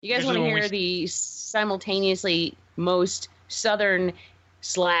You guys want to hear the simultaneously most southern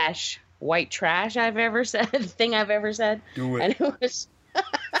 / white trash I've ever said, thing I've ever said? Do it. And it was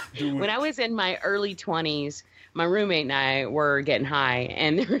when I was in my early 20s, my roommate and I were getting high,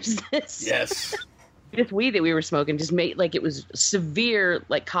 and there was this weed that we were smoking just made, like, it was severe,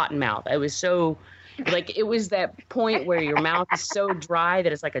 like, cotton mouth. I was so, like, it was that point where your mouth is so dry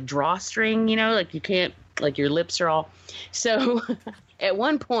that it's like a drawstring, you know, like you can't, like your lips are all. So at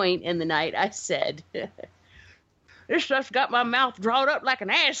one point in the night, I said, this stuff's got my mouth drawn up like an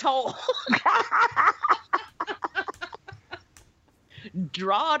asshole.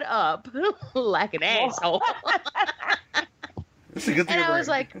 Drawed up like an asshole. It's a good thing. And I was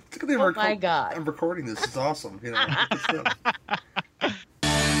like, oh my God. I'm recording this. It's awesome. You know,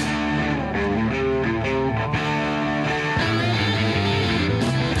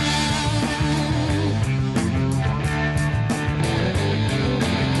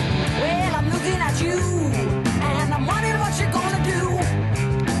 Well, I'm looking at you, and I'm wondering what you're gonna do.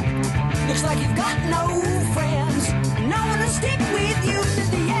 Looks like you've got no friends, and no one to stick with you to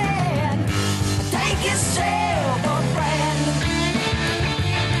the end. Take yourself a friend.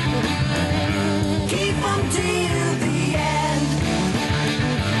 Keep them till the end.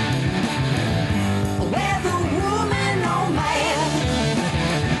 Whether woman or man,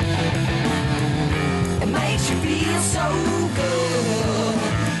 it makes you feel so good.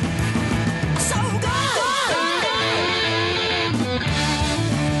 So good.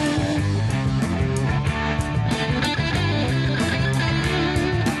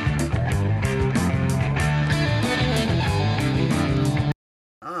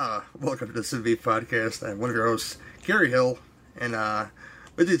 Welcome to the Civ Podcast. I'm one of your hosts, Gary Hill, and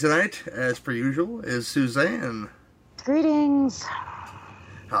with you tonight, as per usual, is Suzanne. Greetings.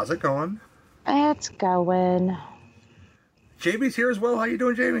 How's it going? It's going. Jamie's here as well. How you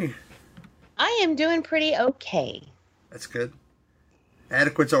doing, Jamie? I am doing pretty okay. That's good.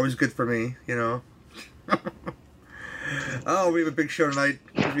 Adequate's always good for me, you know. Oh, we have a big show tonight.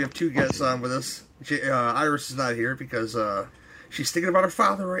 We have two guests on with us. Iris is not here because she's thinking about her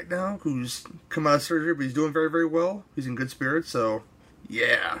father right now, who's come out of surgery, but he's doing very, very well. He's in good spirits, so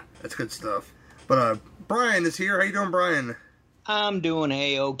yeah, that's good stuff. But Brian is here. How you doing, Brian? I'm doing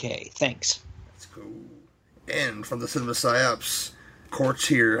A-okay. Thanks. That's cool. And from the Cinema Psyops, Court's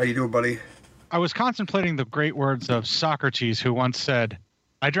here. How you doing, buddy? I was contemplating the great words of Socrates, who once said,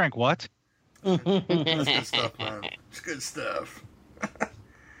 I drank what? That's good stuff, man. It's good stuff.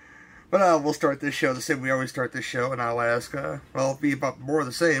 But we'll start this show the same way we always start this show, and I'll ask, it'll be about more of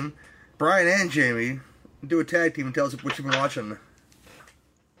the same. Brian and Jamie, do a tag team and tell us what you've been watching.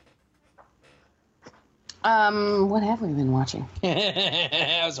 What have we been watching?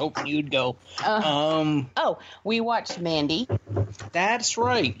 I was hoping you'd go. We watched Mandy. That's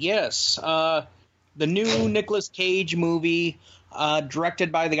right, yes. The new Nicolas Cage movie,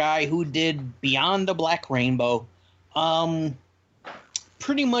 directed by the guy who did Beyond the Black Rainbow.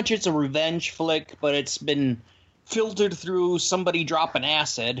 Pretty much it's a revenge flick, but it's been filtered through somebody dropping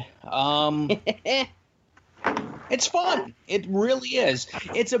acid. It's fun. It really is.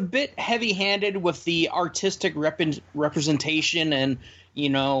 It's a bit heavy-handed with the artistic representation and, you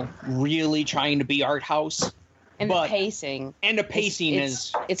know, really trying to be art house. And the pacing. And the pacing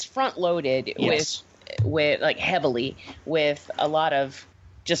is... It's front-loaded with like, heavily, with a lot of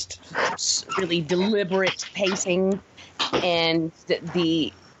just really deliberate pacing. And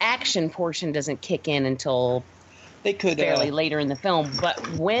the action portion doesn't kick in until fairly later in the film.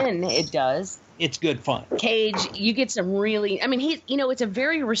 But when it does, it's good fun. Cage, you get some really... I mean, it's a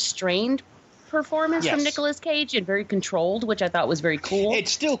very restrained performance from Nicolas Cage and very controlled, which I thought was very cool.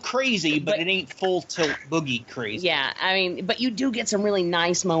 It's still crazy, but it ain't full tilt boogie crazy. Yeah, I mean, but you do get some really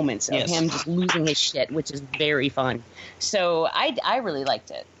nice moments of him just losing his shit, which is very fun. So I really liked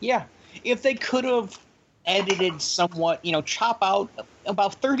it. Yeah. If they could have edited somewhat, chop out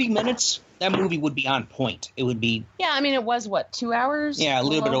about 30 minutes, that movie would be on point. It would be... Yeah, I mean, it was, 2 hours? Yeah, a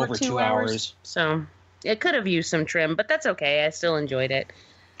little bit over 2 hours. So, it could have used some trim, but that's okay. I still enjoyed it.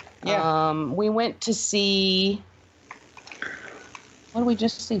 Yeah. We went to see... What did we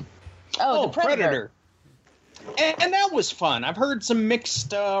just see? Oh, The Predator. And that was fun. I've heard some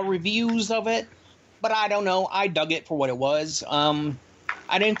mixed reviews of it, but I don't know. I dug it for what it was.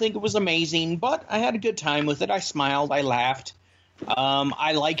 I didn't think it was amazing, but I had a good time with it. I smiled. I laughed.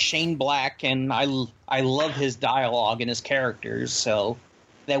 I like Shane Black, and I love his dialogue and his characters, so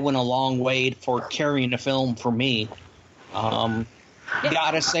that went a long way for carrying the film for me.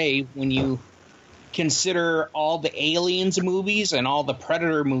 Gotta say, when you consider all the Aliens movies and all the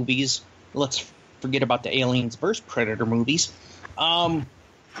Predator movies, let's forget about the Aliens vs. Predator movies,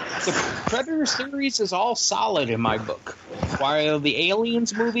 The Predator series is all solid in my book, while the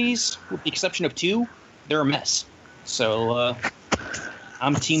Aliens movies, with the exception of 2, they're a mess. So,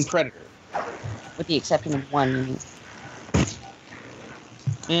 I'm Team Predator. With the exception of 1, you mean?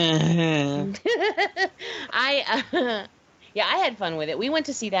 I had fun with it. We went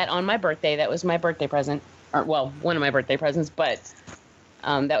to see that on my birthday. That was my birthday present. Or, well, one of my birthday presents, but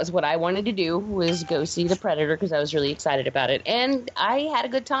that was what I wanted to do, was go see The Predator, because I was really excited about it. And I had a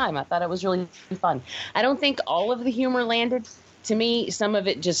good time. I thought it was really fun. I don't think all of the humor landed. To me, some of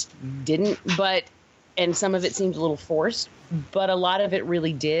it just didn't, and some of it seemed a little forced, but a lot of it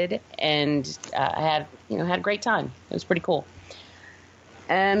really did. And I had a great time. It was pretty cool.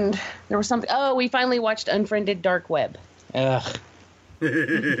 And there was something. Oh, we finally watched Unfriended Dark Web. Ugh.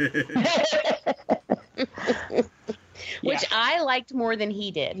 Which I liked more than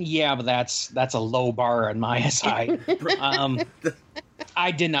he did. Yeah, but that's a low bar on my side.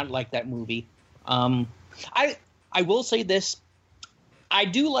 I did not like that movie. I will say this. I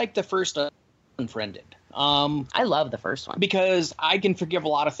do like the first Unfriended. I love the first one. Because I can forgive a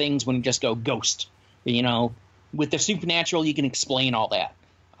lot of things when you just go ghost. With the supernatural, you can explain all that.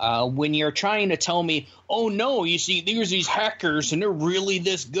 When you're trying to tell me, oh no, you see, there's these hackers and they're really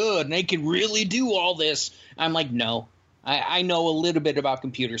this good and they can really do all this. I'm like, no, I know a little bit about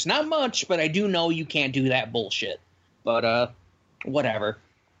computers. Not much, but I do know you can't do that bullshit. But, whatever.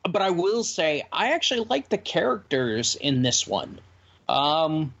 But I will say, I actually like the characters in this one.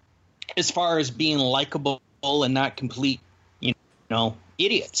 As far as being likable and not complete,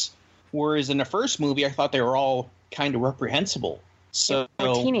 idiots. Whereas in the first movie, I thought they were all kind of reprehensible. So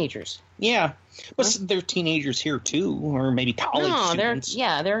they're teenagers. Yeah, but they're teenagers here too, or maybe college students.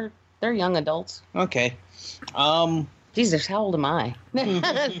 They're young adults. Okay. Jesus, how old am I?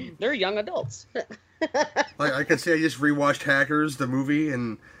 They're young adults. I can say I just rewatched Hackers, the movie,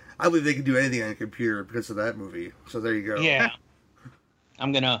 and I believe they can do anything on a computer because of that movie. So there you go. Yeah.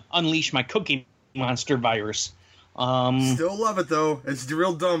 I'm gonna unleash my Cookie Monster virus. Still love it though. It's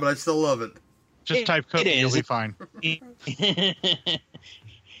real dumb, but I still love it. Just type Cookie, you'll be fine.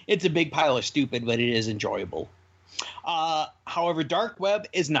 It's a big pile of stupid, but it is enjoyable. However, Dark Web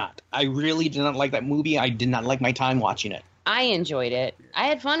is not. I really did not like that movie. I did not like my time watching it. I enjoyed it. I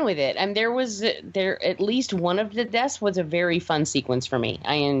had fun with it. And there at least one of the deaths was a very fun sequence for me.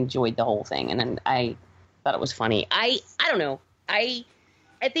 I enjoyed the whole thing, and I thought it was funny. I don't know.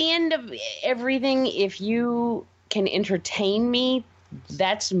 At the end of everything, if you can entertain me,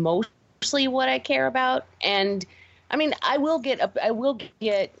 that's mostly what I care about. And I mean, I will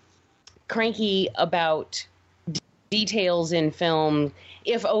get cranky about details in film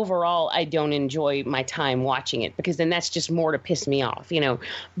if overall I don't enjoy my time watching it, because then that's just more to piss me off,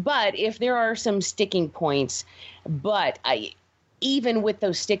 But if there are some sticking points, even with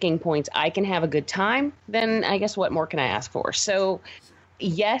those sticking points, I can have a good time, then I guess what more can I ask for? So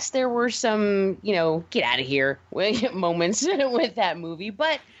yes, there were some, get out of here moments with that movie,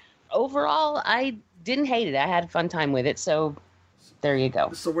 but overall, I didn't hate it. I had a fun time with it, so there you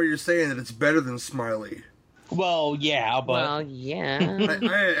go. So what you're saying, that it's better than Smiley? Well, yeah, but... Well, yeah.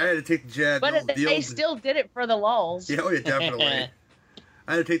 I had to take the jab. But they still did it for the lulz. Yeah, definitely.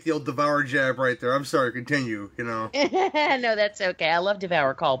 I had to take the old Devour jab right there. I'm sorry, continue, No, that's okay. I love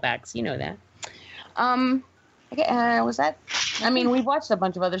Devour callbacks. You know that. Was that... I mean, we've watched a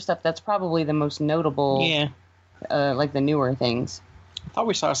bunch of other stuff. That's probably the most notable... Yeah. Like the newer things. I thought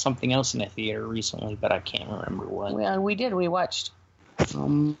we saw something else in the theater recently, but I can't remember what. Well, we did. We watched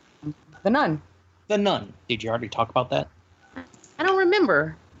The Nun. The Nun. Did you already talk about that? I don't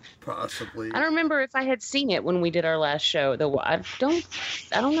remember. Possibly. I don't remember if I had seen it when we did our last show. I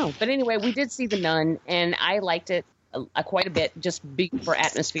don't know. But anyway, we did see The Nun, and I liked it quite a bit, just for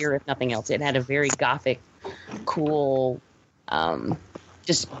atmosphere, if nothing else. It had a very gothic, cool,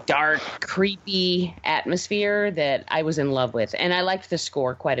 just dark, creepy atmosphere that I was in love with. And I liked the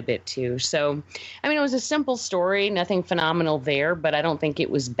score quite a bit, too. So, I mean, it was a simple story, nothing phenomenal there, but I don't think it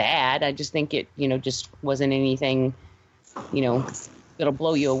was bad. I just think it, just wasn't anything, that'll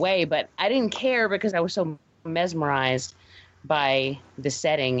blow you away. But I didn't care because I was so mesmerized by the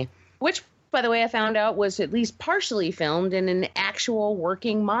setting, which, by the way, I found out was at least partially filmed in an actual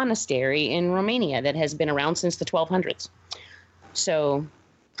working monastery in Romania that has been around since the 1200s. So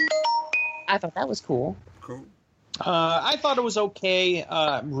I thought that was cool. Cool. I thought it was okay.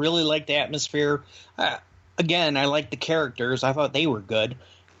 Really liked the atmosphere. Again, I liked the characters. I thought they were good.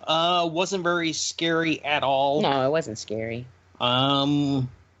 Wasn't very scary at all. No, it wasn't scary.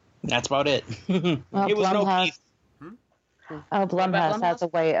 That's about it. Well, It was no beef. Blumhouse has a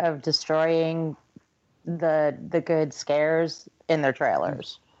way of destroying the good scares in their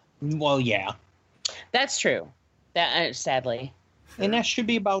trailers. Well, yeah. That's true. That sadly. And that should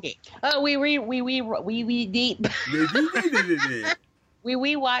be about it. Oh, we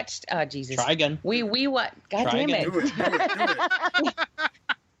watched. Oh, Jesus. Try again. We what? God Try damn it. again. Do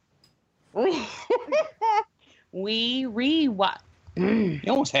it. We rewatched. You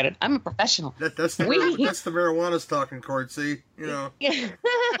almost had it. I'm a professional. That's the marijuana's talking, Court. See, you know.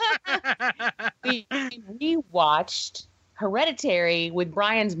 We rewatched Hereditary with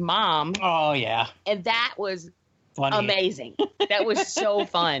Brian's mom, Oh, yeah. and that was Funny. amazing. That was so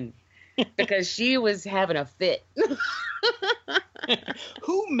fun because she was having a fit.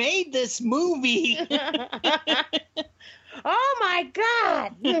 Who made this movie? Oh my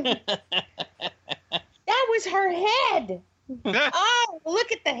God. That was her head. Oh,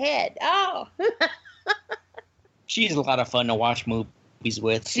 look at the head. Oh. She's a lot of fun to watch movies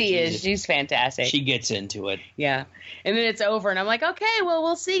with. She is. She's fantastic. She gets into it. Yeah. And then it's over, and I'm like, okay, well,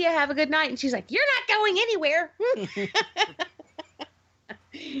 we'll see you. Have a good night. And she's like, you're not going anywhere.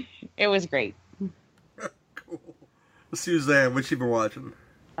 It was great. Cool. Suzanne, what you been watching?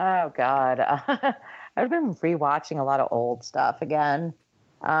 Oh, God. I've been rewatching a lot of old stuff again.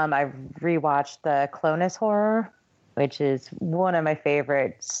 I've rewatched the Clonus Horror, which is one of my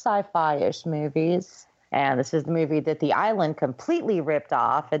favorite sci-fi-ish movies. And this is the movie that The Island completely ripped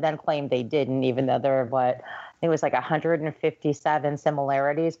off and then claimed they didn't, even though there were, it was like 157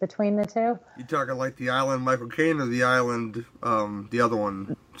 similarities between the two. You talking like The Island Michael Caine or The Island, the other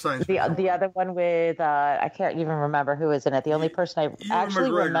one? The other one with, I can't even remember who was in it. The only person I actually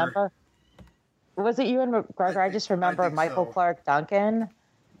McGregor. remember. Was it Ewan McGregor? I just remember Michael so. Clark Duncan.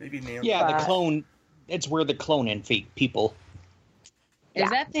 Maybe name. Yeah, But- the clone. It's where the cloning people. Is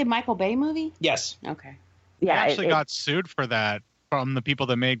that the Michael Bay movie? Yes. Okay. They Yeah, actually got sued for that from the people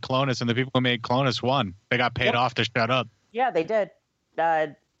that made Clonus, and the people who made Clonus won. They got paid off to shut up. Yeah, they did.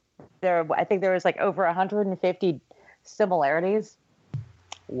 I think there was like over 150 similarities.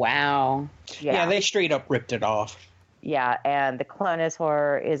 Wow. Yeah, they straight up ripped it off. Yeah, and The Clonus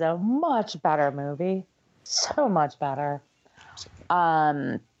Horror is a much better movie. So much better.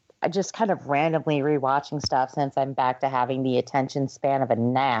 I just kind of randomly rewatching stuff since I'm back to having the attention span of a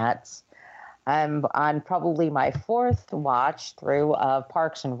gnat. I'm on probably my fourth watch through of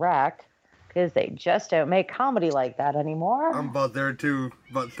Parks and Rec because they just don't make comedy like that anymore. I'm about there too.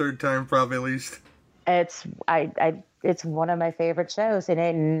 About third time probably at least. It's one of my favorite shows and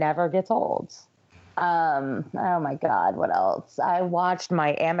it never gets old. Oh my God, what else? I watched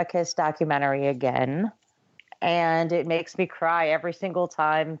my Amicus documentary again, and it makes me cry every single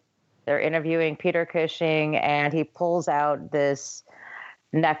time they're interviewing Peter Cushing, and he pulls out this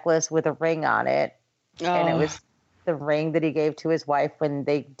necklace with a ring on it, and it was the ring that he gave to his wife when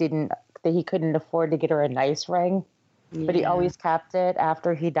he couldn't afford to get her a nice ring. But he always kept it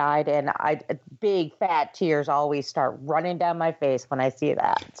after he died, and big fat tears always start running down my face when I see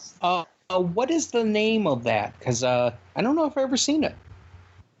that. What is the name of that? Because I don't know if I've ever seen it.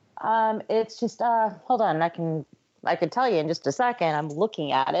 It's just hold on, I can tell you in just a second. I'm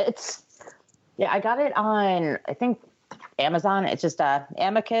looking at it. Yeah, I got it on I think Amazon. It's just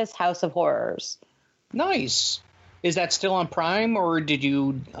Amicus House of Horrors. Nice. Is that still on Prime, or did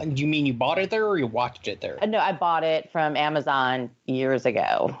you mean you bought it there, or you watched it there? No, I bought it from Amazon years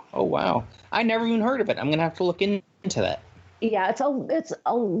ago. Oh wow, I never even heard of it. I'm gonna have to look into that. Yeah, it's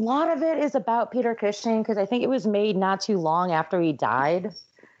a lot of it is about Peter Cushing because I think it was made not too long after he died.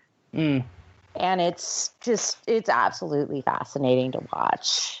 And it's absolutely fascinating to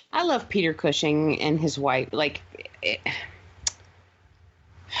watch. I love Peter Cushing and his wife. Like,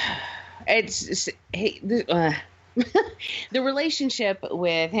 the relationship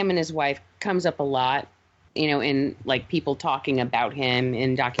with him and his wife comes up a lot, in like people talking about him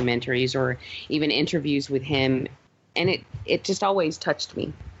in documentaries or even interviews with him. And it just always touched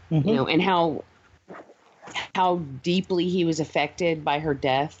me, and how deeply he was affected by her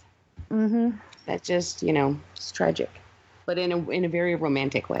death. Mm-hmm. That just, it's tragic, but in a very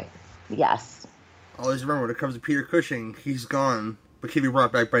romantic way. Yes. Always remember, when it comes to Peter Cushing, he's gone, but can be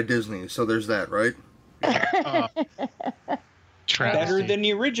brought back by Disney. So there's that, right? Better than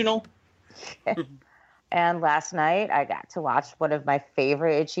the original. And last night, I got to watch one of my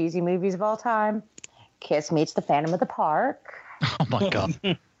favorite cheesy movies of all time, Kiss Meets the Phantom of the Park. Oh, my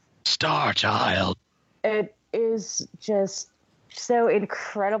God. Star Child. It is just so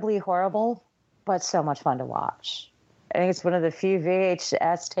incredibly horrible, but so much fun to watch. I think it's one of the few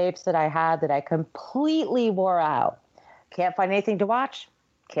VHS tapes that I had that I completely wore out. Can't find anything to watch?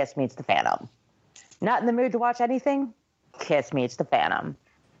 Kiss Meets the Phantom. Not in the mood to watch anything? Kiss Meets the Phantom.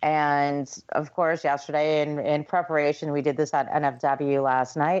 And of course, yesterday in preparation, we did this at NFW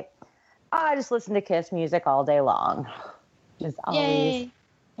last night. I just listened to Kiss music all day long. Just always. Yay.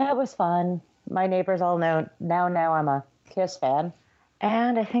 It was fun. My neighbors all now know I'm a Kiss fan.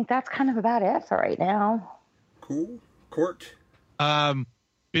 And I think that's kind of about it for right now. Cool. Court?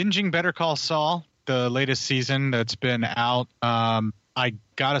 Binging Better Call Saul, the latest season that's been out. I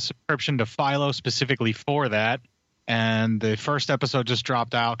got a subscription to Philo specifically for that. And the first episode just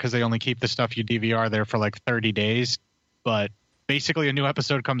dropped out because they only keep the stuff you DVR there for like 30 days. But basically a new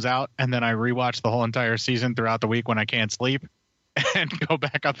episode comes out, and then I rewatch the whole entire season throughout the week when I can't sleep and go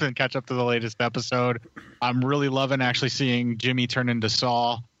back up and catch up to the latest episode. I'm really loving actually seeing Jimmy turn into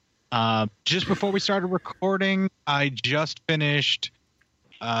Saul. Just before we started recording, I just finished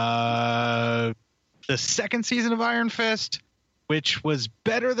the second season of Iron Fist, which was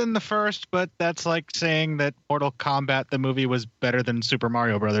better than the first, but that's like saying that Mortal Kombat, the movie, was better than Super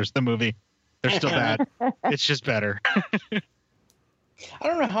Mario Brothers, the movie. They're still bad. It's just better. I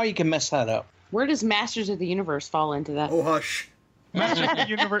don't know how you can mess that up. Where does Masters of the Universe fall into that? Oh, hush. Masters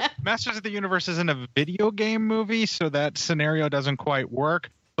of the Universe isn't a video game movie, so that scenario doesn't quite work,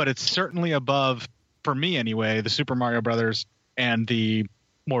 but it's certainly above, for me anyway, the Super Mario Brothers and the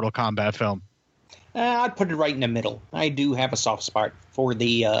Mortal Kombat film. I'd put it right in the middle. I do have a soft spot for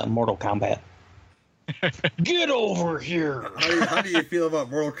the Mortal Kombat. Get over here! How do you feel about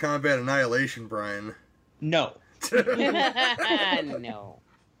Mortal Kombat Annihilation, Brian? No. No.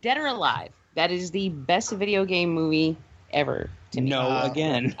 Dead or Alive. That is the best video game movie ever to me. No,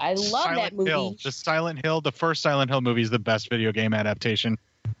 again. I love Silent that movie. Hill. The first Silent Hill movie is the best video game adaptation.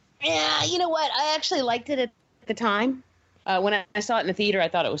 Yeah, you know what? I actually liked it at the time. When I saw it in the theater, I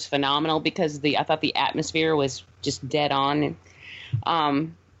thought it was phenomenal because I thought the atmosphere was just dead on.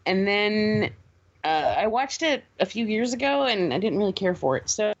 And then I watched it a few years ago, and I didn't really care for it.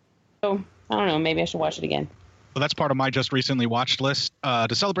 So I don't know. Maybe I should watch it again. Well, that's part of my just recently watched list.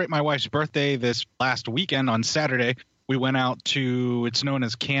 To celebrate my wife's birthday this last weekend on Saturday, we went out to, it's known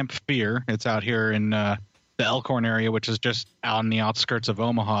as Camp Fear. It's out here in the Elkhorn area, which is just on the outskirts of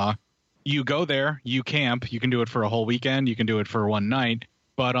Omaha. You go there, you camp. You can do it for a whole weekend. You can do it for one night.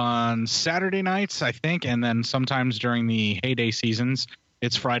 But on Saturday nights, I think, and then sometimes during the heyday seasons,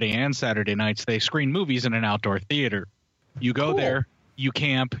 it's Friday and Saturday nights, they screen movies in an outdoor theater. You go there, you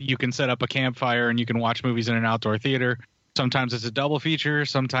camp, you can set up a campfire, and you can watch movies in an outdoor theater. Sometimes it's a double feature.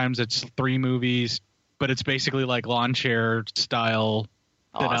 Sometimes it's 3 movies. But it's basically like lawn chair style,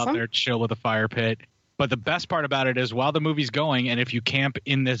 sit out there, chill with a fire pit. But the best part about it is while the movie's going, and if you camp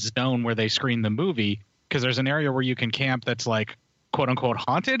in this zone where they screen the movie, because there's an area where you can camp that's like, quote unquote,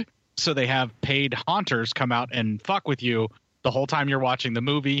 haunted. So they have paid haunters come out and fuck with you the whole time you're watching the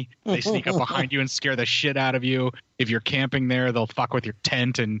movie. They sneak up behind you and scare the shit out of you. If you're camping there, they'll fuck with your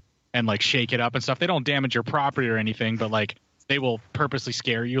tent and like shake it up and stuff. They don't damage your property or anything, but like they will purposely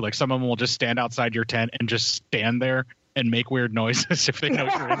scare you. Like some of them will just stand outside your tent and just stand there and make weird noises if they know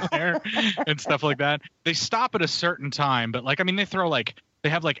you're in there and stuff like that. They stop at a certain time, but like, I mean, they have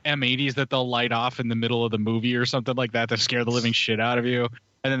like M80s that they'll light off in the middle of the movie or something like that to scare the living shit out of you.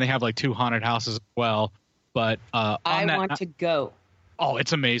 And then they have like 2 haunted houses as well. But I want to go. Oh,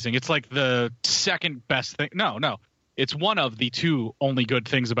 it's amazing. It's like the second best thing. No. It's one of the 2 only good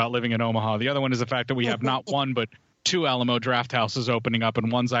things about living in Omaha. The other one is the fact that we have not one, but 2 Alamo Draft houses opening up, and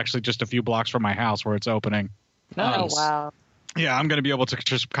one's actually just a few blocks from my house where it's opening. Nice. Oh, wow. Yeah, I'm going to be able to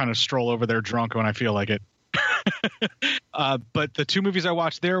just kind of stroll over there drunk when I feel like it. But the 2 movies I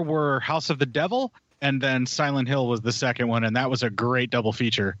watched there were House of the Devil, and then Silent Hill was the second one, and that was a great double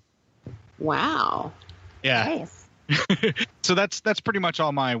feature. Wow. Yeah. Nice. So that's pretty much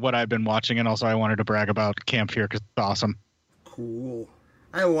all what I've been watching, and also I wanted to brag about Camp Fear because it's awesome. Cool.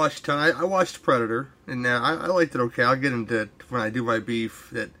 I watched I watched Predator, and I liked it okay. I'll get into it when I do my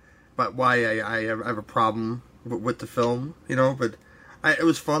beef about why I have a problem with the film, you know. But it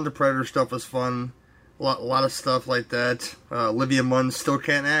was fun. The Predator stuff was fun. A lot of stuff like that. Olivia Munn still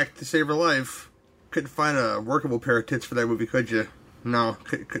can't act to save her life. Couldn't find a workable pair of tits for that movie, could you? No,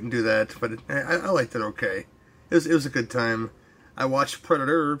 couldn't do that. But I liked it okay. It was a good time. I watched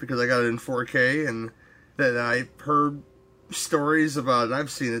Predator because I got it in 4K, and that I heard stories about it.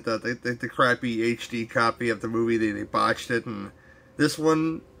 I've seen it, that the crappy HD copy of the movie, they botched it, and this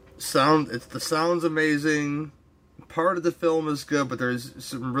one the sound's amazing. Part of the film is good, but there's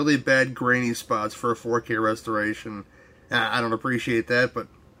some really bad grainy spots for a 4K restoration. I don't appreciate that, but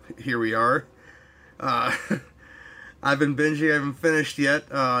here we are. I've been binging. I haven't finished yet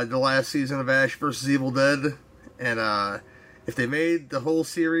the last season of Ash vs. Evil Dead, and if they made the whole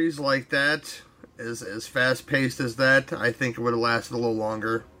series like that, as fast-paced as that, I think it would have lasted a little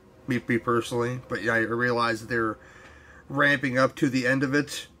longer. me personally. But yeah, I realized that they're ramping up to the end of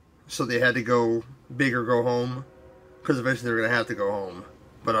it, so they had to go big or go home, because eventually they're gonna have to go home.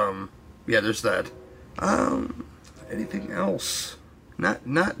 But yeah, there's that. Anything else?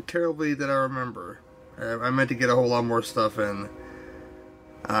 Not terribly that I remember. I meant to get a whole lot more stuff in.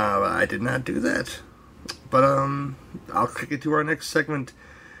 I did not do that. But I'll kick it to our next segment,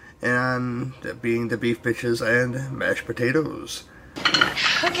 and that being the beef bitches and mashed potatoes.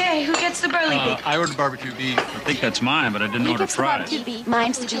 Okay, who gets the burly beef? I ordered barbecue beef. I think that's mine, but I didn't order fries. Barbecue beef.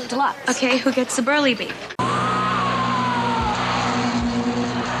 Mine's the beef deluxe. Okay, who gets the burly beef?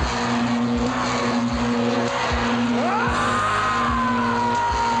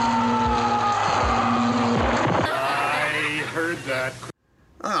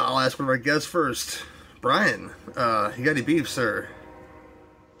 I'll ask one of our guests first. Brian, you got any beef, sir?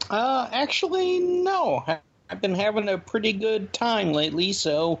 Actually, no. I've been having a pretty good time lately,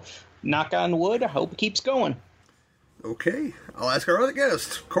 so knock on wood, I hope it keeps going. Okay, I'll ask our other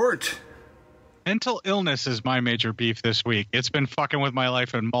guest, Court. Mental illness is my major beef this week. It's been fucking with my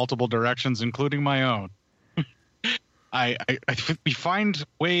life in multiple directions, including my own. We find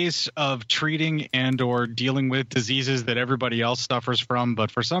ways of treating and or dealing with diseases that everybody else suffers from, but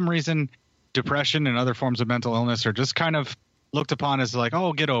for some reason, depression and other forms of mental illness are just kind of looked upon as like,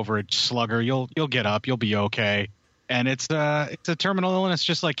 oh, get over it, slugger. You'll get up. You'll be okay. And it's a terminal illness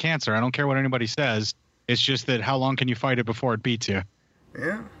just like cancer. I don't care what anybody says. It's just that how long can you fight it before it beats you?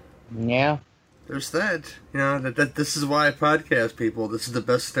 Yeah. Yeah. There's that. You know, that this is why I podcast, people. This is the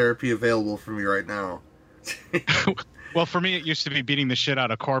best therapy available for me right now. Well, for me, it used to be beating the shit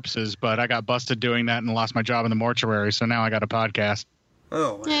out of corpses, but I got busted doing that and lost my job in the mortuary, so now I got a podcast.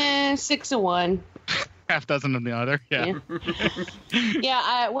 Oh. 6 of one. Half dozen of the other, yeah.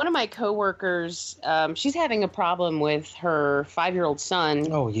 Yeah, one of my coworkers, she's having a problem with her 5-year-old son.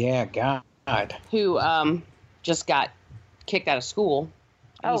 Oh, yeah, God. Who just got kicked out of school.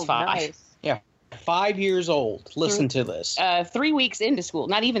 He's 5. Nice. Yeah, 5 years old. Listen to this. 3 weeks into school.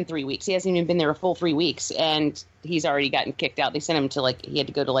 Not even 3 weeks. He hasn't even been there a full 3 weeks, and he's already gotten kicked out. They sent him to, he had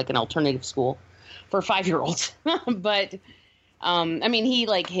to go to, an alternative school for 5-year-olds. But, I mean, he,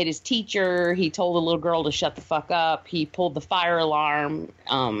 hit his teacher. He told the little girl to shut the fuck up. He pulled the fire alarm.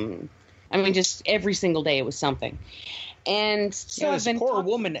 I mean, just every single day it was something. And so this poor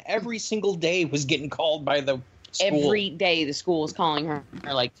woman every single day was getting called by the school. Every day the school was calling her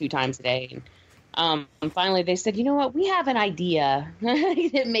 2 times a day. And finally they said, you know what, we have an idea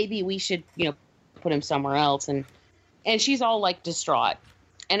that maybe we should, put him somewhere else. And she's all distraught.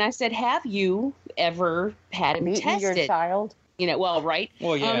 And I said, have you ever had him tested? Your child? Well, right.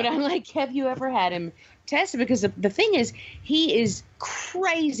 Well, yeah. But I'm like, have you ever had him tested? Because the thing is, he is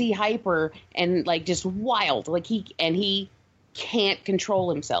crazy hyper and just wild. He can't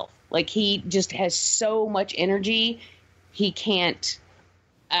control himself. He just has so much energy. He can't.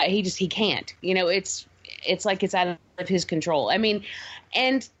 He can't. It's like it's out of his control. I mean,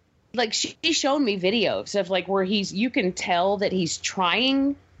 and she's shown me videos of where you can tell that he's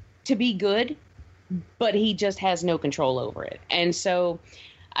trying to be good, but he just has no control over it. And so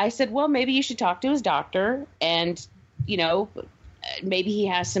I said, well, maybe you should talk to his doctor and, maybe he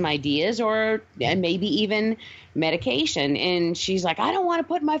has some ideas or maybe even medication. And she's like, I don't want to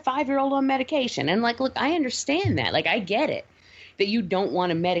put my 5-year-old on medication. And look, I understand that. I get it that you don't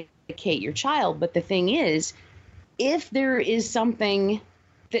want to medicate your child. But the thing is, if there is something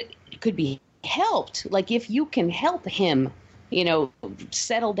that could be helped, if you can help him,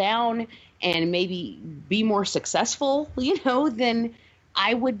 settle down and maybe be more successful, then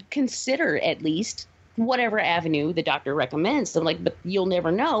I would consider at least whatever avenue the doctor recommends. I'm but you'll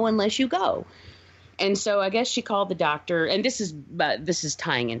never know unless you go. And so I guess she called the doctor, and this is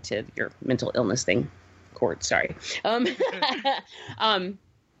tying into your mental illness thing, Court. Sorry.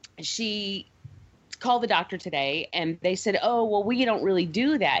 She called the doctor today, and they said, oh, well, we don't really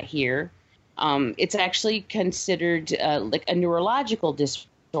do that here. It's actually considered a neurological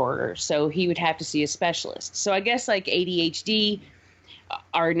disorder, so he would have to see a specialist. So I guess ADHD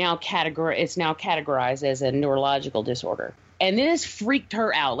are now categorized as a neurological disorder. And this freaked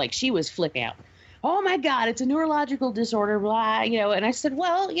her out. She was flipping out. Oh my God, it's a neurological disorder, blah, and I said,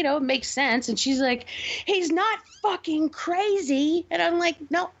 well, it makes sense. And she's like, he's not fucking crazy. And I'm like,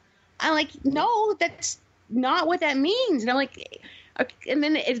 no, that's not what that means. And I'm like, okay. And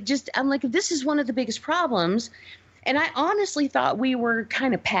then I'm like, this is one of the biggest problems. And I honestly thought we were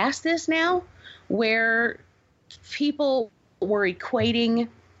kind of past this now, where people were equating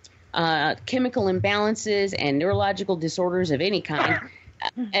chemical imbalances and neurological disorders of any kind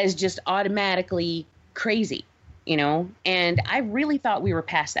as just automatically crazy, and I really thought we were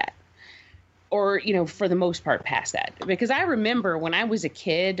past that. or, you know, for the most part past that. Because I remember when I was a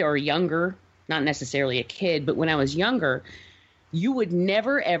kid or younger, not necessarily a kid, but when I was younger, you would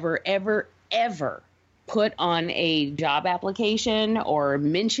never, ever, ever, ever put on a job application or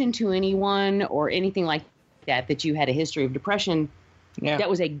mention to anyone or anything like that you had a history of depression. Yeah. That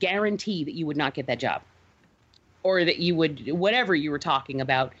was a guarantee that you would not get that job, or that you would, whatever you were talking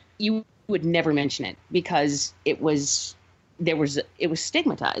about, you would never mention it, because it was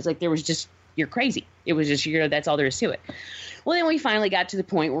stigmatized. Like, there was just, you're crazy. It was just, that's all there is to it. Well, then we finally got to the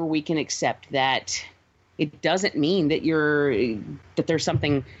point where we can accept that it doesn't mean that there's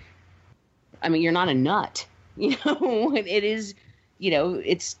something, I mean, you're not a nut, you know. It is, you know,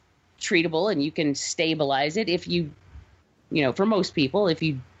 it's treatable, and you can stabilize it if you know, for most people, if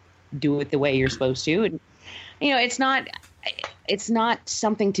you do it the way you're supposed to. And, you know, it's not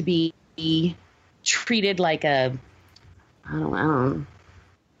something to be treated like a, I don't know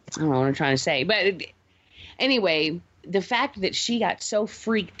what I'm trying to say. But anyway, the fact that she got so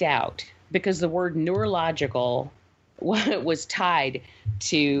freaked out because the word neurological was tied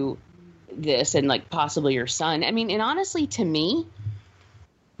to this, and like possibly your son. I mean, and honestly, to me,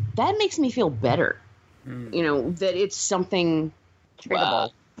 that makes me feel better. You know, that it's something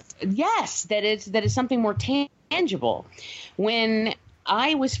treatable. Yes, that it's something more tangible. When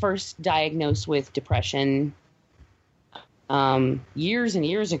I was first diagnosed with depression years and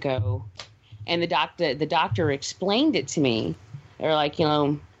years ago, and the doctor explained it to me, they're like, you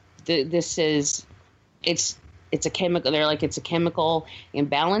know, it's a chemical. They're like, it's a chemical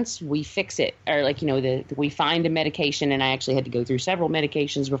imbalance. We fix it. Or like, you know, we find a medication, and I actually had to go through several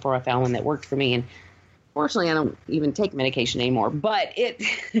medications before I found one that worked for me. And fortunately, I don't even take medication anymore. But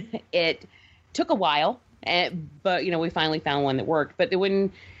it took a while. But, you know, we finally found one that worked. But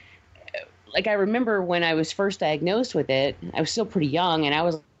like, I remember when I was first diagnosed with it, I was still pretty young, and I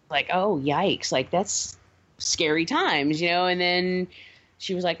was like, oh, yikes. Like, that's scary times, you know? And then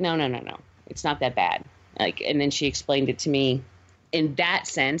she was like, no, it's not that bad. Like, and then she explained it to me in that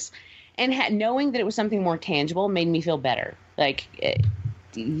sense, and knowing that it was something more tangible made me feel better. Like,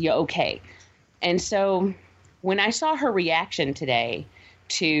 okay. And so when I saw her reaction today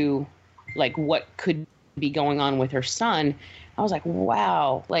to like what could be going on with her son, I was like,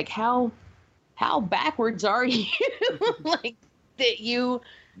 wow, like how backwards are you? Like, that you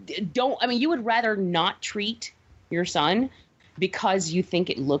don't, I mean, you would rather not treat your son because you think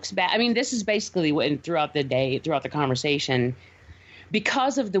it looks bad. I mean, this is basically what, throughout the conversation,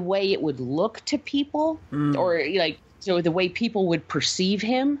 because of the way it would look to people, or like, so the way people would perceive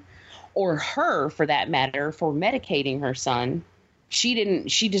him, or her for that matter, for medicating her son, she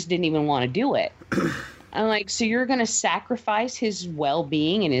just didn't even want to do it. I'm like, so you're going to sacrifice his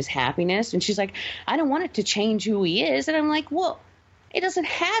well-being and his happiness? And she's like, I don't want it to change who he is. And I'm like, well, it doesn't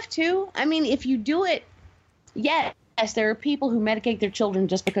have to. I mean, if you do it, yes, there are people who medicate their children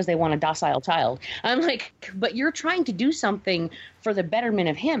just because they want a docile child. I'm like, but you're trying to do something for the betterment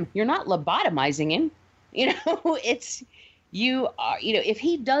of him. You're not lobotomizing him. You know, you know, if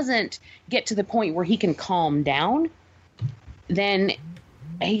he doesn't get to the point where he can calm down, then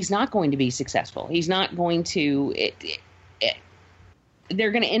he's not going to be successful. He's not going to,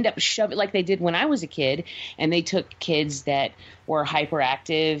 they're going to end up shoving, like they did when I was a kid, and they took kids that were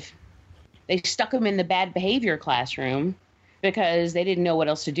hyperactive. They stuck them in the bad behavior classroom because they didn't know what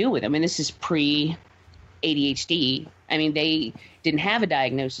else to do with them. And this is pre-ADHD. I mean, they didn't have a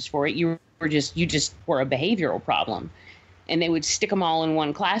diagnosis for it. You just were a behavioral problem. And they would stick them all in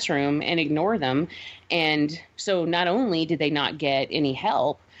one classroom and ignore them. And so not only did they not get any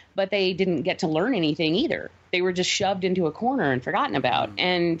help, but they didn't get to learn anything either. They were just shoved into a corner and forgotten about.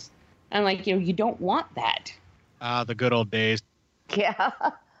 And I'm like, you know, you don't want that. The good old days. Yeah.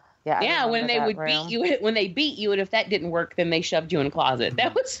 Yeah, when they would beat you, and if that didn't work, then they shoved you in a closet.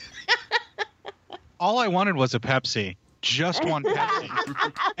 That was... All I wanted was a Pepsi. Just one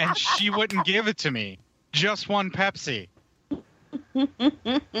Pepsi. And she wouldn't give it to me. Just one Pepsi. No,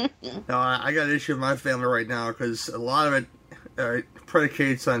 I got an issue with my family right now because a lot of it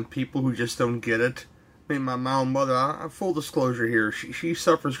predicates on people who just don't get it. I mean, my own mother, full disclosure here, she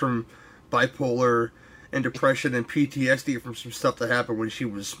suffers from bipolar and depression and PTSD from some stuff that happened when she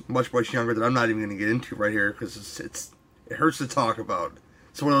was much, much younger that I'm not even going to get into right here because it hurts to talk about.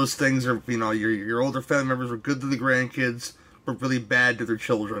 It's one of those things where, you know, your older family members were good to the grandkids, but really bad to their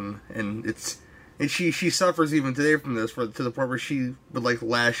children, and she suffers even today from this, to the point where she would like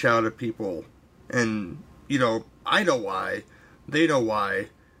lash out at people, and you know, I know why, they know why,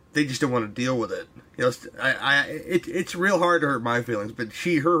 they just don't want to deal with it. You know, it's real hard to hurt my feelings, but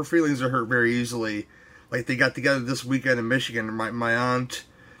her feelings are hurt very easily. Like, they got together this weekend in Michigan, and my aunt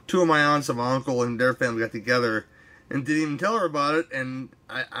two of my aunts and my uncle and their family got together and didn't even tell her about it. And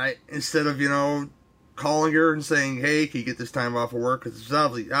I instead of, calling her and saying, hey, can you get this time off of work? Because it's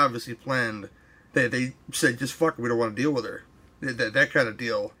obviously planned. They said, just fuck her, we don't want to deal with her. That kind of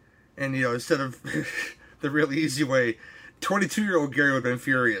deal. And, instead of the really easy way, 22-year-old Gary would have been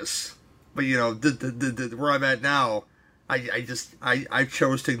furious. But, where I'm at now, I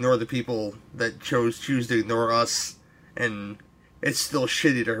chose to ignore the people that choose to ignore us. And it's still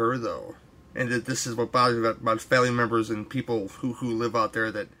shitty to her, though. And this is what bothers me about family members and people who live out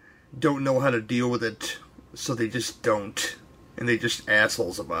there that don't know how to deal with it, so they just don't. And they're just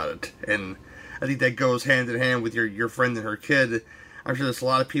assholes about it. And I think that goes hand in hand with your friend and her kid. I'm sure there's a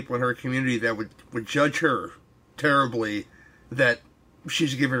lot of people in her community that would judge her terribly that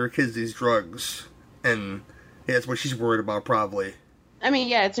she's giving her kids these drugs. And that's what she's worried about, probably. I mean,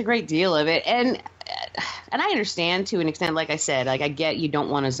 yeah, it's a great deal of it. And I understand to an extent, like I said, I get you don't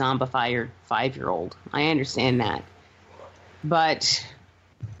want to zombify your 5-year-old. I understand that. But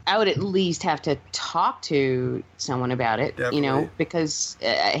I would at least have to talk to someone about it, Definitely. Because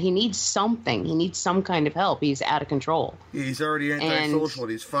he needs something. He needs some kind of help. He's out of control. Yeah, he's already antisocial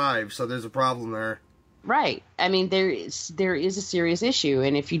and he's 5, so there's a problem there. Right. I mean, there is a serious issue,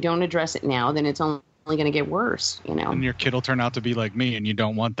 and if you don't address it now, then it's only going to get worse, And your kid will turn out to be like me, and you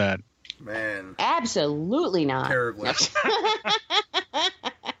don't want that. Man. Absolutely not. Terribly.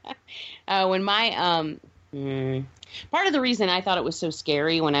 When my part of the reason I thought it was so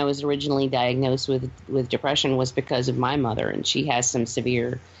scary when I was originally diagnosed with depression was because of my mother, and she has some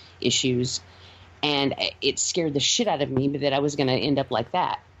severe issues, and it scared the shit out of me that I was going to end up like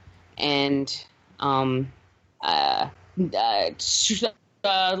that. And long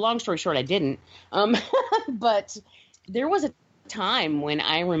story short, I didn't. But there was a time when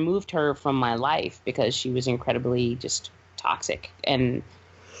I removed her from my life because she was incredibly just toxic. And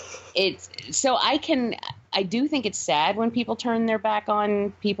I do think it's sad when people turn their back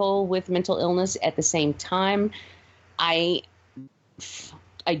on people with mental illness. At the same time, I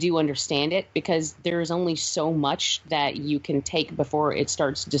do understand it, because there's only so much that you can take before it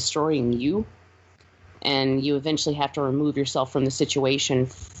starts destroying you. And you eventually have to remove yourself from the situation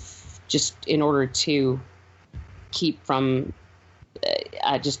just in order to keep from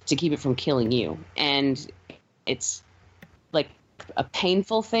to keep it from killing you. And it's like a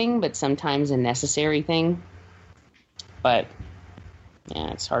painful thing, but sometimes a necessary thing. But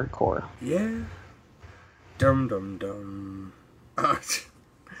yeah, it's hardcore. Yeah. Dum dum dum.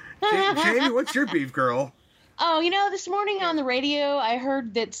 Jamie, what's your beef, girl? Oh, this morning on the radio, I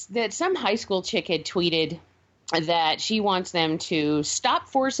heard that some high school chick had tweeted that she wants them to stop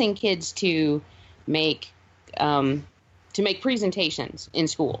forcing kids to make presentations in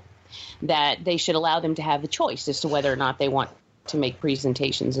school. That they should allow them to have the choice as to whether or not they want to make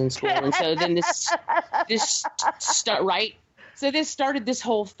presentations in school. And so then this right. So this started this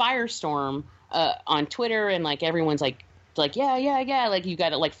whole firestorm on Twitter, and like everyone's like yeah, like you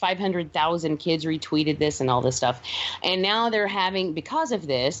got like 500,000 kids retweeted this and all this stuff. And now because of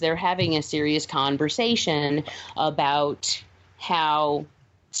this, they're having a serious conversation about how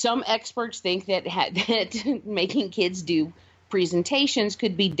some experts think that making kids do presentations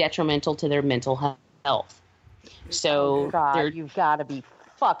could be detrimental to their mental health. So God, you've got to be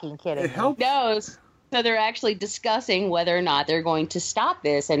fucking kidding me. No, so they're actually discussing whether or not they're going to stop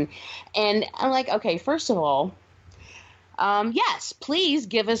this. And I'm like, okay, first of all, yes, please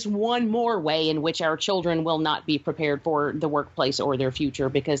give us one more way in which our children will not be prepared for the workplace or their future,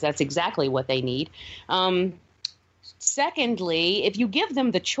 because that's exactly what they need. Secondly, if you give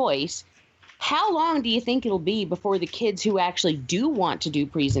them the choice, how long do you think it'll be before the kids who actually do want to do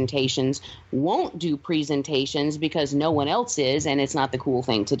presentations won't do presentations because no one else is, and it's not the cool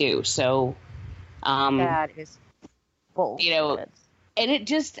thing to do? So, that is bullshit. And it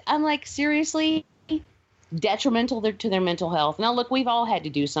just, I'm like, seriously? Detrimental to their mental health. Now, look, we've all had to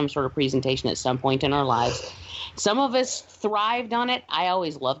do some sort of presentation at some point in our lives. Some of us thrived on it. I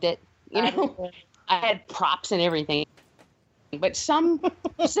always loved it. I had props and everything. But some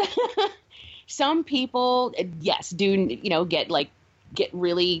people, yes, do, get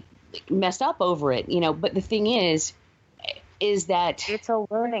really messed up over it, But the thing is that it's a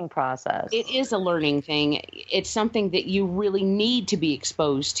learning process. It is a learning thing. It's something that you really need to be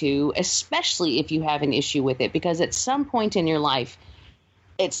exposed to, especially if you have an issue with it, because at some point in your life,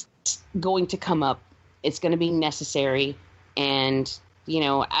 it's going to come up. It's going to be necessary. And,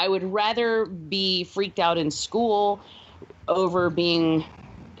 I would rather be freaked out in school over being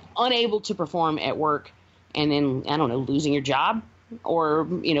unable to perform at work and then, I don't know, losing your job or,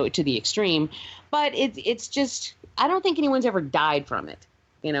 to the extreme. But it's just, I don't think anyone's ever died from it.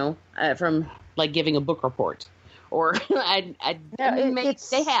 from like giving a book report. Or they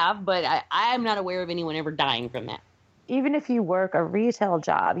have, but I'm not aware of anyone ever dying from that. Even if you work a retail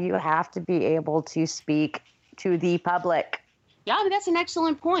job, you have to be able to speak to the public. Yeah, I mean, that's an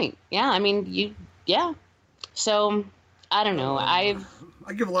excellent point. Yeah, I mean, So, I don't know. I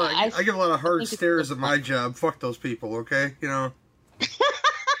give a lot of hard stares at my job. Fuck those people, okay? A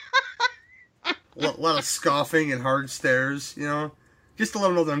lot of scoffing and hard stares, just to let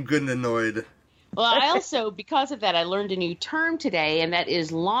them know that I'm good and annoyed. Well, I also, because of that, I learned a new term today, and that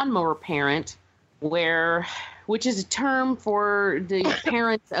is lawnmower parent, which is a term for the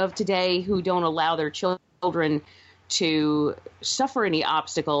parents of today who don't allow their children to suffer any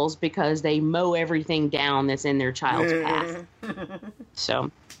obstacles because they mow everything down that's in their child's path.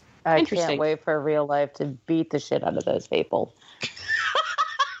 So, I can't wait for real life to beat the shit out of those people.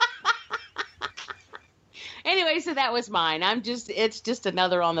 Anyway, so that was mine. It's just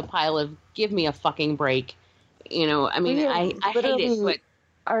another on the pile of give me a fucking break. I mean, I hate it, but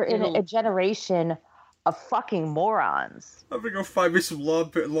are in a generation of fucking morons. I'm gonna go find me some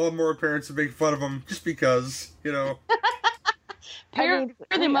lawnmower parents and make fun of them just because, Pair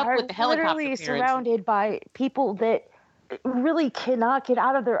them up with the helicopter literally surrounded by people that really cannot get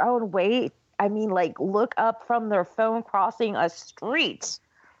out of their own way. I mean, like, look up from their phone crossing a street.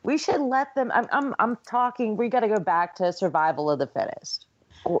 We should let them. I'm talking. We got to go back to survival of the fittest.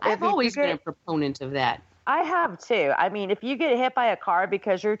 I've always been a proponent of that. I have too. I mean, if you get hit by a car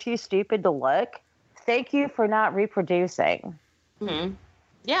because you're too stupid to look, thank you for not reproducing. Mm-hmm.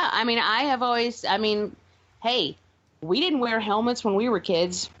 Yeah, I mean, I have always. I mean, hey, we didn't wear helmets when we were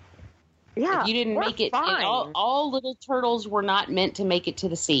kids. Yeah, if you didn't make it. All little turtles were not meant to make it to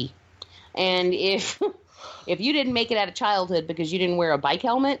the sea, and if you didn't make it out of childhood because you didn't wear a bike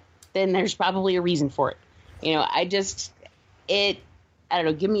helmet, then there's probably a reason for it. I don't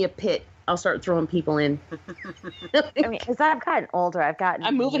know, give me a pit. I'll start throwing people in. I mean, as I've gotten older,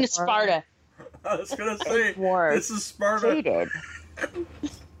 I'm moving to Sparta. I was going to say, this is Sparta. Jaded.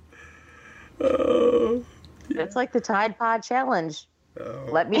 It's like the Tide Pod Challenge. Oh.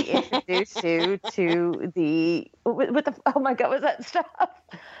 Let me introduce you to oh my God, was that stuff?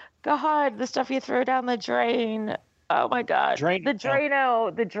 God, the stuff you throw down the drain. Oh my God.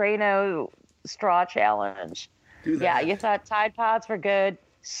 The Drano straw challenge. Yeah, you thought Tide Pods were good?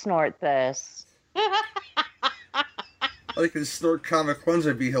 Snort this. I think a snort comic cleanser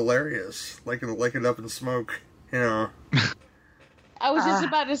would be hilarious. Like it up in smoke, I was just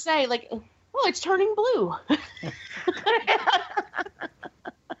about to say, it's turning blue.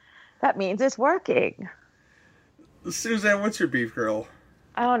 That means it's working. Suzanne, what's your beef girl?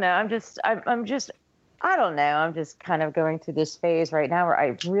 I don't know. I don't know. I'm just kind of going through this phase right now where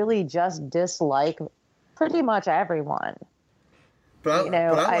I really just dislike pretty much everyone. But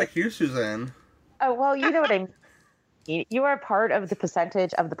I like you, Suzanne. Oh, well, you know what I mean. You are part of the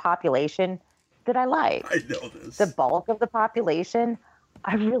percentage of the population that I like. I know this. The bulk of the population,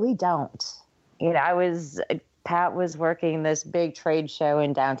 I really don't. Pat was working this big trade show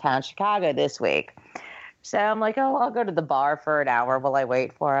in downtown Chicago this week. So I'm like, I'll go to the bar for an hour while I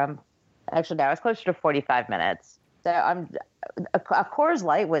wait for him. Actually, no, it's closer to 45 minutes. So a Coors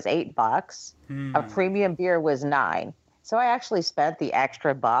Light was $8. A premium beer was $9. So I actually spent the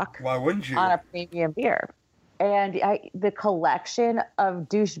extra buck. Why wouldn't you? On a premium beer. And the collection of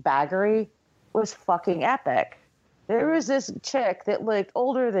douchebaggery was fucking epic. There was this chick that looked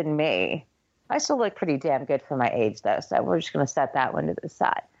older than me. I still look pretty damn good for my age, though, so we're just going to set that one to the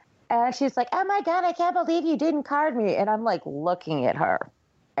side. And she's like, oh, my God, I can't believe you didn't card me. And I'm, looking at her.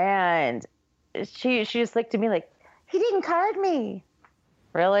 And she just looked at me like, he didn't card me.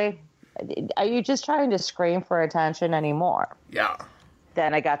 Really? Are you just trying to scream for attention anymore? Yeah.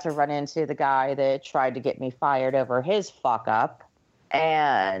 Then I got to run into the guy that tried to get me fired over his fuck up.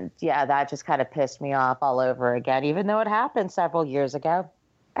 And, yeah, that just kind of pissed me off all over again, even though it happened several years ago.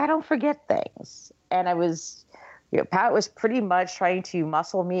 I don't forget things. And Pat was pretty much trying to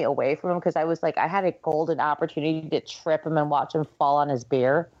muscle me away from him because I was like, I had a golden opportunity to trip him and watch him fall on his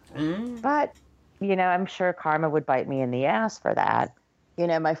beer. But, I'm sure karma would bite me in the ass for that.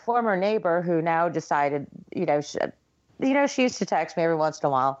 My former neighbor who now decided, she used to text me every once in a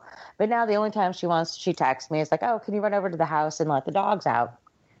while. But now the only time she texts me is like, oh, can you run over to the house and let the dogs out?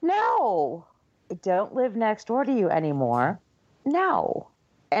 No, I don't live next door to you anymore. No.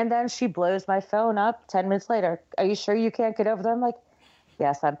 And then she blows my phone up 10 minutes later. Are you sure you can't get over there? I'm like,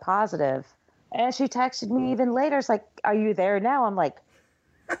 yes, I'm positive. And she texted me even later. It's like, are you there now? I'm like,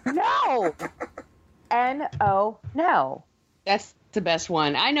 no. N-O, no. That's the best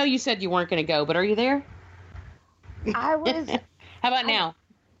one. I know you said you weren't going to go, but are you there? I was. How about now?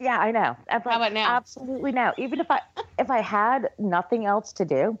 Yeah, I know. How about now? Absolutely now. Even if I had nothing else to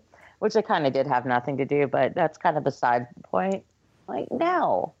do, which I kind of did have nothing to do, but that's kind of beside the point. Like,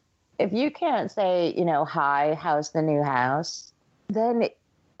 no. If you can't say, hi, how's the new house, then,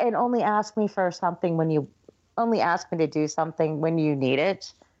 and only ask me for something only ask me to do something when you need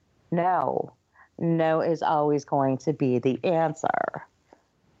it, no. No is always going to be the answer.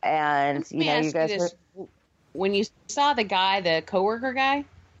 And, you guys when you saw the guy, the coworker guy?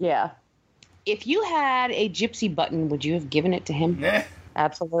 Yeah. If you had a gypsy button, would you have given it to him? Yeah.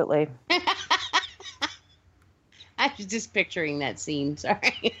 Absolutely. I was just picturing that scene.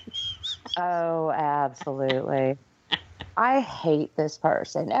 Sorry. Oh, absolutely. I hate this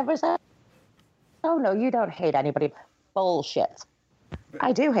person. Everyone's like, oh, no, you don't hate anybody. Bullshit.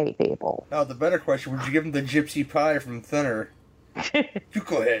 I do hate people. Now, the better question, would you give him the gypsy pie from Thinner? You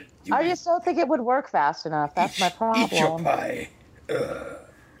go ahead. I just don't think it would work fast enough. That's my problem. Eat your pie.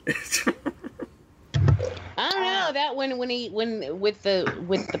 I don't know that when with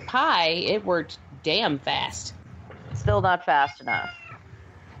the pie, it worked damn fast. Still not fast enough.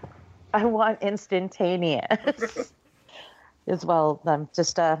 I want instantaneous. As well, I'm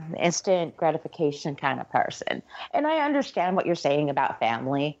just a instant gratification kind of person. And I understand what you're saying about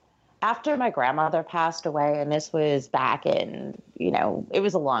family. After my grandmother passed away, and this was back in, it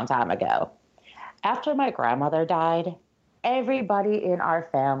was a long time ago. After my grandmother died, everybody in our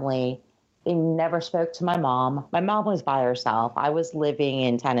family, they never spoke to my mom. My mom was by herself. I was living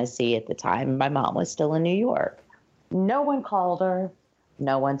in Tennessee at the time. My mom was still in New York. No one called her.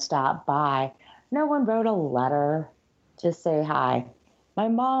 No one stopped by. No one wrote a letter to say hi. My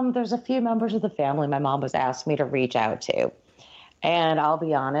mom, there's a few members of the family my mom was asked me to reach out to. And I'll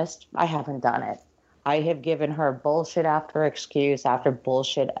be honest, I haven't done it. I have given her bullshit after excuse after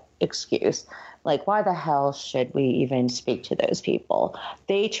bullshit excuse. Like, why the hell should we even speak to those people?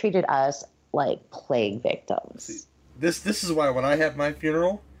 They treated us like plague victims. See, this is why when I have my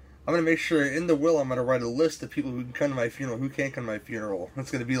funeral, I'm going to make sure in the will I'm going to write a list of people who can come to my funeral, who can't come to my funeral.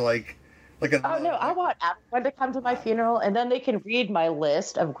 It's going to be like I want everyone to come to my funeral, and then they can read my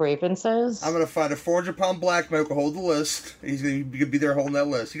list of grievances. I'm going to find a 400-pound black man who can hold the list. He's going to be there holding that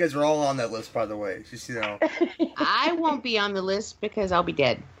list. You guys are all on that list, by the way. Just, I won't be on the list because I'll be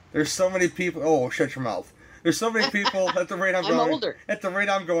dead. There's so many people. Oh, shut your mouth. There's so many people at the rate I'm going. I'm older. At the rate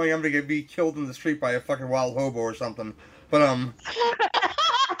I'm going, I'm going to be killed in the street by a fucking wild hobo or something. But,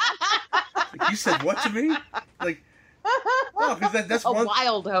 you said what to me? Like, no, because that's one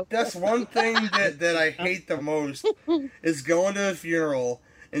wild hope. That's one thing that I hate the most is going to a funeral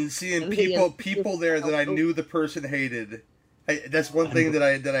and seeing people there that I knew the person hated. That's one thing that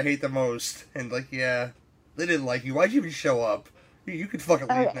I hate the most. And yeah, they didn't like you. Why'd you even show up? You could fucking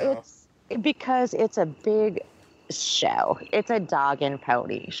leave now. Because it's a big show. It's a dog and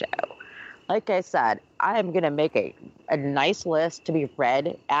pony show. Like I said, I am going to make a nice list to be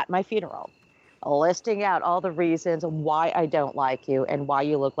read at my funeral, listing out all the reasons why I don't like you and why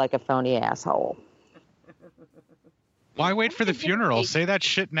you look like a phony asshole. Why wait for the funeral? Say that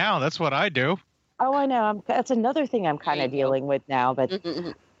shit now. That's what I do. Oh, I know. That's another thing I'm kind of dealing with now, but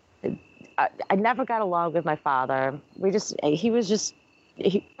I never got along with my father.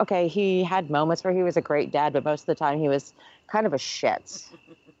 He had moments where he was a great dad, but most of the time he was kind of a shit.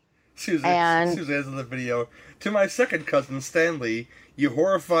 Suzanne's in the video. To my second cousin, Stanley, you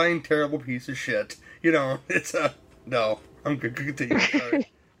horrifying, terrible piece of shit. It's no. I'm good. Continue.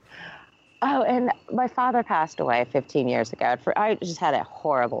 Sorry. Oh, and my father passed away 15 years ago. I just had a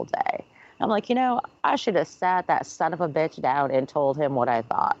horrible day. I'm like, I should have sat that son of a bitch down and told him what I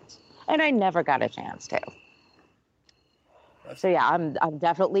thought. And I never got a chance to. So yeah, I'm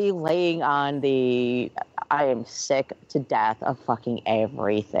definitely laying on I am sick to death of fucking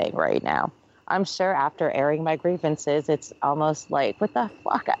everything right now. I'm sure after airing my grievances, it's almost like, what the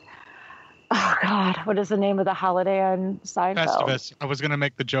fuck? Oh God, what is the name of the holiday on Seinfeld? Festivus. I was going to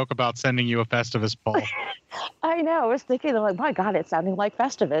make the joke about sending you a Festivus poll. I know. I was thinking, like, my God, it's sounding like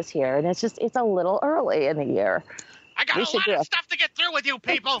Festivus here, and it's a little early in the year. I got a lot of stuff to get through with you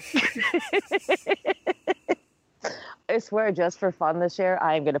people. I swear, just for fun this year,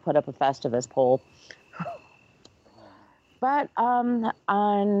 I'm going to put up a Festivus poll. But on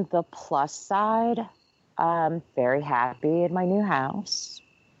the plus side, I'm very happy in my new house.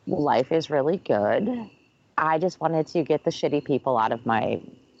 Life is really good. I just wanted to get the shitty people off my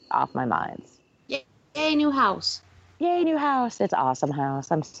mind. Yay, new house. Yay, new house. It's an awesome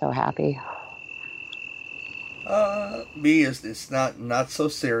house. I'm so happy. Me, it's not so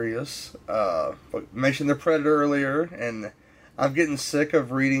serious. But mentioned the Predator earlier, and I'm getting sick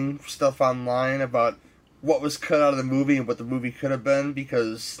of reading stuff online about what was cut out of the movie and what the movie could have been,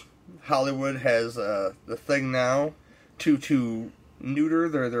 because Hollywood has the thing now to neuter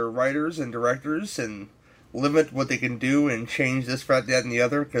their writers and directors and limit what they can do and change this, that, and the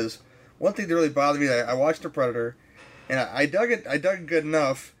other. Because one thing that really bothered me, I watched The Predator, and I dug it good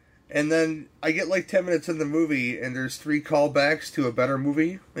enough, and then I get like 10 minutes in the movie, and there's 3 callbacks to a better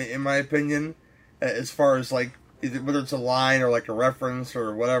movie, in my opinion, as far as like, whether it's a line or like a reference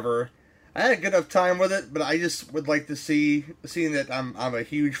or whatever. I had a good enough time with it, but I just would like to seeing that I'm a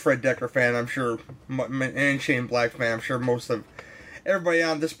huge Fred Dekker fan, I'm sure, and Shane Black fan, I'm sure most of everybody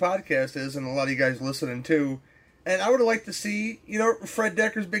on this podcast is, and a lot of you guys listening too. And I would have liked to see, Fred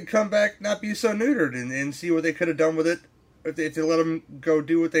Dekker's big comeback not be so neutered and see what they could have done with it if they let him go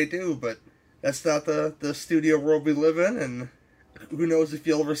do what they do. But that's not the studio world we live in, and who knows if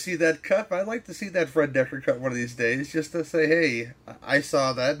you'll ever see that cut. But I'd like to see that Fred Dekker cut one of these days, just to say, hey, I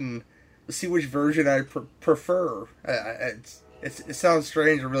saw that, and see which version I prefer. It sounds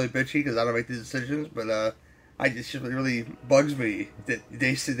strange and really bitchy because I don't make these decisions, but it really bugs me that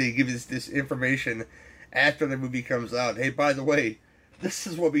they give you this information after the movie comes out. Hey, by the way, this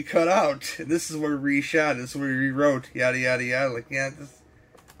is what we cut out, and this is what we reshot, this is what we rewrote, yada yada yada. Like, yeah,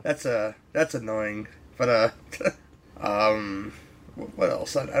 that's annoying. But what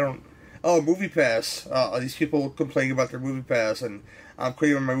else? I don't. Oh, Movie Pass. These people complaining about their Movie Pass, and I'm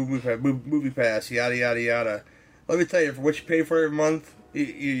claiming my movie pass, yada yada yada. Let me tell you, for what you pay for every month,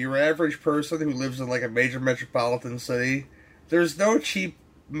 your average person who lives in like a major metropolitan city, there's no cheap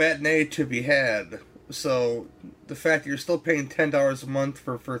matinee to be had. So the fact that you're still paying $10 a month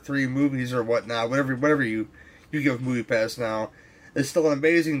for 3 movies or whatnot, whatever you give Movie Pass now, is still an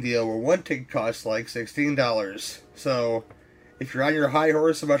amazing deal. Where one ticket costs like $16. So if you're on your high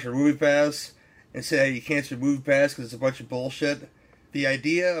horse about your Movie Pass and say, hey, you can't do Movie Pass because it's a bunch of bullshit, the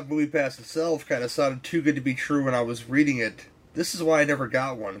idea of Movie Pass itself kind of sounded too good to be true when I was reading it. This is why I never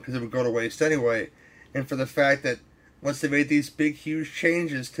got one, because it would go to waste anyway. And for the fact that once they made these big, huge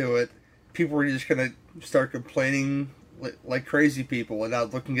changes to it, people were just going to start complaining like crazy people and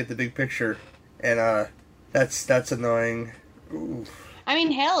not looking at the big picture. And that's annoying. Ooh. I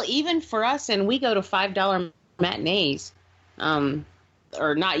mean, hell, even for us, and we go to $5 matinees,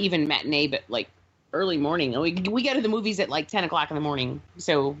 or not even matinee, but like early morning. We go to the movies at like 10 o'clock in the morning.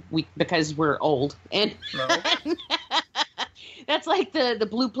 So because we're old, and No. that's like the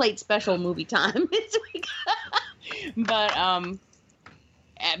Blue Plate special movie time. But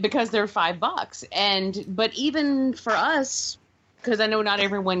because they're $5, but even for us, because I know not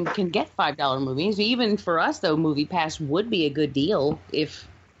everyone can get $5 movies. Even for us, though, Movie Pass would be a good deal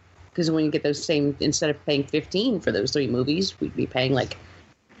because when you get those same, instead of paying $15 for those 3 movies, we'd be paying like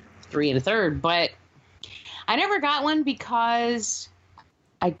 $3 1/3. But I never got one because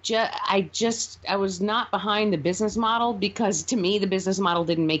I was not behind the business model, because to me the business model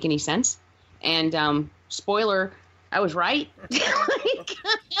didn't make any sense. And spoiler, I was right.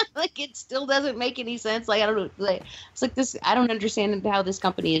 like it still doesn't make any sense. Like, I don't know. It's like this. I don't understand how this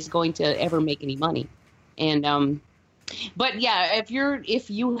company is going to ever make any money. And but yeah, if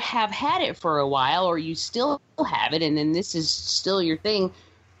you have had it for a while, or you still have it, and then this is still your thing,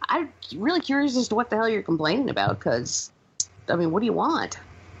 I'm really curious as to what the hell you're complaining about. Because I mean, what do you want?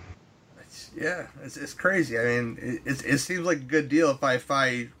 It's crazy. I mean, it seems like a good deal if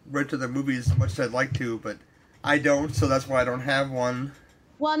I went to the movies as much as I'd like to, but I don't, so that's why I don't have one.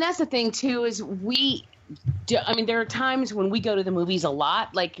 Well, and that's the thing, too, is there are times when we go to the movies a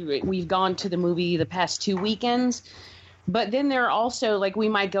lot. Like, we've gone to the movie the past 2 weekends. But then there are also, like, we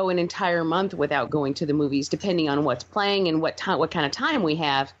might go an entire month without going to the movies, depending on what's playing and what kind of time we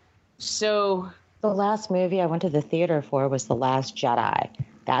have. So the last movie I went to the theater for was The Last Jedi.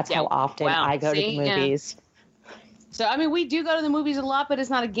 That's how often I go to the movies. Yeah. So, I mean, we do go to the movies a lot, but it's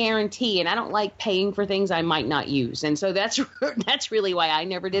not a guarantee, and I don't like paying for things I might not use. And so that's really why I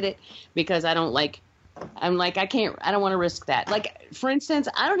never did it, because I don't I don't want to risk that. Like, for instance,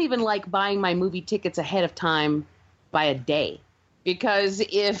 I don't even like buying my movie tickets ahead of time by a day, because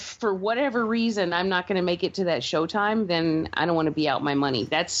if for whatever reason I'm not going to make it to that showtime, then I don't want to be out my money.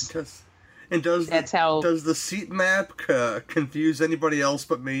 Does the seat map confuse anybody else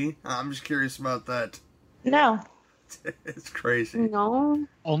but me? I'm just curious about that. No. It's crazy. No.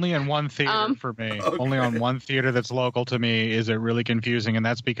 Only in one theater for me. Okay. Only on one theater that's local to me is it really confusing, and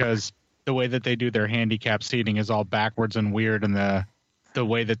that's because the way that they do their handicap seating is all backwards and weird, and the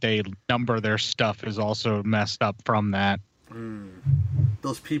way that they number their stuff is also messed up from that.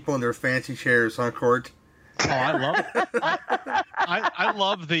 Those people in their fancy chairs on court. Oh, I love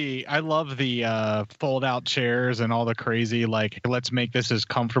it. I love the fold out chairs and all the crazy, like, let's make this as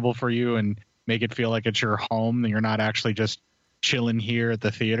comfortable for you and make it feel like it's your home, and you're not actually just chilling here at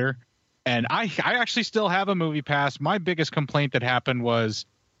the theater. And I actually still have a movie pass. My biggest complaint that happened was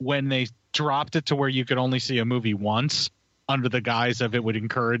when they dropped it to where you could only see a movie once, under the guise of it would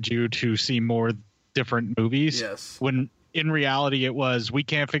encourage you to see more different movies. Yes. When in reality it was, we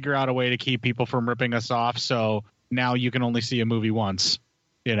can't figure out a way to keep people from ripping us off, so now you can only see a movie once,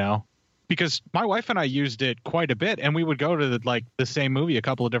 you know? Because my wife and I used it quite a bit, and we would go to the same movie a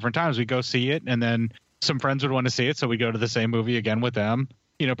couple of different times. We'd go see it, and then some friends would want to see it, so we go to the same movie again with them,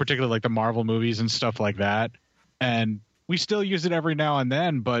 you know, particularly like the Marvel movies and stuff like that. And we still use it every now and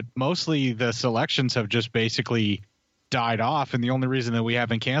then, but mostly the selections have just basically died off. And the only reason that we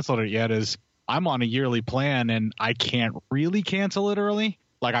haven't canceled it yet is I'm on a yearly plan and I can't really cancel it early.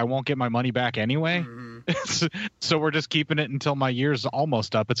 Like, I won't get my money back anyway. Mm-hmm. So we're just keeping it until my year's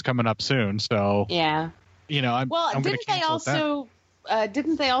almost up. It's coming up soon. So, yeah, you know, I'm didn't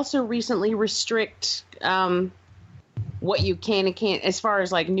they also recently restrict what you can and can't as far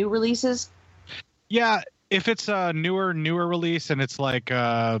as like new releases? Yeah. If it's a newer release and it's like,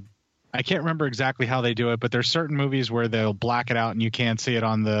 I can't remember exactly how they do it, but there's certain movies where they'll black it out and you can't see it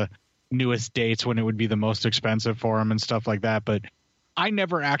on the newest dates when it would be the most expensive for them and stuff like that. But I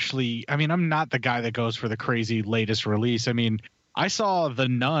never actually, I mean, I'm not the guy that goes for the crazy latest release. I mean, I saw The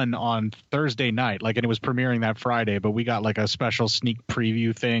Nun on Thursday night, like, and it was premiering that Friday, but we got like a special sneak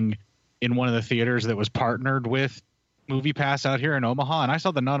preview thing in one of the theaters that was partnered with Movie Pass out here in Omaha. And I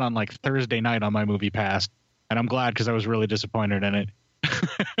saw The Nun on like Thursday night on my Movie Pass. And I'm glad, because I was really disappointed in it.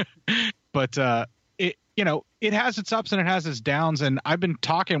 But it, you know, it has its ups and it has its downs. And I've been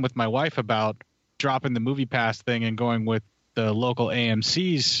talking with my wife about dropping the Movie Pass thing and going with the local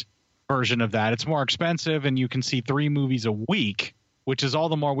AMC's version of that. It's more expensive, and you can see 3 movies a week, which is all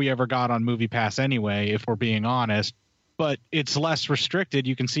the more we ever got on Movie Pass anyway, if we're being honest. But it's less restricted.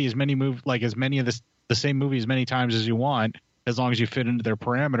 You can see as many of the same movies many times as you want, as long as you fit into their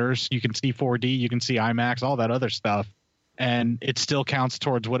parameters. You can see 4D, you can see IMAX, all that other stuff. And it still counts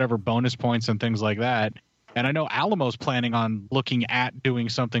towards whatever bonus points and things like that. And I know Alamo's planning on looking at doing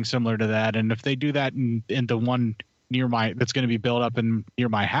something similar to that. And if they do that in the one that's going to be built up near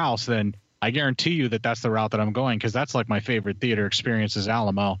my house, then I guarantee you that that's the route that I'm going, because that's like my favorite theater experience is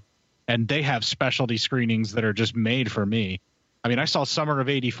Alamo. And they have specialty screenings that are just made for me. I mean, I saw Summer of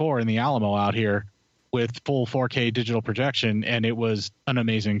 '84 in the Alamo out here with full 4K digital projection, and it was an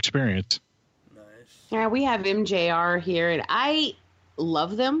amazing experience. Nice. Yeah, we have MJR here, and I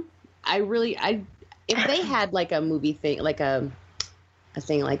love them. If they had like a movie thing, like a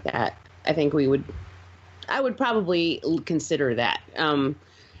thing like that, I think I would probably consider that.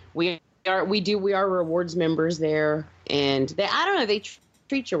 We are rewards members there, and they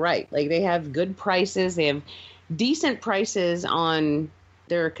treat you right. Like, they have good prices. They have decent prices on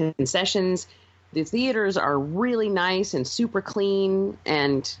their concessions. The theaters are really nice and super clean,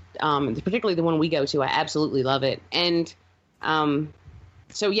 and particularly the one we go to, I absolutely love it. And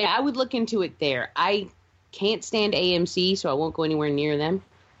so, yeah, I would look into it there. I can't stand AMC, so I won't go anywhere near them.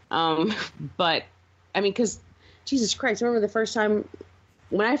 But, I mean, because, Jesus Christ, I remember the first time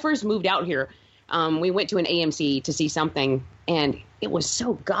when I first moved out here, we went to an AMC to see something, and it was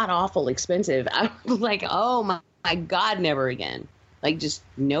so god-awful expensive. I was like, oh, my God, never again. Like, just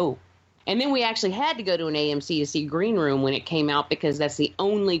no. And then we actually had to go to an AMC to see Green Room when it came out, because that's the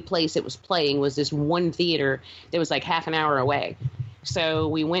only place it was playing, was this one theater that was like half an hour away. So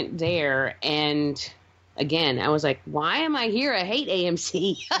we went there, and again, I was like, why am I here? I hate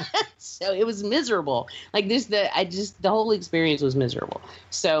AMC. So it was miserable. Like the whole experience was miserable.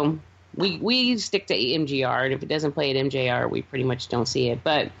 So we stick to MJR, and if it doesn't play at MJR, we pretty much don't see it.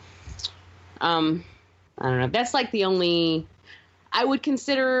 But I don't know. That's like the only, I would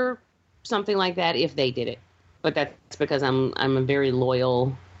consider something like that if they did it, but that's because I'm a very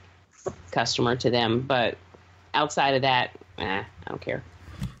loyal customer to them. But outside of that, I don't care.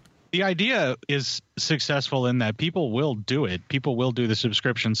 The idea is successful in that people will do it. People will do the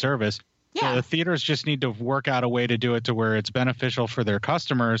subscription service. Yeah. So the theaters just need to work out a way to do it to where it's beneficial for their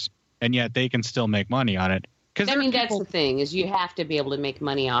customers, and yet they can still make money on it. I mean, that's the thing, is you have to be able to make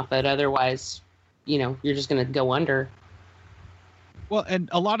money off it. Otherwise, you're just going to go under. Well, and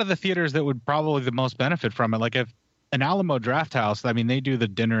a lot of the theaters that would probably the most benefit from it, like if an Alamo Drafthouse, I mean, they do the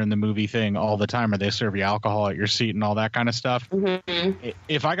dinner and the movie thing all the time, or they serve you alcohol at your seat and all that kind of stuff. Mm-hmm.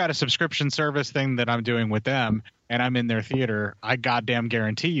 If I got a subscription service thing that I'm doing with them and I'm in their theater, I goddamn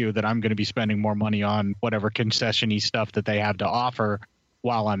guarantee you that I'm going to be spending more money on whatever concession-y stuff that they have to offer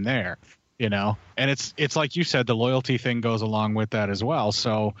while I'm there, And it's like you said, the loyalty thing goes along with that as well.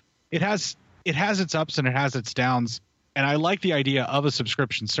 So it has its ups and it has its downs. And I like the idea of a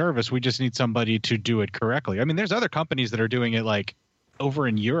subscription service. We just need somebody to do it correctly. I mean, there's other companies that are doing it like over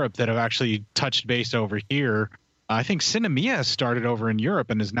in Europe that have actually touched base over here. I think Cinemia started over in Europe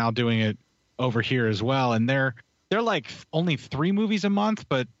and is now doing it over here as well. And they're like only 3 movies a month,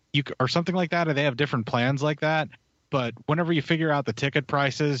 but or something like that. Or they have different plans like that. But whenever you figure out the ticket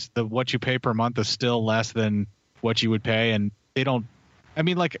prices, what you pay per month is still less than what you would pay. And they don't, I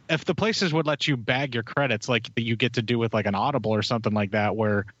mean, like if the places would let you bag your credits, like you get to do with like an Audible or something like that,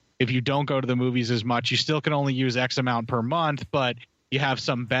 where if you don't go to the movies as much, you still can only use X amount per month, but you have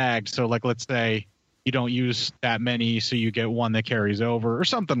some bagged. So like, let's say you don't use that many, so you get one that carries over or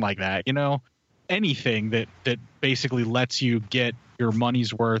something like that, you know, anything that basically lets you get your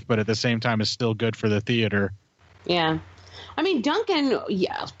money's worth, but at the same time is still good for the theater. Yeah. I mean, Duncan,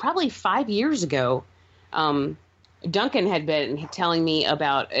 probably 5 years ago, Duncan had been telling me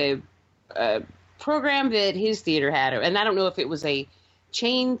about a program that his theater had. And I don't know if it was a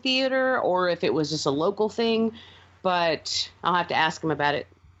chain theater or if it was just a local thing, but I'll have to ask him about it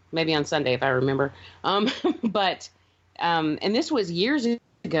maybe on Sunday if I remember. And this was years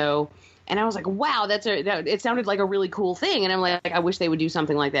ago. And I was like, wow, it sounded like a really cool thing. And I'm like, I wish they would do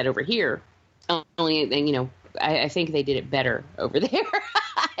something like that over here. Only, you know, I think they did it better over there.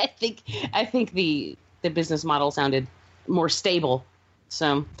 I think the business model sounded more stable.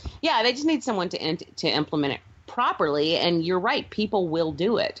 So, yeah, they just need someone to implement it properly. And you're right, people will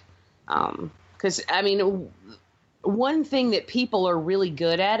do it. Because, I mean, one thing that people are really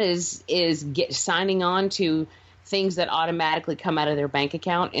good at is signing on to things that automatically come out of their bank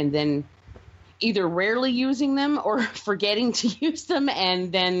account and then either rarely using them or forgetting to use them.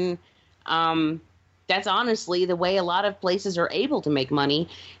 And then that's honestly the way a lot of places are able to make money,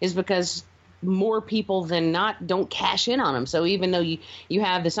 is because more people than not don't cash in on them. So even though you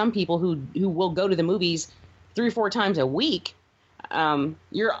have some people who will go to the movies 3 or 4 times a week,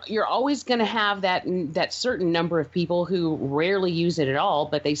 you're always going to have that certain number of people who rarely use it at all,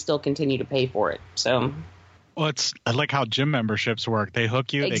 but they still continue to pay for it. So, well, it's like how gym memberships work. They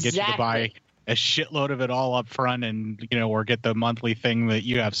hook you, They get you to buy a shitload of it all up front, and or get the monthly thing that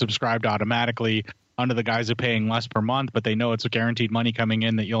you have subscribed automatically under the guise of paying less per month, but they know it's a guaranteed money coming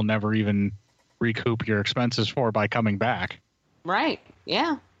in that you'll never even recoup your expenses for by coming back. Right.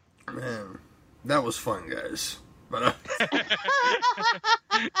 Yeah. Man, that was fun, guys. But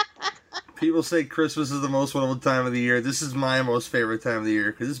people say Christmas is the most wonderful time of the year. This is my most favorite time of the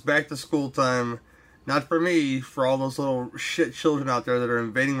year because it's back to school time. Not for me, for all those little shit children out there that are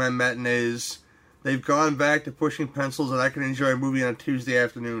invading my matinees. They've gone back to pushing pencils, and I can enjoy a movie on a Tuesday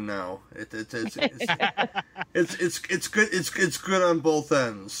afternoon now. It's good. It's good on both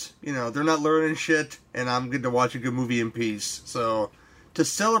ends. They're not learning shit, and I'm good to watch a good movie in peace. So, to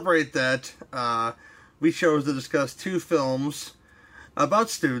celebrate that, we chose to discuss 2 films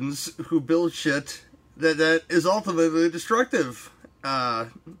about students who build shit that is ultimately destructive.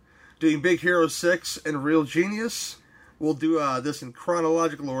 Doing Big Hero 6 and Real Genius. We'll do this in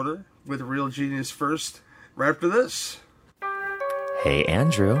chronological order, with Real Genius first, right after this. Hey,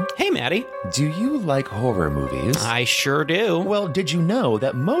 Andrew. Hey, Maddie. Do you like horror movies? I sure do. Well, did you know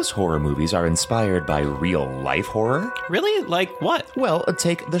that most horror movies are inspired by real-life horror? Really? Like what? Well,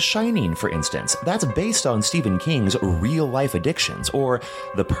 take The Shining, for instance. That's based on Stephen King's real-life addictions, or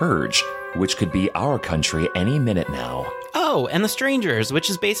The Purge, which could be our country any minute now. Oh, and The Strangers, which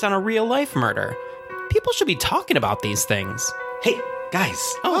is based on a real-life murder. People should be talking about these things. Hey,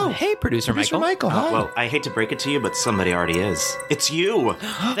 guys. Oh, hey, Producer Michael. Hi. Well, I hate to break it to you, but somebody already is. It's you.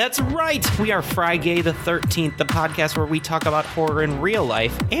 That's right. We are Friday the 13th, the podcast where we talk about horror in real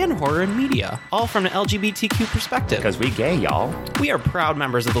life and horror in media, all from an LGBTQ perspective. Because we gay, y'all. We are proud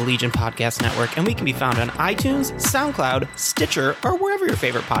members of the Legion Podcast Network, and we can be found on iTunes, SoundCloud, Stitcher, or wherever your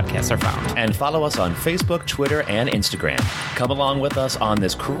favorite podcasts are found. And follow us on Facebook, Twitter, and Instagram. Come along with us on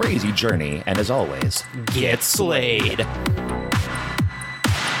this crazy journey, and as always, get slayed.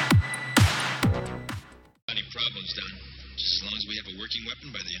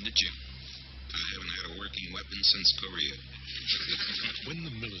 Since Korea. When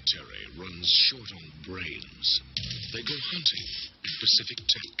the military runs short on brains, they go hunting in Pacific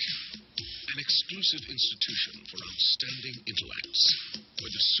Tech, an exclusive institution for outstanding intellects,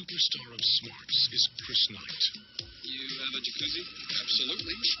 where the superstar of smarts is Chris Knight. You have a jacuzzi?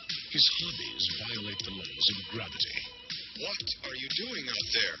 Absolutely. His hobbies violate the laws of gravity. What are you doing out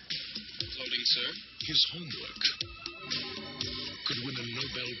there? Floating, sir. His homework could win a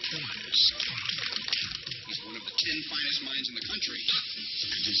Nobel Prize. He's one of the 10 finest minds in the country.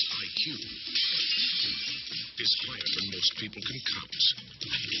 And his IQ is higher than most people can count.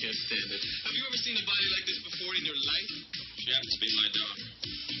 I can't understand it. Have you ever seen a body like this before in your life? She happens to be my daughter.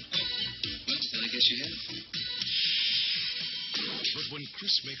 Well, then I guess you have. But when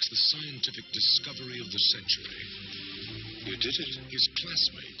Chris makes the scientific discovery of the century, you did it. His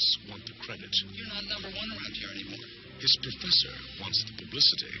classmates want the credit. You're not number one around here anymore. His professor wants the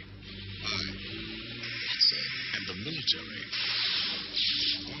publicity. And the military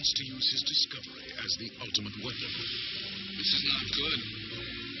wants to use his discovery as the ultimate weapon. This is not good.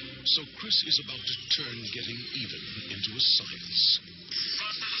 So Chris is about to turn getting even into a science.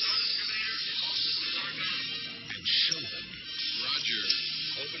 And show them. Roger.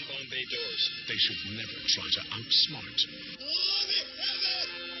 Open Bombay doors. They should never try to outsmart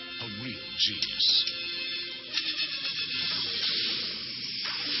a real genius.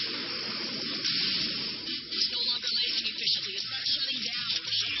 It's no longer landing efficiently. It's not shutting down.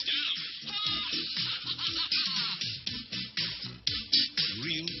 Shut us down.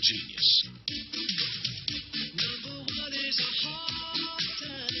 Real genius.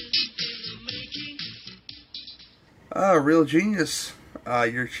 Real Genius.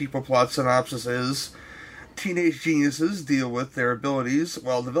 Your cheapo plot synopsis is: teenage geniuses deal with their abilities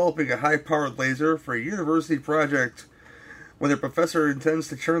while developing a high-powered laser for a university project. When their professor intends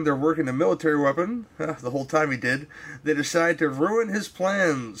to turn their work into a military weapon, the whole time he did, they decide to ruin his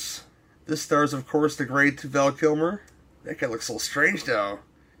plans. This stars, of course, the great Val Kilmer. That guy looks so strange now.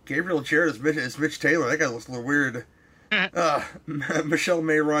 Gabriel Jarrett is Mitch Taylor. That guy looks a little weird. Michelle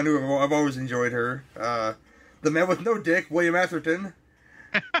Mayron, who I've always enjoyed her. The Man with No Dick, William Atherton.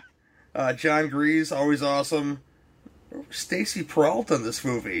 John Grease, always awesome. Stacey Peralta in this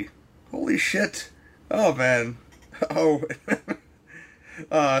movie. Holy shit. Oh, man. Oh.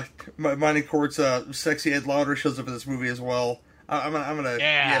 Monty Court's sexy Ed Lauder shows up in this movie as well. I'm gonna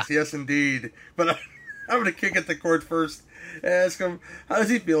yes, indeed. But I'm gonna kick at the court first. Ask him, how does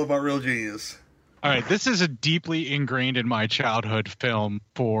he feel about Real Genius? All right, this is a deeply ingrained in my childhood film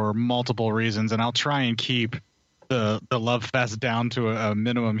for multiple reasons, and I'll try and keep the love fest down to a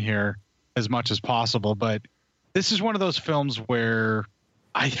minimum here as much as possible. But this is one of those films where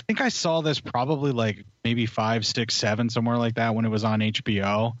I think I saw this probably like maybe 5, 6, 7, somewhere like that when it was on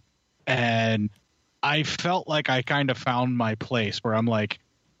HBO. And I felt like I kind of found my place where I'm like,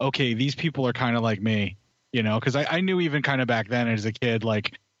 okay, these people are kind of like me, you know, because I knew even kind of back then as a kid,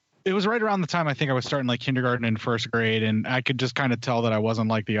 like it was right around the time I think I was starting like kindergarten and first grade. And I could just kind of tell that I wasn't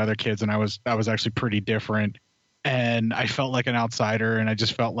like the other kids. And I was actually pretty different. And I felt like an outsider and I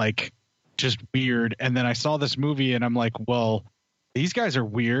just felt like just weird. And then I saw this movie and I'm like, well, these guys are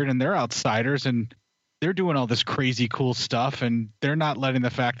weird and they're outsiders and they're doing all this crazy cool stuff and they're not letting the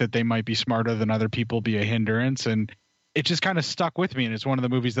fact that they might be smarter than other people be a hindrance. And it just kind of stuck with me. And it's one of the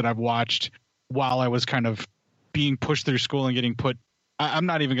movies that I've watched while I was kind of being pushed through school and getting put. I'm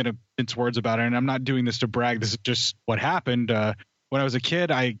not even going to mince words about it. And I'm not doing this to brag. This is just what happened. When I was a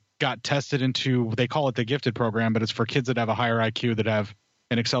kid, I got tested into, they call it the gifted program, but it's for kids that have a higher IQ that have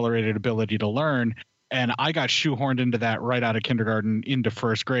an accelerated ability to learn. And I got shoehorned into that right out of kindergarten into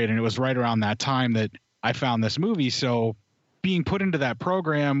first grade. And it was right around that time that I found this movie. So being put into that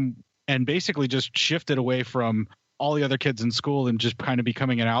program and basically just shifted away from all the other kids in school and just kind of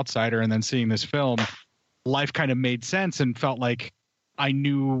becoming an outsider and then seeing this film, life kind of made sense and felt like I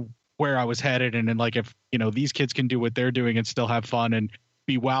knew where I was headed. And then like, if, you know, these kids can do what they're doing and still have fun and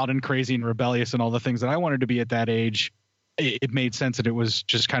be wild and crazy and rebellious and all the things that I wanted to be at that age, it made sense. And it was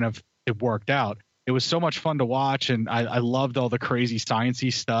just kind of, it worked out. It was so much fun to watch. And I loved all the crazy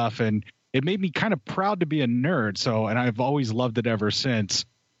sciencey stuff. And it made me kind of proud to be a nerd. So, and I've always loved it ever since.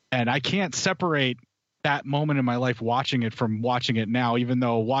 And I can't separate that moment in my life watching it from watching it now, even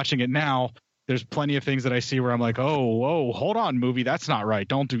though watching it now, there's plenty of things that I see where I'm like, oh, hold on, movie. That's not right.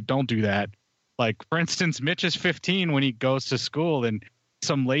 Don't do that. Like, for instance, Mitch is 15 when he goes to school and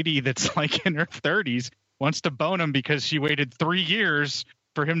some lady that's like in her 30s wants to bone him because she waited 3 years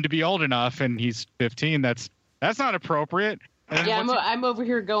for him to be old enough. And he's 15. That's not appropriate. Yeah, I'm over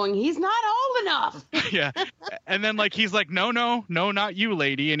here going, he's not old enough. Yeah. And then like, he's like, no, not you,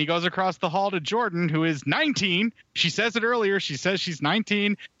 lady. And he goes across the hall to Jordan, who is 19. She says it earlier. She says she's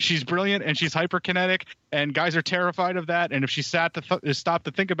 19. She's brilliant and she's hyperkinetic. And guys are terrified of that. And if she stopped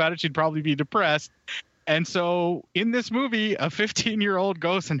to think about it, she'd probably be depressed. And so in this movie, a 15-year-old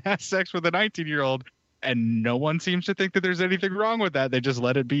goes and has sex with a 19-year-old. And no one seems to think that there's anything wrong with that. They just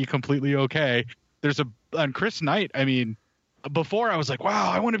let it be completely okay. On Chris Knight, I mean, before I was like,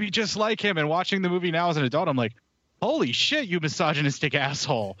 wow, I want to be just like him. And watching the movie now as an adult, I'm like, holy shit, you misogynistic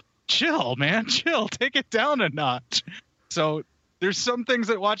asshole. Chill, man, chill. Take it down a notch. So there's some things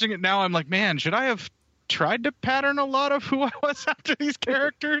that watching it now, I'm like, man, should I have tried to pattern a lot of who I was after these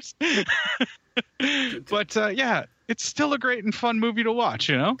characters. But yeah, it's still a great and fun movie to watch,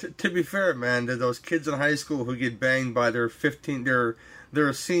 you know? To be fair, man, to those kids in high school who get banged by their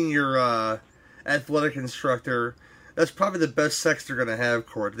senior athletic instructor, that's probably the best sex they're going to have,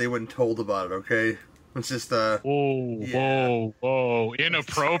 Court. They weren't told about it, okay? It's just, Whoa,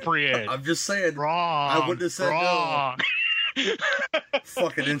 inappropriate. I'm just saying. Wrong. I wouldn't have said wrong. No.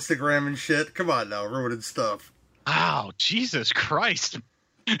 Fucking Instagram and shit. Come on now, ruining stuff. Wow, Jesus Christ.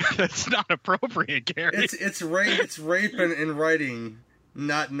 That's not appropriate, Gary. It's rape in writing,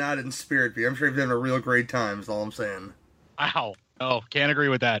 not in spirit. I'm sure you've having a real great time, is all I'm saying. Wow. Oh, can't agree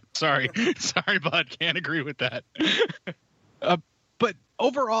with that. Sorry, bud. Can't agree with that. But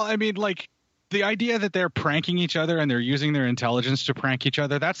overall, I mean, like, the idea that they're pranking each other and they're using their intelligence to prank each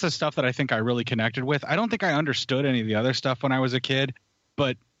other, that's the stuff that I think I really connected with. I don't think I understood any of the other stuff when I was a kid,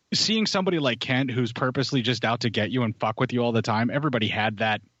 but seeing somebody like Kent who's purposely just out to get you and fuck with you all the time, everybody had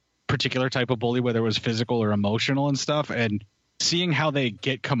that particular type of bully, whether it was physical or emotional and stuff, and seeing how they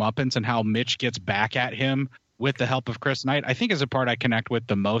get comeuppance and how Mitch gets back at him with the help of Chris Knight, I think is a part I connect with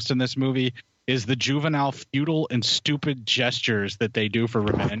the most in this movie, is the juvenile, futile, and stupid gestures that they do for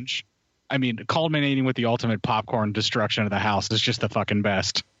revenge. I mean, culminating with the ultimate popcorn destruction of the house is just the fucking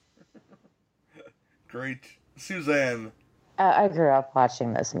best. Great. Suzanne. I grew up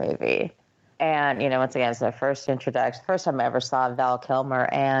watching this movie. And, you know, once again, it's the first time I ever saw Val Kilmer.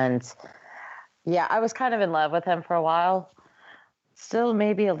 And, yeah, I was kind of in love with him for a while. Still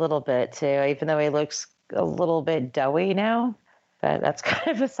maybe a little bit, too, even though he looks a little bit doughy now. But that's kind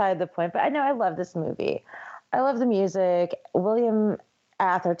of beside the point. But I know I love this movie. I love the music. William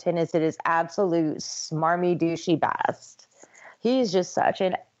Atherton is at his absolute smarmy, douchey best. He's just such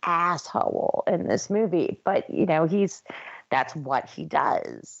an asshole in this movie. But, you know, that's what he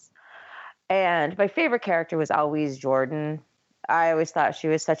does. And my favorite character was always Jordan. I always thought she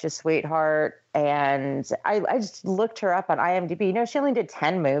was such a sweetheart. And I just looked her up on IMDb. You know, she only did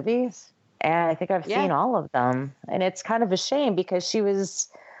 10 movies. And I think I've seen all of them. And it's kind of a shame because she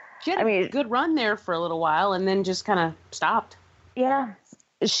had a good run there for a little while and then just kind of stopped. Yeah.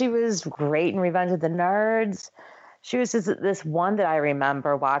 She was great in Revenge of the Nerds. She was this one that I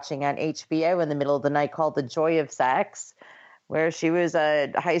remember watching on HBO in the middle of the night called The Joy of Sex, where she was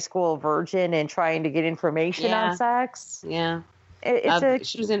a high school virgin and trying to get information on sex. Yeah.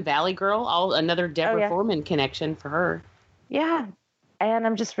 She was in Valley Girl, another Deborah Foreman connection for her. Yeah. And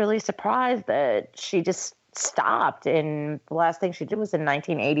I'm just really surprised that she just stopped. And the last thing she did was in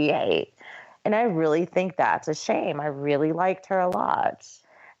 1988. And I really think that's a shame. I really liked her a lot.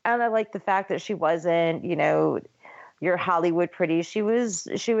 And I like the fact that she wasn't, you know, your Hollywood pretty. She was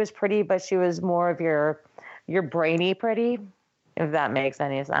pretty, but she was more of your brainy pretty, if that makes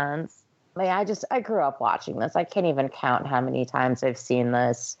any sense. I grew up watching this. I can't even count how many times I've seen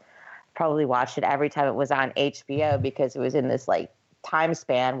this. Probably watched it every time it was on HBO because it was in this like time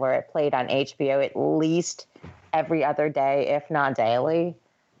span where it played on HBO at least every other day, if not daily.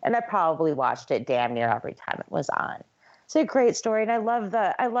 And I probably watched it damn near every time it was on. It's a great story, and I love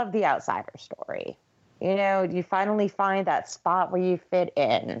the outsider story. You know, you finally find that spot where you fit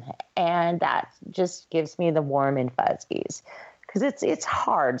in, and that just gives me the warm and fuzzies. Because it's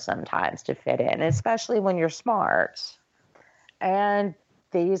hard sometimes to fit in, especially when you're smart. And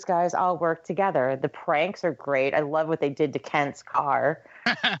these guys all work together. The pranks are great. I love what they did to Kent's car.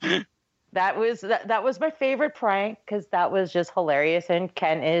 That was my favorite prank because that was just hilarious, and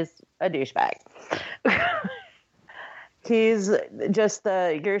Ken is a douchebag. He's just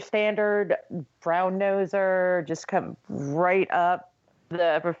your standard brown noser, just come right up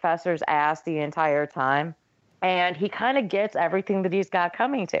the professor's ass the entire time. And he kind of gets everything that he's got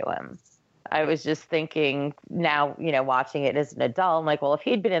coming to him. I was just thinking now, you know, watching it as an adult, I'm like, well, if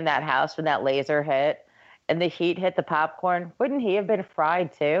he'd been in that house when that laser hit and the heat hit the popcorn, wouldn't he have been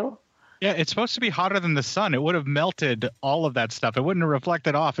fried too? Yeah, it's supposed to be hotter than the sun. It would have melted all of that stuff. It wouldn't have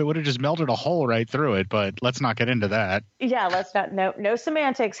reflected off. It would have just melted a hole right through it, but let's not get into that. Yeah, let's not. No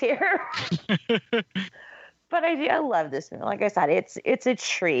semantics here. But I love this movie. Like I said, it's a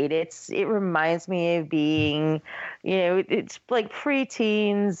treat. It reminds me of being, you know, it's like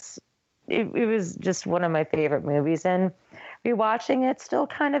preteens. It was just one of my favorite movies, and rewatching it still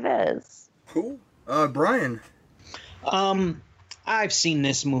kind of is. Cool. Brian. I've seen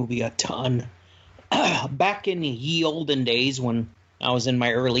this movie a ton. Back in the ye olden days when I was in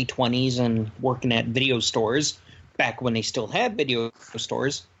my early 20s and working at video stores, back when they still had video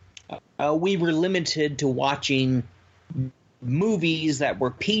stores, we were limited to watching movies that were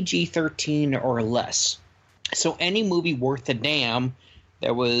PG-13 or less. So any movie worth a damn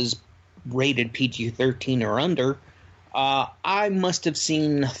that was rated PG-13 or under, I must have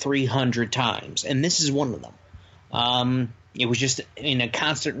seen 300 times, and this is one of them. It was just in a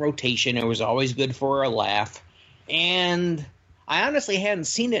constant rotation. It was always good for a laugh, and I honestly hadn't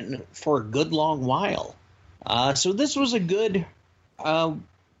seen it for a good long while. So this was a good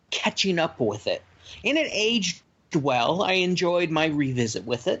catching up with it, and it aged well. I enjoyed my revisit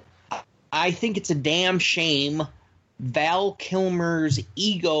with it. I think it's a damn shame Val Kilmer's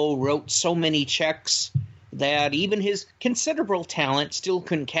ego wrote so many checks that even his considerable talent still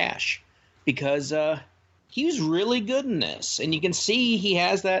couldn't cash, because he was really good in this. And you can see he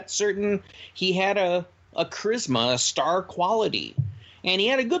has that he had a charisma, a star quality. And he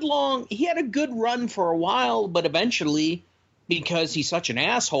had a good run for a while, but eventually, because he's such an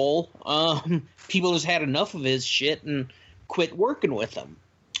asshole, people just had enough of his shit and quit working with him.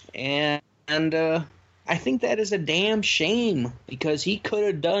 And I think that is a damn shame, because he could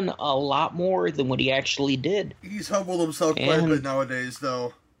have done a lot more than what he actually did. He's humbled himself quite a bit nowadays,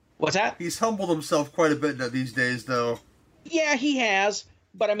 though. What's that? He's humbled himself quite a bit these days, though. Yeah, he has.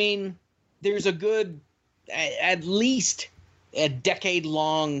 But, I mean, there's a good, at least a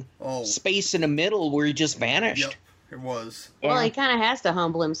decade-long space in the middle where he just vanished. Yep, it was. Well, he kind of has to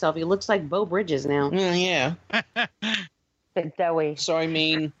humble himself. He looks like Beau Bridges now. Yeah. Doughy. So, I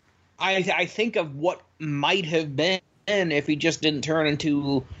mean, I think of what might have been if he just didn't turn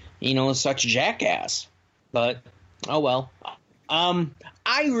into, such a jackass. But, oh well.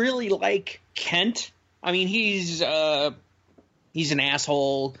 I really like Kent. I mean, he's an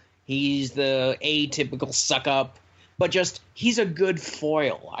asshole. He's the atypical suck-up. But he's a good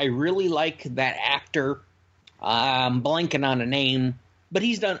foil. I really like that actor. I'm blanking on a name. But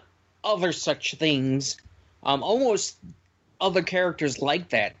he's done other such things. Almost other characters like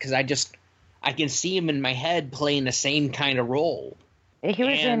that. Because I can see him in my head playing the same kind of role. He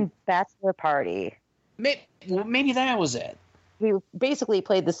was in Bachelor Party. Maybe that was it. He basically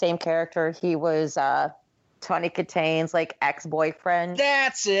played the same character. He was Tawny Kitane's ex-boyfriend.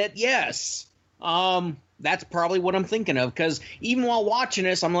 That's it. Yes. That's probably what I'm thinking of, because even while watching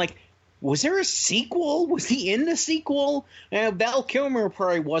this, I'm like, was there a sequel? Was he in the sequel? Val Kilmer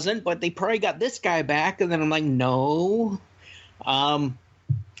probably wasn't, but they probably got this guy back, and then I'm like, no. And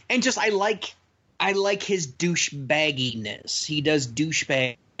I like his douchebagginess. He does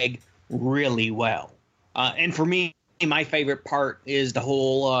douchebag really well. And for me, my favorite part is the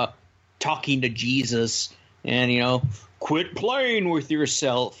whole talking to Jesus and, quit playing with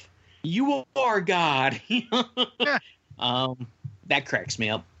yourself. You are God. That cracks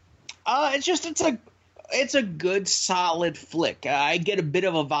me up. It's a good, solid flick. I get a bit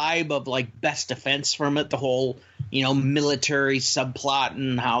of a vibe of Best Defense from it, the whole, military subplot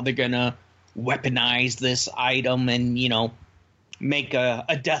and how they're going to weaponize this item and, make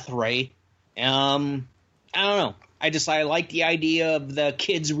a death ray. I don't know. I like the idea of the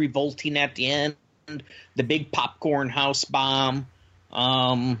kids revolting at the end, the big popcorn house bomb.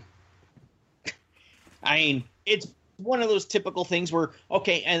 I mean, it's one of those typical things where,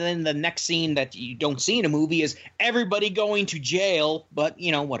 okay, and then the next scene that you don't see in a movie is everybody going to jail, but,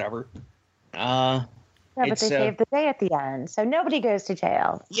 whatever. Yeah, but they saved the day at the end, so nobody goes to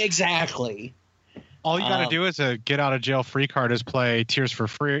jail. Yeah, exactly. All you got to do is a get-out-of-jail-free card is play Tears for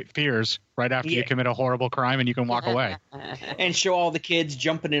Fears right after you commit a horrible crime, and you can walk away. And show all the kids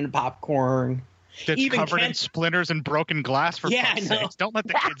jumping into popcorn. That's covered in splinters and broken glass, for fuck's sakes. Don't let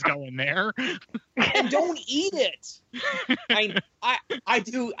the kids go in there. And don't eat it.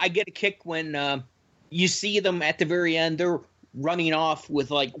 I get a kick when you see them at the very end. They're running off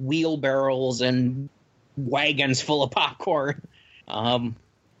with, wheelbarrows and wagons full of popcorn. And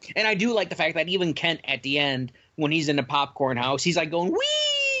I do like the fact that even Kent at the end, when he's in the popcorn house, he's going,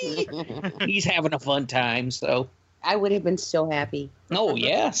 wee! He's having a fun time, so. I would have been so happy. Oh,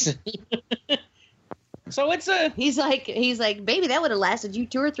 yes. So it's He's like, baby, that would have lasted you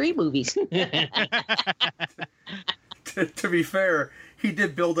 2 or 3 movies. To be fair, he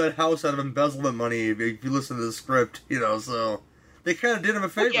did build that house out of embezzlement money, if you listen to the script, so they kind of did him a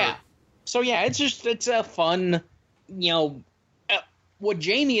favor. Yeah. So, yeah, it's a fun, what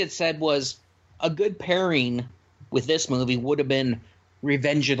Jamie had said was a good pairing with this movie would have been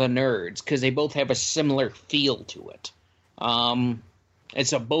Revenge of the Nerds, because they both have a similar feel to it.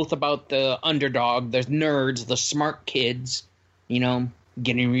 It's both about the underdog, the nerds, the smart kids,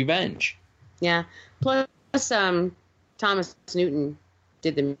 getting revenge. Yeah. Plus, Thomas Newton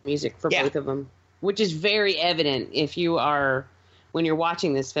did the music for both of them, which is very evident when you're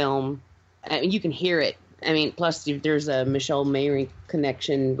watching this film. You can hear it. I mean, plus there's a Michelle Mary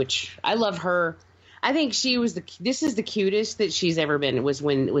connection, which I love her. I think this is the cutest that she's ever been was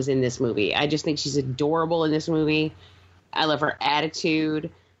in this movie. I just think she's adorable in this movie. I love her attitude,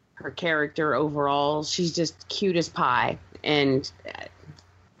 her character overall. She's just cute as pie. And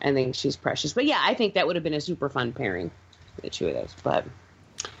I think she's precious. But yeah, I think that would have been a super fun pairing, the two of those. But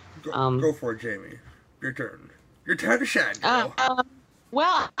go for it, Jamie. Your turn. Your time to shine, girl.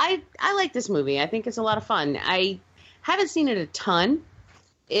 Well, I like this movie. I think it's a lot of fun. I haven't seen it a ton.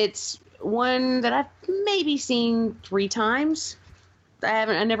 It's one that I've maybe seen 3 times.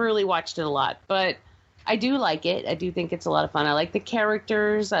 I never really watched it a lot, but I do like it. I do think it's a lot of fun. I like the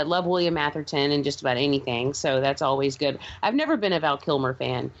characters. I love William Atherton in just about anything, so that's always good. I've never been a Val Kilmer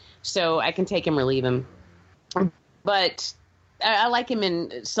fan, so I can take him or leave him. But I like him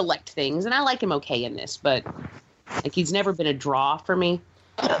in select things, and I like him okay in this, but like he's never been a draw for me.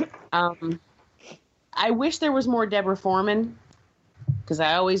 I wish there was more Deborah Foreman, because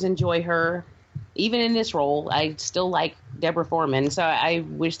I always enjoy her. Even in this role, I still like Deborah Foreman, so I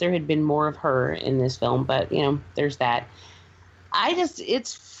wish there had been more of her in this film, but, there's that.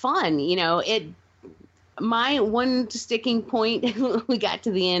 It's fun, my one sticking point, we got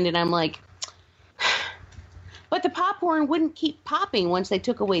to the end, and I'm like, but the popcorn wouldn't keep popping once they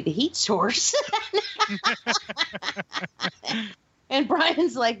took away the heat source. And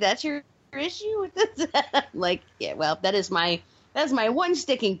Brian's like, that's your issue with this? Like, yeah, well, that's my one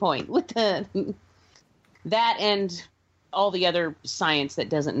sticking point with that and all the other science that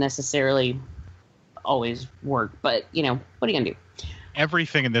doesn't necessarily always work. But, what are you going to do?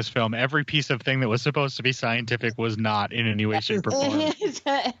 Everything in this film, every piece of thing that was supposed to be scientific was not in any way, shape, or form. It's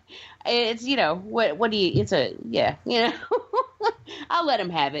what do you, it's a, yeah, I'll let him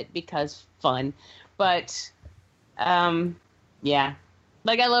have it because fun. But, yeah.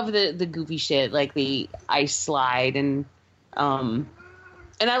 Like, I love the goofy shit, like the ice slide and I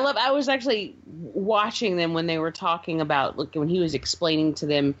was actually watching them when they were talking about, when he was explaining to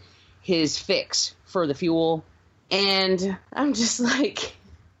them his fix for the fuel. And I'm just like,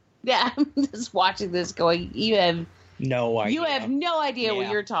 yeah, I'm just watching this going, you have no idea. You have no idea what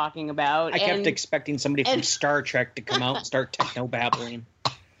you're talking about. I kept expecting somebody from Star Trek to come out and start techno-babbling.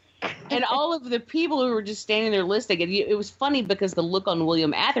 And all of the people who were just standing there listening, and it was funny because the look on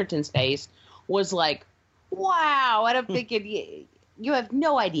William Atherton's face was like, wow. And I'm thinking, you have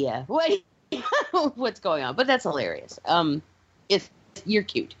no idea what's going on. But that's hilarious. You're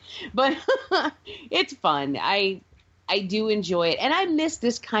cute. But it's fun. I do enjoy it. And I miss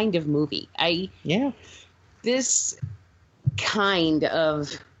this kind of movie. This kind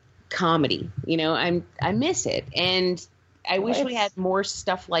of comedy. I miss it. And I wish we had more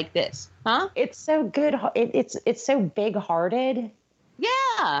stuff like this. Huh? It's so good. It's so big-hearted.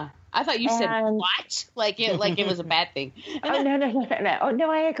 Yeah. I thought you said what? Like it was a bad thing. Oh, no. Oh, no,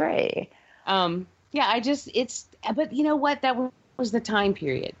 I agree. Yeah, but you know what? That was the time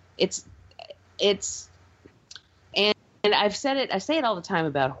period. And I say it all the time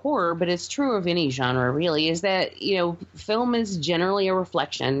about horror, but it's true of any genre really, is that, film is generally a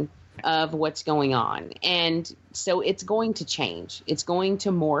reflection of what's going on. And so it's going to change. It's going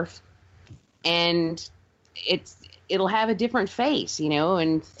to morph, and it'll have a different face,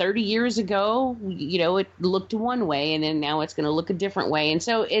 and 30 years ago, it looked one way, and then now it's going to look a different way. And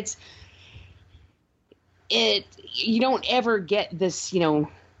so you don't ever get this,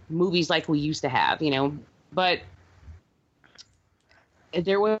 movies like we used to have, but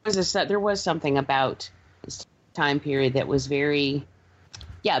there was something about this time period that was very,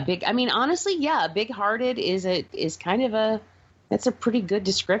 big. I mean, honestly, big-hearted is kind of that's a pretty good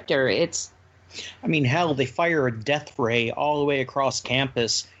descriptor. I mean, hell, they fire a death ray all the way across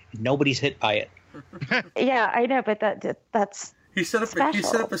campus, and nobody's hit by it. Yeah, I know, but that's he set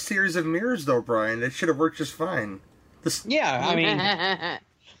up a series of mirrors, though, Brian. That should have worked just fine. I mean,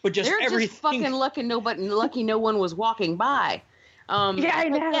 but just they're everything. Just fucking lucky no one was walking by. Yeah, I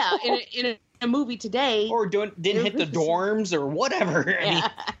know. Yeah, in a movie today, or didn't hit the dorms or whatever. I mean,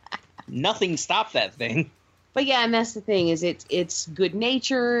 nothing stopped that thing. But yeah, and that's the thing, is it's good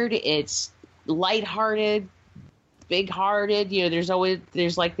natured, it's lighthearted, big-hearted.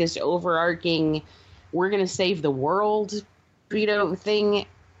 There's like this overarching, we're gonna save the world, thing.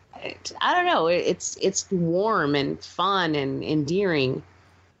 I don't know. It's warm and fun and endearing,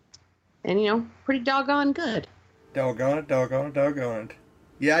 and pretty doggone good. Doggone it.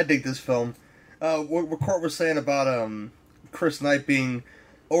 Yeah, I dig this film. What Court was saying about Chris Knight being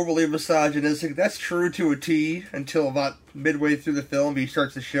overly misogynistic, that's true to a T until about midway through the film. He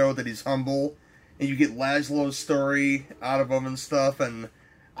starts to show that he's humble, and you get Laszlo's story out of him and stuff. And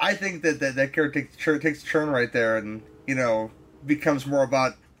I think that character takes a turn right there, and becomes more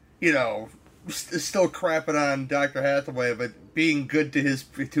about still crapping on Dr. Hathaway, but being good to his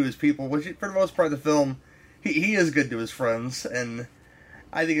people, which for the most part of the film, he is good to his friends, and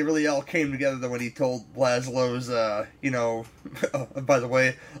I think it really all came together when he told Laszlo's, by the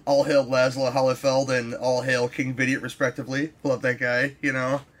way, all hail Laszlo Hallefeld and all hail King Vidiot, respectively. Love that guy,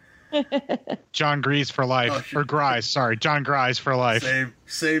 John Gries for life. Or Gries, sorry. John Gries for life.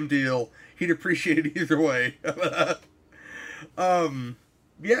 Same deal. He'd appreciate it either way.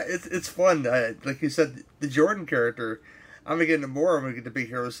 Yeah, it's fun. Like you said, the Jordan character, I'm going to get into more. I'm going to get to Big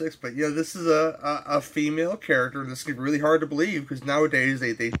Hero 6, but this is a female character. This is really hard to believe because nowadays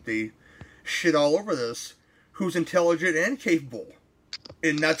they shit all over this. Who's intelligent and capable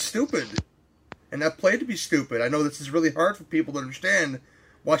and not stupid and not played to be stupid. I know this is really hard for people to understand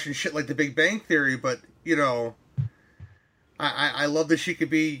watching shit like The Big Bang Theory, but I love that she could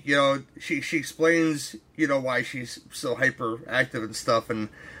be, she explains, why she's so hyperactive and stuff. And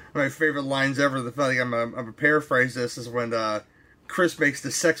one of my favorite lines ever, I'm gonna paraphrase this, is when Chris makes the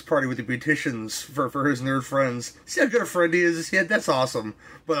sex party with the beauticians for his nerd friends. See how good a friend he is? Yeah, that's awesome.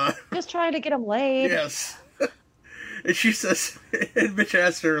 But just trying to get him laid. Yes. And she says, and Mitch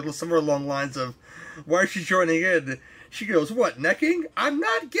asks her somewhere along the lines of, why is she joining in? She goes, what, necking? I'm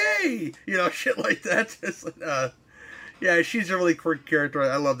not gay! Shit like that. It's like, yeah, she's a really quirky character.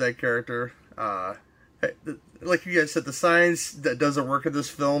 I love that character. Like you guys said, the science that doesn't work in this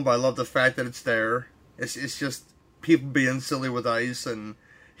film, but I love the fact that it's there. It's just people being silly with ice and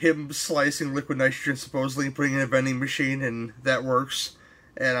him slicing liquid nitrogen supposedly and putting it in a vending machine, and that works.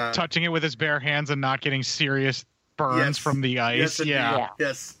 And touching it with his bare hands and not getting serious burns from the ice.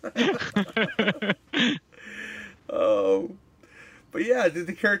 Yes. Oh. But yeah,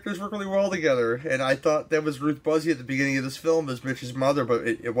 the characters work really well together, and I thought that was Ruth Buzzy at the beginning of this film as Mitch's mother, but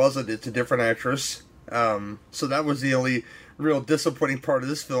it wasn't. It's a different actress. So that was the only real disappointing part of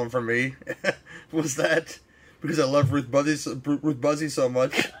this film for me, was that, because I love Ruth Buzzy so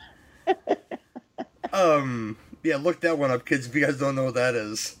much. Yeah, look that one up, kids, if you guys don't know what that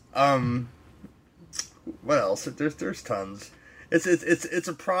is. What else? There's tons. It's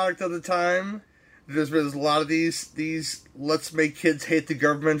a product of the time. There's a lot of these let's make kids hate the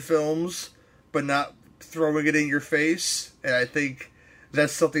government films, but not throwing it in your face. And I think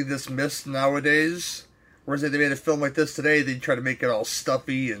that's something that's missed nowadays. Whereas if they made a film like this today, they'd try to make it all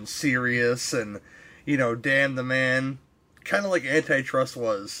stuffy and serious and, damn the man. Kind of like Antitrust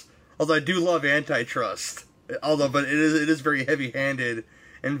was. Although I do love Antitrust. But it is very heavy-handed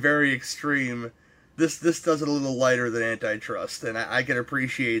and very extreme. This does it a little lighter than Antitrust, and I can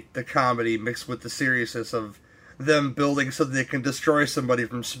appreciate the comedy mixed with the seriousness of them building something that can destroy somebody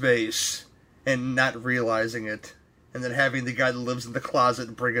from space and not realizing it, and then having the guy that lives in the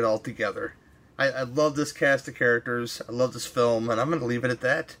closet bring it all together. I love this cast of characters, I love this film, and I'm going to leave it at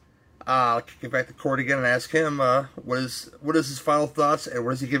that. I'll kick it back to Court again and ask him what is his final thoughts, and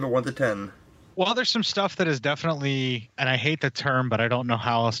where does he give it 1 to 10? Well, there's some stuff that is definitely, and I hate the term, but I don't know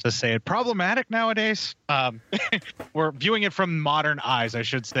how else to say it, problematic nowadays. We're viewing it from modern eyes, I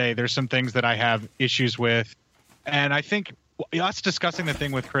should say. There's some things that I have issues with. And I think us discussing the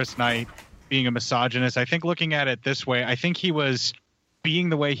thing with Chris Knight being a misogynist, I think looking at it this way, I think he was being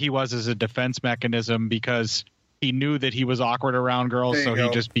the way he was as a defense mechanism because he knew that he was awkward around girls, so he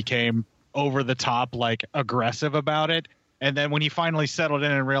just became over the top, like, aggressive about it. And then when he finally settled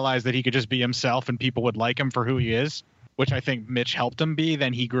in and realized that he could just be himself and people would like him for who he is, which I think Mitch helped him be,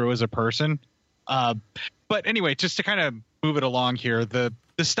 then he grew as a person. But anyway, just to kind of move it along here, the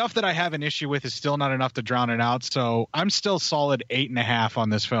stuff that I have an issue with is still not enough to drown it out. So I'm still solid 8.5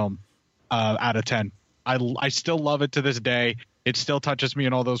 on this film out of 10. I still love it to this day. It still touches me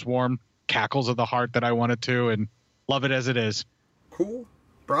in all those warm cackles of the heart that I wanted to, and love it as it is. Cool.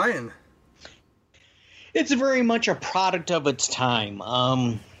 Brian? It's very much a product of its time.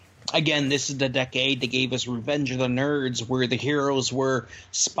 Again, this is the decade that gave us Revenge of the Nerds, where the heroes were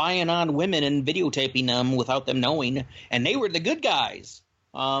spying on women and videotaping them without them knowing, and they were the good guys.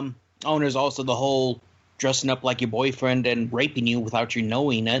 And there's also the whole dressing up like your boyfriend and raping you without you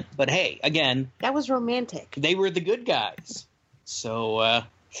knowing it. But hey, again, that was romantic. They were the good guys. So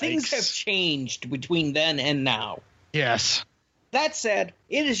things have changed between then and now. Yes. That said,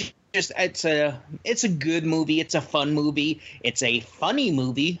 it is just it's a good movie. It's a fun movie. It's a funny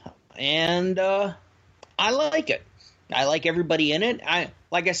movie, and I like it. I like everybody in it.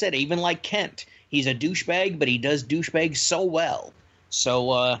 Like I said, I even like Kent. He's a douchebag, but he does douchebag so well.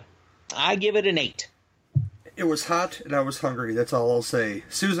 So I give it an 8. It was hot and I was hungry. That's all I'll say.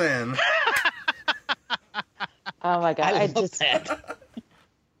 Suzanne. Oh my God! I love that.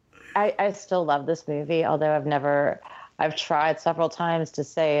 I still love this movie, although I've I've tried several times to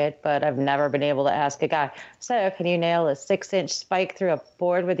say it, but I've never been able to ask a guy, so can you nail a 6-inch spike through a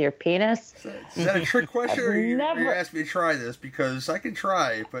board with your penis? Is that a trick question, or you're asking me to try this? Because I can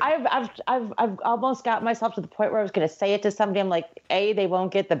try, but I've almost got myself to the point where I was going to say it to somebody. I'm like, A, they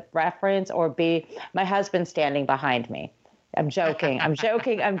won't get the reference, or B, my husband's standing behind me. I'm joking. I'm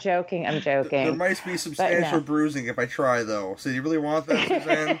joking. There might be substantial bruising if I try, though. So you really want that,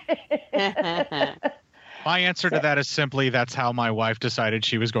 Suzanne? My answer to that is simply, that's how my wife decided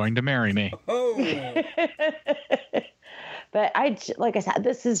she was going to marry me. Oh. But like I said,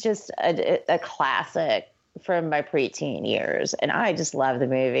 this is just a classic from my preteen years, and I just love the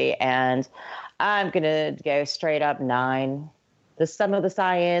movie. And I'm gonna go straight up 9. Some of the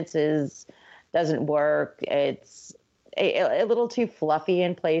science doesn't work. It's a little too fluffy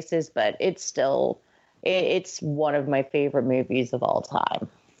in places, but it's one of my favorite movies of all time.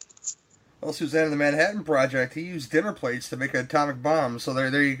 Well, Suzanne in the Manhattan Project, he used dinner plates to make an atomic bomb, so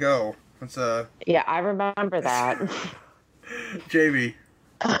there you go. It's Yeah, I remember that. JB.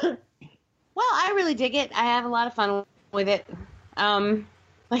 Well, I really dig it. I have a lot of fun with it. Like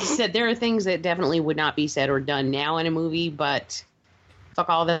I said, there are things that definitely would not be said or done now in a movie, but fuck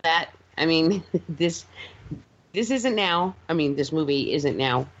all that. I mean, this isn't now. I mean, this movie isn't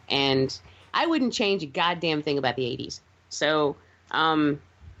now, and I wouldn't change a goddamn thing about the 80s. So,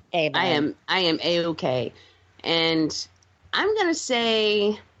 Amen. I am A-okay. And I'm gonna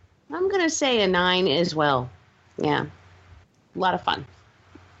say a 9 as well. Yeah. A lot of fun.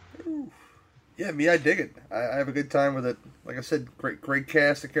 Yeah, I dig it. I have a good time with it. Like I said, great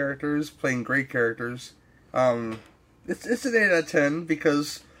cast of characters, playing great characters. It's an 8 out of 10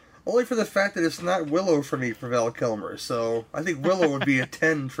 because only for the fact that it's not Willow for me for Val Kilmer. So I think Willow would be a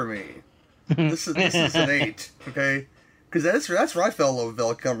 10 for me. This is an 8, okay? Because that's where I fell in love with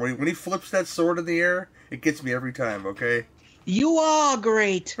Val Kilmer. When he flips that sword in the air, it gets me every time, okay? You are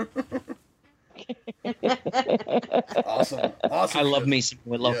great. Awesome. I love me some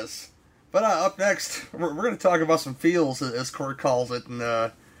Willow. Yes. But up next, we're going to talk about some feels, as Court calls it,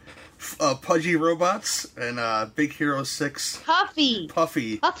 and Pudgy Robots and Big Hero 6. Puffy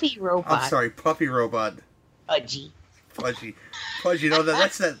Robot. I'm sorry, Puffy Robot. Pudgy. No,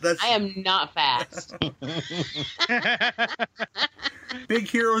 that's. I am not fast. Big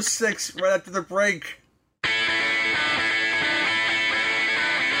Hero 6 right after the break.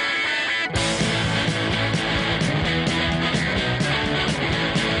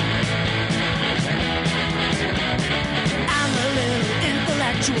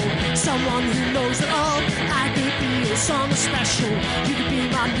 Someone who knows it all. I could be your song special. You could be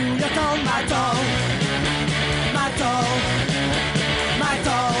my New York doll, my doll. My doll. My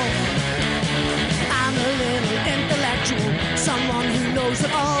doll. I'm a little intellectual. Someone who knows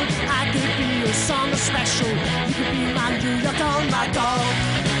it all. I could be your song special. You could be my New York doll, my doll.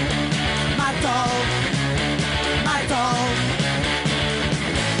 My doll. My doll.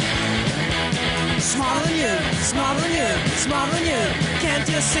 Smarter than you, smarter than you, smarter than you. Can't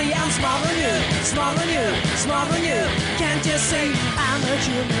you see I'm smarter than you, smarter than you, smarter than you. Can't you see I'm a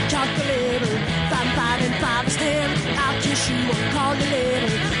German calculator? 5 and 5 is 10. I'll kiss you and call you later.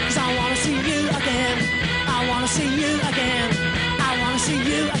 'Cause I wanna see you again. I wanna see you again. I wanna see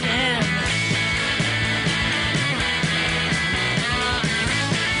you again.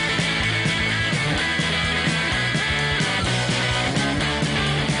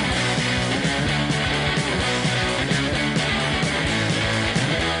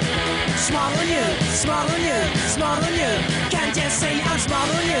 Smarter than you, smarter than you, smarter than you. Can't you see I'm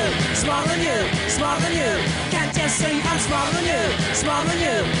smarter than you, smarter than you, smarter than you. Can't you see I'm smarter than you, smarter than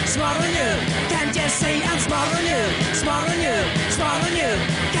you, smarter than you. Can't you see I'm smarter than you, smarter than you, smarter than you.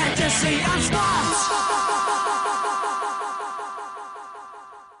 Can't you see I'm smart?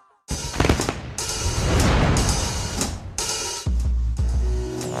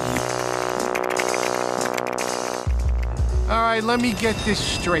 All right, let me get this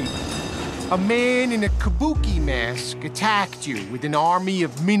straight. A man in a kabuki mask attacked you with an army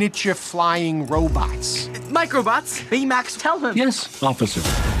of miniature flying robots. Microbots? Baymax, tell him. Yes, officer.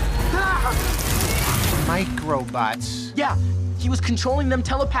 Microbots? Yeah, he was controlling them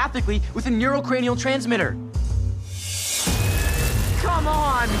telepathically with a neurocranial transmitter. Come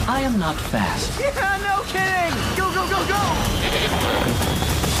on! I am not fast. Yeah, no kidding! Go, go, go, go!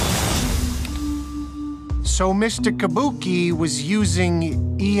 So Mr. Kabuki was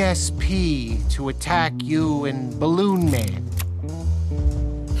using ESP to attack you and Balloon Man.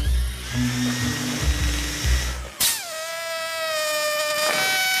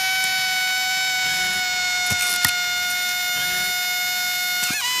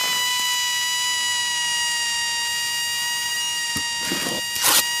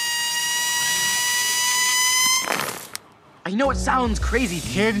 know it sounds crazy.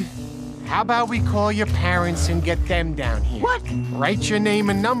 Kid, how about we call your parents and get them down here? What? Write your name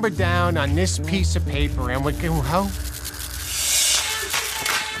and number down on this piece of paper and we can ho.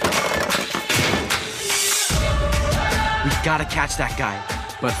 We gotta catch that guy.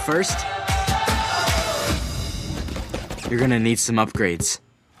 But first, you're gonna need some upgrades.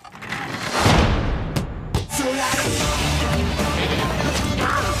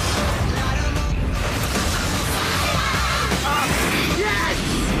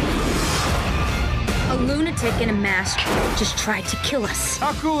 A lunatic in a mask just tried to kill us.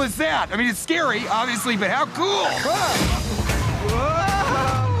 How cool is that? I mean, it's scary, obviously, but how cool?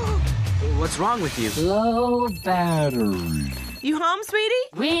 What's wrong with you? Low battery. You home, sweetie?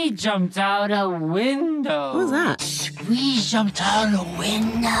 We jumped out a window. Who's that? We jumped out a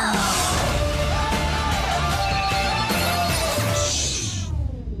window.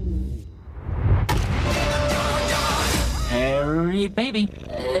 Harry baby.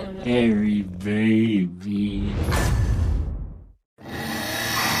 Harry baby.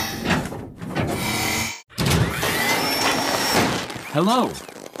 Hello,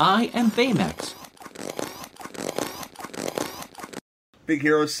 I am Baymax. Big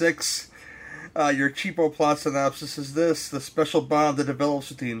Hero 6. Your cheapo plot synopsis is this. The special bond that develops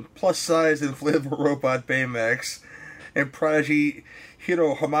between plus-size inflatable robot Baymax and prodigy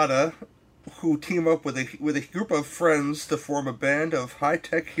Hiro Hamada, who team up with a group of friends to form a band of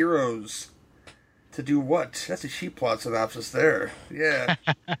high-tech heroes. To do what? That's a cheap plot synopsis there. Yeah.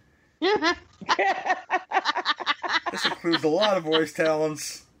 This includes a lot of voice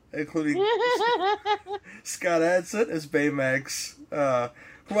talents, including Scott Adsit as Baymax,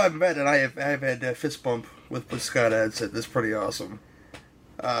 who I've met, and I've had a fist bump with Scott Adsit. That's pretty awesome.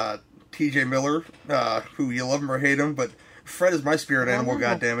 T.J. Miller, who you love him or hate him, but Fred is my spirit animal,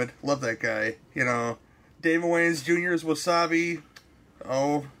 goddammit. Love that guy. You know, David Wayans Jr. is Wasabi.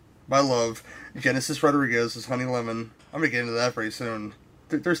 Oh, my love. Genesis Rodriguez is Honey Lemon. I'm going to get into that very soon.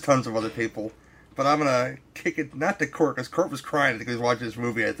 There's tons of other people. But I'm going to kick it, not to Court, because Court was crying because he was watching this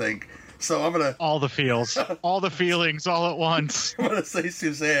movie, I think. So I'm going to... All the feels. All the feelings all at once. I'm going to say,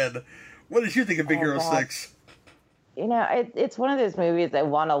 Suzanne, what did you think of Big Hero 6? You know, it's one of those movies I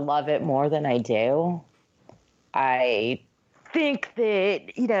want to love it more than I do. I think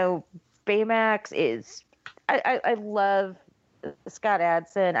that, you know, Baymax is... I love Scott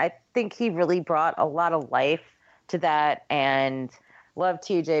Adsit. I think he really brought a lot of life to that, and love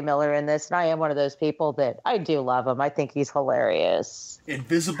T.J. Miller in this, and I am one of those people that I do love him. I think he's hilarious.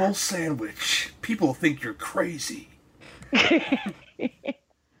 Invisible Sandwich. People think you're crazy.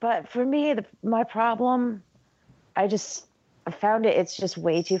 But for me, my problem, I found it's just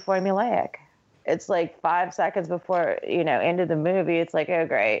way too formulaic. It's like 5 seconds before, you know, end of the movie, it's like, oh,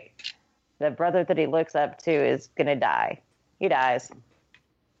 great. The brother that he looks up to is going to die. He dies.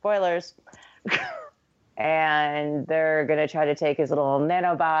 Spoilers. And they're going to try to take his little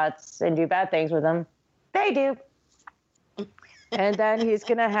nanobots and do bad things with them. They do. And then he's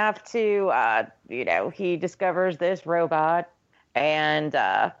going to have to, you know, he discovers this robot and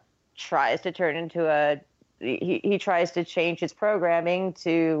tries to turn into he tries to change his programming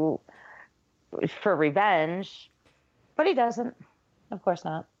for revenge, but he doesn't. Of course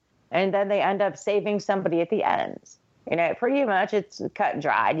not. And then they end up saving somebody at the end. You know, pretty much it's cut and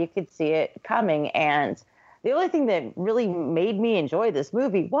dried. You could see it coming. And the only thing that really made me enjoy this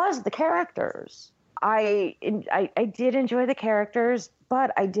movie was the characters. I did enjoy the characters,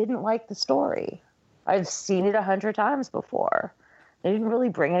 but I didn't like the story. I've seen it 100 times before. They didn't really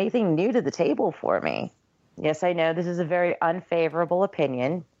bring anything new to the table for me. Yes, I know this is a very unfavorable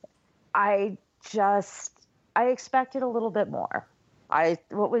opinion. I expected a little bit more.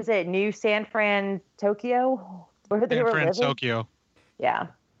 What was it? New San Fran, Tokyo? Where they were living? Tokyo. Yeah.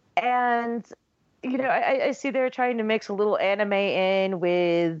 And, you know, I see they're trying to mix a little anime in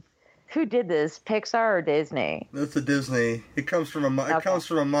with, who did this? Pixar or Disney? That's a Disney. It comes from a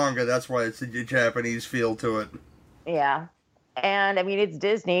manga. That's why it's a Japanese feel to it. Yeah. And, I mean, it's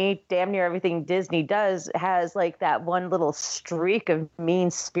Disney. Damn near everything Disney does has, like, that one little streak of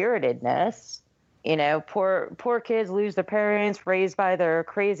mean-spiritedness. You know, poor kids lose their parents, raised by their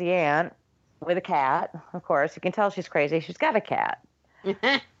crazy aunt with a cat. Of course, you can tell she's crazy. She's got a cat.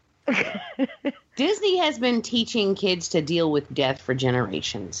 Disney has been teaching kids to deal with death for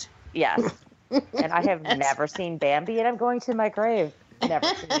generations. Yes. And I have never seen Bambi, and I'm going to my grave. Never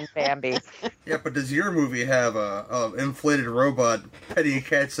seen Bambi. Yeah, but does your movie have a inflated robot petting a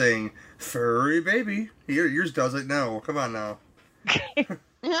cat saying, "Furry baby"? Yours does it. No, come on now.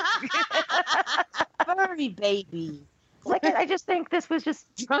 Furry baby. Like, I just think this was just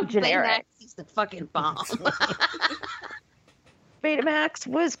drunk generic. He's the fucking bomb. Betamax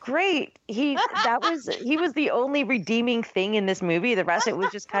was great. He was the only redeeming thing in this movie. The rest, it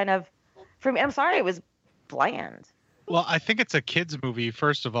was just kind of, for me, I'm sorry, it was bland. Well, I think it's a kids movie,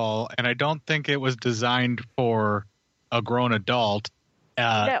 first of all, and I don't think it was designed for a grown adult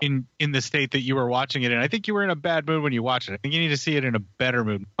No. in the state that you were watching it in. I think you were in a bad mood when you watched it. I think you need to see it in a better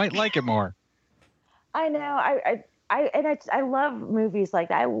mood. You might like it more. I know. I love movies like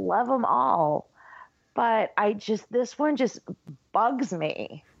that. I love them all. But this one just bugs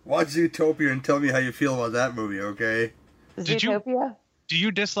me. Watch Zootopia and tell me how you feel about that movie, okay? Zootopia? Do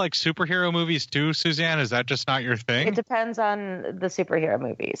you dislike superhero movies too, Suzanne? Is that just not your thing? It depends on the superhero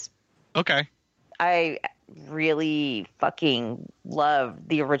movies. Okay. I really fucking love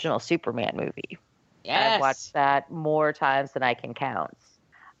the original Superman movie. Yes. I've watched that more times than I can count.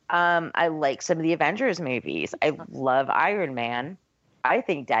 I like some of the Avengers movies. I love Iron Man. I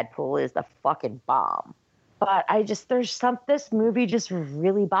think Deadpool is the fucking bomb. But this movie just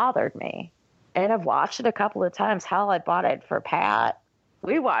really bothered me. And I've watched it a couple of times. Hell, I bought it for Pat.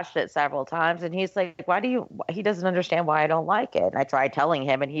 We watched it several times, and he's like, he doesn't understand why I don't like it. And I tried telling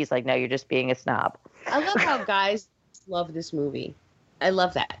him, and he's like, no, you're just being a snob. I love how guys love this movie. I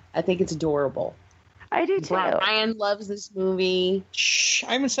love that. I think it's adorable. I do too. Brian loves this movie. Shh,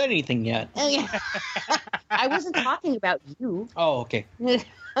 I haven't said anything yet. I wasn't talking about you. Oh, okay.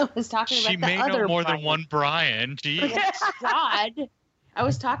 I was talking about She the may other know more Brian. than one Brian. Jeez. God. I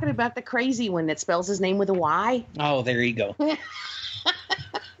was talking about the crazy one that spells his name with a Y. Oh, there you go.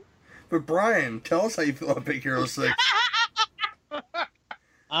 But Brian, tell us how you feel about Big Hero 6.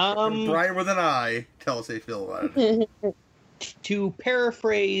 Brian with an I, tell us how you feel about it. To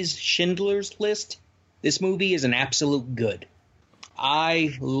paraphrase Schindler's List, this movie is an absolute good.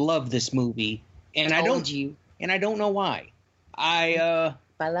 I love this movie, and I don't know why. La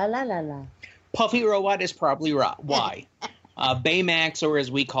la la la. Puffy Robot is probably why. Baymax, or as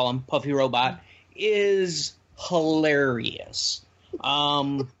we call him, Puffy Robot, is hilarious.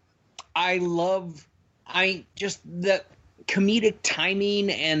 I love just the comedic timing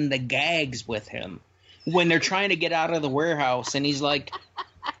and the gags with him when they're trying to get out of the warehouse, and he's like,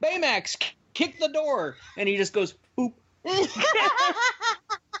 Baymax, kick the door, and he just goes, boop.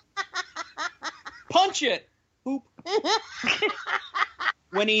 Punch it, boop.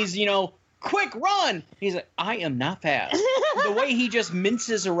 When he's, quick, run, he's like, I am not fast. The way he just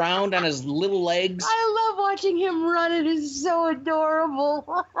minces around on his little legs. I love watching him run. It is so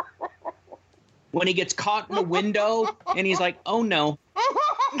adorable. When he gets caught in the window and he's like, oh no.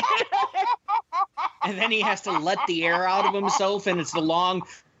 And then he has to let the air out of himself, and it's the long.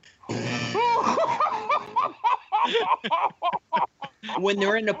 When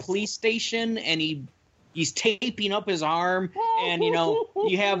they're in the police station and he's taping up his arm, and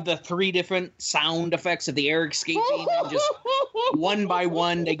you have the 3 different sound effects of the air escaping, and just one by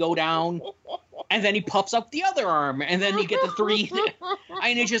one they go down, and then he puffs up the other arm, and then you get the 3.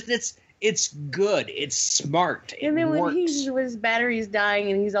 I mean, it's good, it's smart, and then works. When his battery's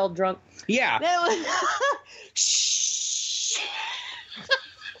dying and he's all drunk. Yeah.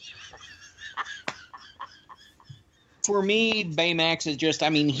 For me, Baymax is just,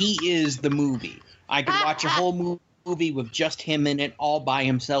 he is the movie. I could watch a whole movie with just him in it all by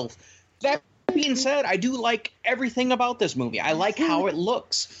himself. That being said, I do like everything about this movie. I like how it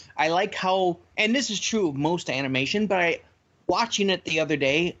looks. I like how, and this is true of most animation, but watching it the other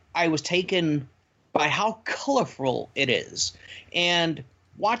day, I was taken by how colorful it is. And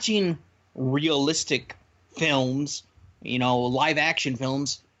watching realistic films, live action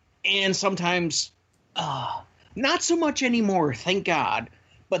films, and sometimes not so much anymore, thank God.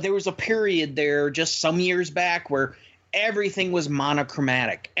 But there was a period there just some years back where everything was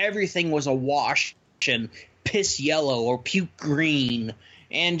monochromatic. Everything was a wash and piss yellow or puke green.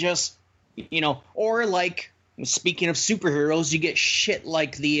 And just, or like, speaking of superheroes, you get shit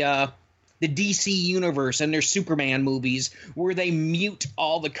like the DC universe and their Superman movies where they mute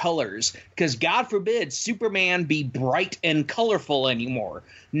all the colors. Because God forbid Superman be bright and colorful anymore.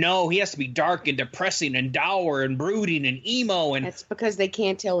 No, he has to be dark and depressing and dour and brooding and emo. And that's because they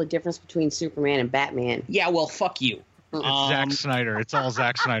can't tell the difference between Superman and Batman. Yeah, well, fuck you. It's Zack Snyder. It's all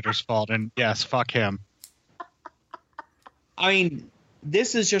Zack Snyder's fault. And yes, fuck him.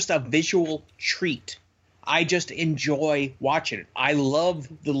 This is just a visual treat. I just enjoy watching it. I love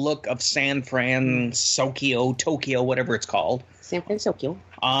the look of San Francisco, Tokyo, whatever it's called. San Francisco.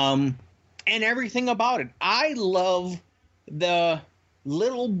 And everything about it. I love the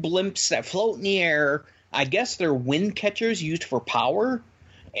little blimps that float in the air. I guess they're wind catchers used for power.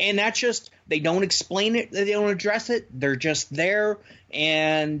 And that's just, they don't explain it. They don't address it. They're just there.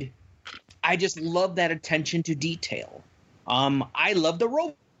 And I just love that attention to detail. I love the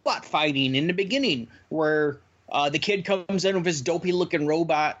robot fighting in the beginning where the kid comes in with his dopey-looking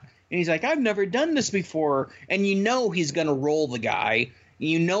robot, and he's like, I've never done this before. And you know he's going to roll the guy.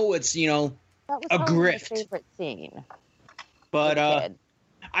 You know it's, you know, That was a probably grift. my favorite scene. But The kid.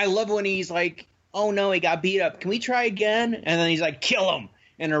 I love when he's like, oh, no, he got beat up. Can we try again? And then he's like, kill him.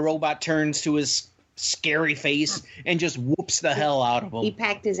 And the robot turns to his scary face and just whoops the hell out of him. He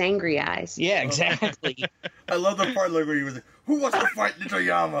packed his angry eyes. Yeah, exactly. I love the part like where he was like, who wants to fight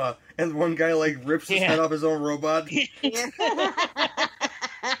Nitoyama? And one guy like rips his head off his own robot.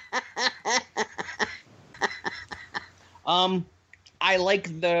 I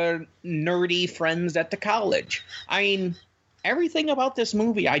like the nerdy friends at the college. I mean, everything about this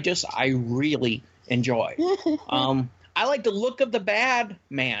movie I really enjoy. I like the look of the bad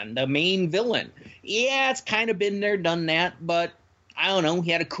man, the main villain. Yeah, it's kind of been there, done that, but I don't know.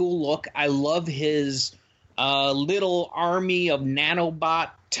 He had a cool look. I love his little army of nanobot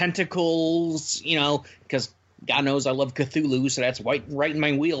tentacles, you know, because God knows I love Cthulhu, so that's right in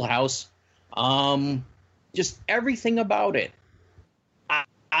my wheelhouse. Just everything about it.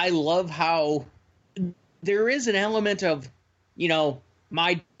 I love how there is an element of, you know,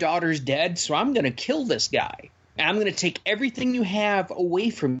 my daughter's dead, so I'm going to kill this guy. And I'm going to take everything you have away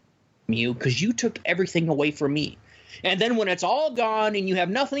from you because you took everything away from me. And then when it's all gone and you have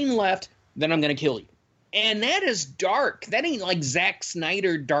nothing left, then I'm going to kill you. And that is dark. That ain't like Zack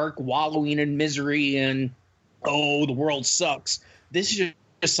Snyder dark, wallowing in misery and, oh, the world sucks. This is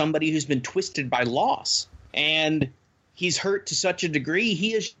just somebody who's been twisted by loss. And he's hurt to such a degree,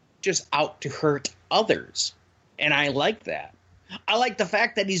 he is just out to hurt others. And I like that. I like the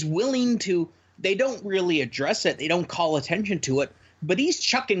fact that he's willing to, they don't really address it, they don't call attention to it, but he's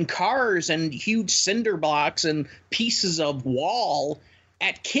chucking cars and huge cinder blocks and pieces of wall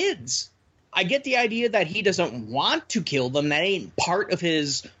at kids. I get the idea that he doesn't want to kill them, that ain't part of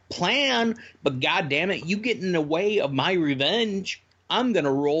his plan, but goddamn it, you get in the way of my revenge, I'm going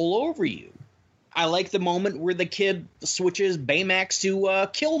to roll over you. I like the moment where the kid switches Baymax to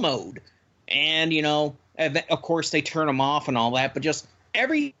kill mode. And, you know, of course they turn him off and all that, but just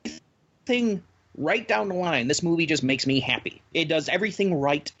everything right down the line. This movie just makes me happy. It does everything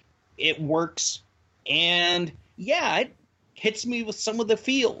right. It works. And, yeah, it hits me with some of the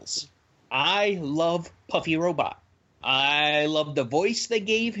feels. I love Puffy Robot. I love the voice they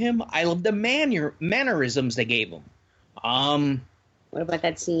gave him. I love the mannerisms they gave him. What about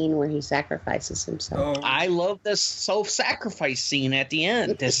that scene where he sacrifices himself? I love the self-sacrifice scene at the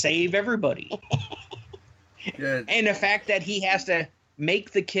end to save everybody. Yeah. And the fact that he has to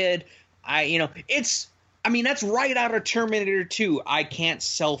make the kid, that's right out of Terminator 2. I can't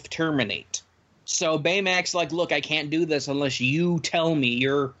self-terminate. So Baymax like, look, I can't do this unless you tell me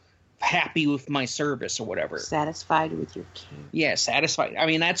you're happy with my service or whatever. Satisfied with your kid. Yeah, satisfied. I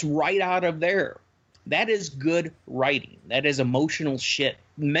mean, that's right out of there. That is good writing. That is emotional shit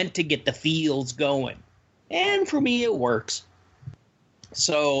meant to get the feels going. And for me, it works.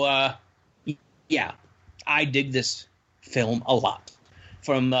 So, yeah, I dig this film a lot.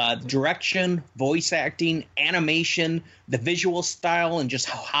 From direction, voice acting, animation, the visual style, and just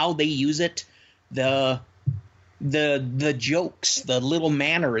how they use it, the jokes, the little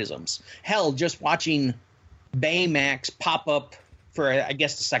mannerisms. Hell, just watching Baymax pop up for, I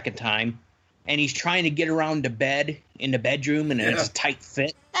guess, the second time, and he's trying to get around to bed in the bedroom, and it's a tight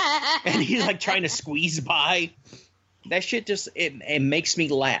fit, and he's like trying to squeeze by. That shit just it makes me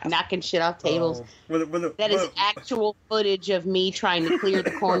laugh. Knocking shit off tables. That is actual footage of me trying to clear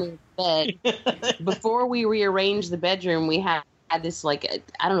the corner of the bed. Before we rearranged the bedroom, we had this, like,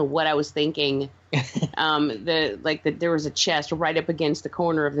 I don't know what I was thinking. There was a chest right up against the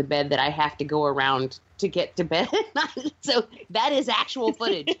corner of the bed that I have to go around to get to bed. So that is actual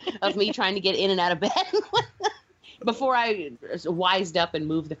footage of me trying to get in and out of bed before I wised up and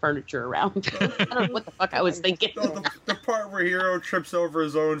moved the furniture around. I don't know what the fuck I was thinking. The part where Hero trips over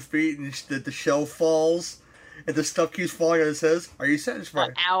his own feet and the shell falls and the stuff keeps falling on his head. Are you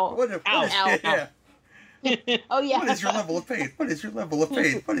satisfied? Ow. Ow. Yeah. Oh, yeah. What is your level of pain? What is your level of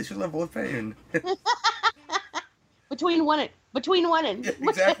pain? What is your level of pain? Between one and. Yeah,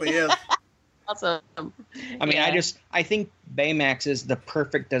 exactly, yes. Awesome. I mean, I think Baymax is the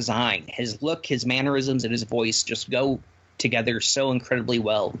perfect design. His look, his mannerisms, and his voice just go together so incredibly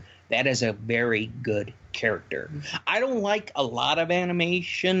well. That is a very good character. I don't like a lot of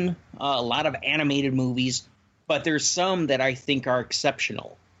animation, a lot of animated movies, but there's some that I think are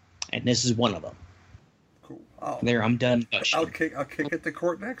exceptional, and this is one of them. There, I'm done. I'll kick it to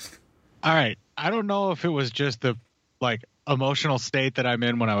Court next. All right. I don't know if it was just the emotional state that I'm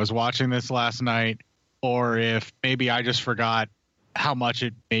in when I was watching this last night, or if maybe I just forgot how much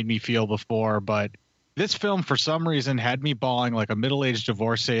it made me feel before, but this film, for some reason, had me bawling like a middle-aged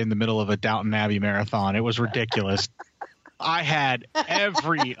divorcee in the middle of a Downton Abbey marathon. It was ridiculous. I had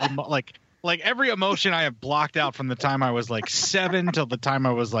every every emotion I have blocked out from the time I was like 7 till the time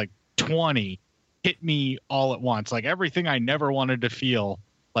I was like 20 hit me all at once. Like everything I never wanted to feel,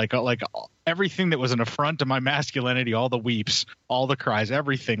 like everything that was an affront to my masculinity, all the weeps, all the cries,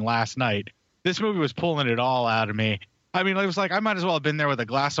 everything last night. This movie was pulling it all out of me. I mean, it was like I might as well have been there with a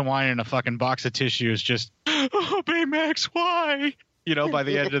glass of wine and a fucking box of tissues just, oh, Baymax, why? You know, by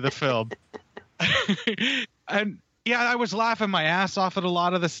the end of the film. And yeah, I was laughing my ass off at a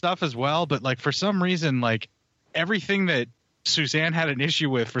lot of the stuff as well. But like for some reason, like everything that Suzanne had an issue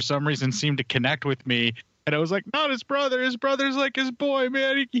with for some reason seemed to connect with me. And I was like, not his brother. His brother's like his boy,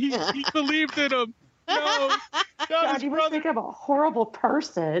 man. He believed in him. No, God, you must think I'm a horrible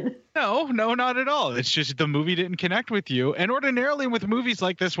person. No, not at all. It's just the movie didn't connect with you. And ordinarily with movies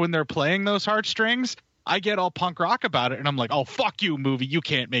like this, when they're playing those heartstrings, I get all punk rock about it. And I'm like, oh, fuck you, movie. You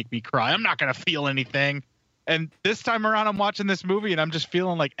can't make me cry. I'm not going to feel anything. And this time around, I'm watching this movie and I'm just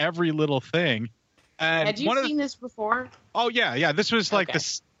feeling like every little thing. And had you seen this before? Oh, yeah. This was like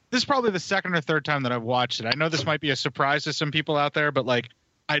this is probably the second or third time that I've watched it. I know this might be a surprise to some people out there, but like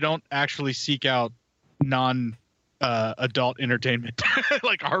I don't actually seek out non-adult entertainment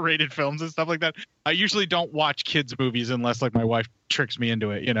like R-rated films and stuff like that. I usually don't watch kids movies unless like my wife tricks me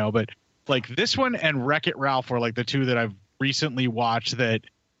into it, you know, but like this one and Wreck-It Ralph were like the two that I've recently watched that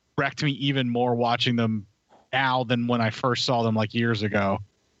wrecked me even more watching them now than when I first saw them like years ago.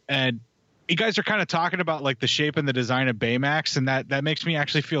 And you guys are kind of talking about like the shape and the design of Baymax, and that makes me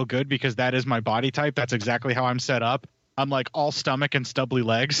actually feel good because that is my body type. That's exactly how I'm set up. I'm like all stomach and stubbly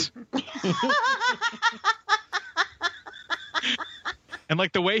legs. And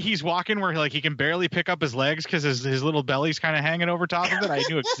like the way he's walking where like he can barely pick up his legs because his little belly's kind of hanging over top of it. I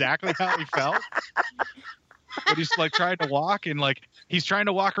knew exactly how he felt. But he's like trying to walk and like he's trying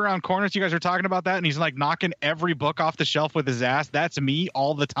to walk around corners. You guys are talking about that. And he's like knocking every book off the shelf with his ass. That's me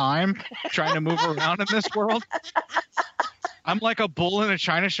all the time trying to move around in this world. I'm like a bull in a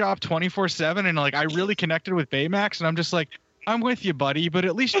china shop 24/7. And like, I really connected with Baymax and I'm just like, I'm with you, buddy, but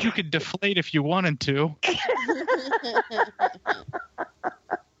at least you could deflate if you wanted to.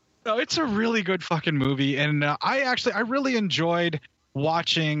 No, it's a really good fucking movie. And I really enjoyed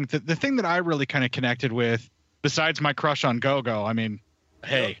watching the thing that I really kind of connected with besides my crush on Go-Go. I mean,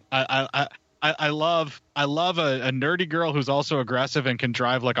 hey, I love a nerdy girl who's also aggressive and can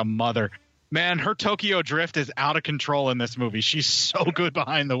drive like a mother. Man, her Tokyo Drift is out of control in this movie. She's so good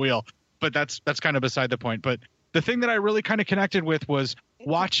behind the wheel, but that's kind of beside the point. But the thing that I really kind of connected with was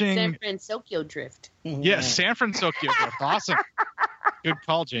watching San Francisco Drift. Yes, San Francisco Drift. Awesome. Good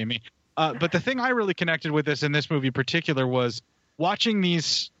call, Jamie. But the thing I really connected with in this movie in particular was watching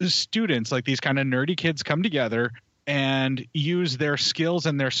these students, like these kind of nerdy kids, come together and use their skills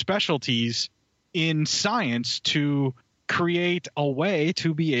and their specialties in science to create a way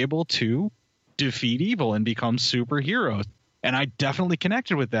to be able to defeat evil and become superheroes. And I definitely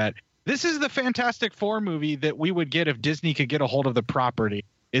connected with that. This is the Fantastic Four movie that we would get if Disney could get a hold of the property,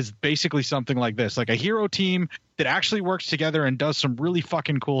 is basically something like this, like a hero team that actually works together and does some really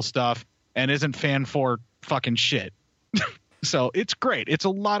fucking cool stuff and isn't fan for fucking shit. So it's great. It's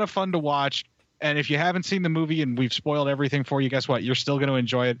a lot of fun to watch. And if you haven't seen the movie and we've spoiled everything for you, guess what? You're still going to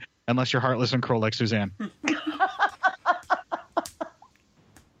enjoy it unless you're heartless and cruel like Suzanne.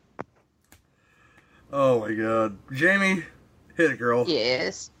 Oh my God. Jamie, hit it, girl.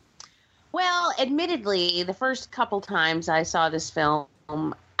 Yes. Well, admittedly, the first couple times I saw this film,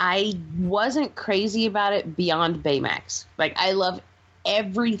 I wasn't crazy about it beyond Baymax. Like, I love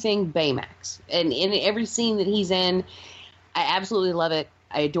everything Baymax. And in every scene that he's in, I absolutely love it.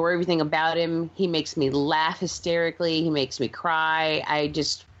 I adore everything about him. He makes me laugh hysterically. He makes me cry.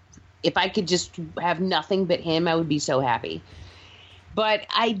 If I could just have nothing but him, I would be so happy. But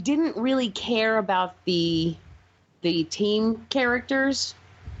I didn't really care about the team characters.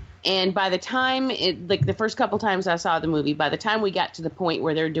 And by the time, the first couple times I saw the movie, by the time we got to the point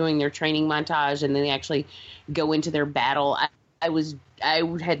where they're doing their training montage and then they actually go into their battle, I was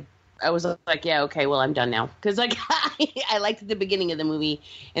like, yeah, okay, well, I'm done now. Because like I liked the beginning of the movie,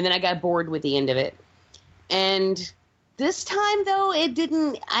 and then I got bored with the end of it. And this time, though, I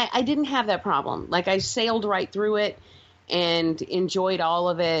didn't have that problem. Like, I sailed right through it and enjoyed all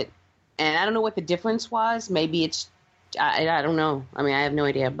of it. And I don't know what the difference was. Maybe it's, I don't know. I mean, I have no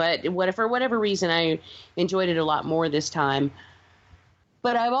idea. But for whatever reason, I enjoyed it a lot more this time.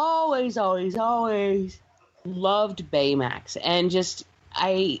 But I've always, always, always loved Baymax. And just,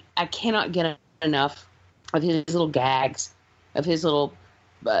 I cannot get enough of his little gags, of his little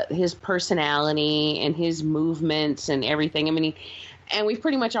his personality and his movements and everything. I mean, and we've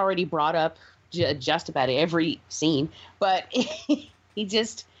pretty much already brought up just about every scene, but he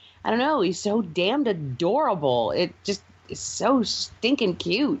just, I don't know, he's so damned adorable. It just is so stinking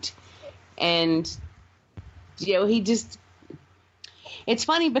cute. And, you know, he just, it's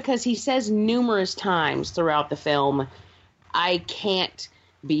funny because he says numerous times throughout the film, I can't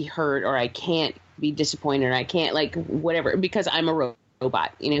be hurt, or I can't be disappointed, or I can't, like, whatever, because I'm a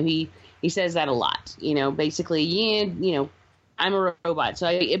robot. You know, he says that a lot, you know, basically, yeah, you know, I'm a robot,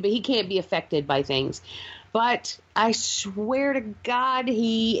 but he can't be affected by things. But I swear to God,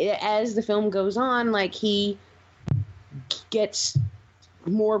 as the film goes on, like, he gets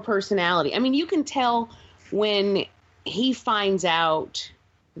more personality. I mean, you can tell when he finds out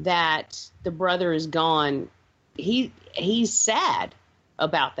that the brother is gone, he's sad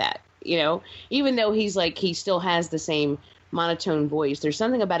about that, you know, even though he's like, he still has the same monotone voice. There's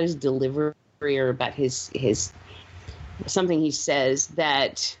something about his delivery or about his something he says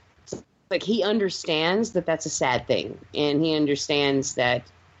that, like, he understands that that's a sad thing, and he understands that,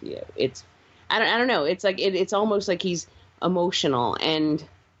 you know, it's, I don't know, it's like it's almost like he's emotional, and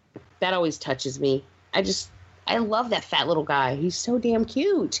that always touches me. I love that fat little guy. He's so damn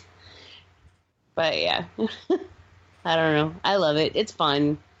cute. But yeah, I don't know. I love it. It's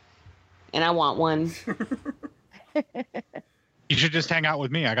fun, and I want one. You should just hang out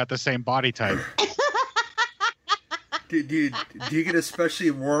with me. I got the same body type. Do you get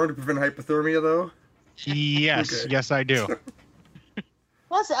especially warm to prevent hypothermia, though? Yes. Okay. Yes, I do.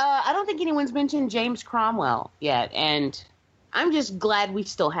 Plus, I don't think anyone's mentioned James Cromwell yet, and I'm just glad we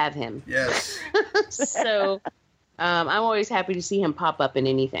still have him. Yes. So, I'm always happy to see him pop up in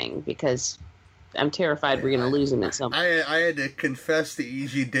anything, because I'm terrified we're going to lose him at some point. I had to confess to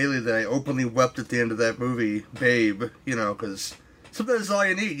E.G. Daily that I openly wept at the end of that movie, Babe, you know, because sometimes that's all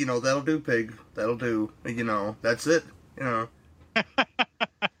you need, you know, that'll do, pig, that'll do, you know, that's it, you know.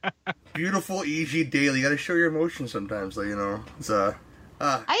 Beautiful E.G. Daily, you gotta show your emotions sometimes, though, you know. It's, I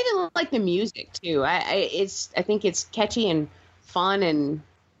even like the music, too. I think it's catchy and fun, and,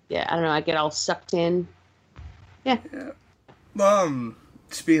 yeah, I don't know, I get all sucked in. Yeah.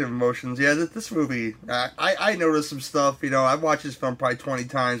 Speaking of emotions, yeah, this movie, I noticed some stuff, you know, I've watched this film probably 20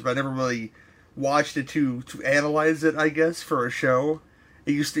 times, but I never really watched it to analyze it, I guess, for a show.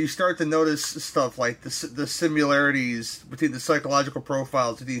 You start to notice stuff like the similarities between the psychological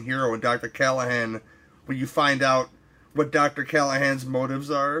profiles between Hero and Dr. Callahan when you find out what Dr. Callahan's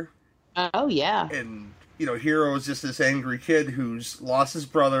motives are. Oh, yeah. And, you know, Hero is just this angry kid who's lost his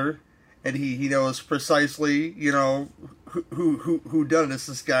brother, and he knows precisely, you know, who done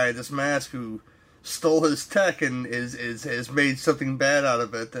this guy, this mask who stole his tech and has made something bad out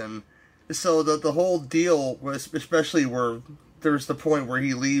of it. And so the whole deal was, especially where there's the point where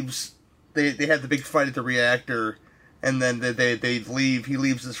he leaves, they had the big fight at the reactor, and then they leave, he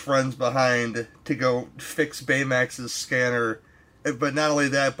leaves his friends behind to go fix Baymax's scanner, but not only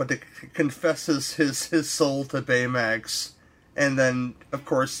that, but to confess his soul to Baymax. And then, of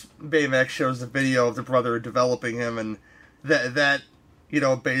course, Baymax shows the video of the brother developing him, and that you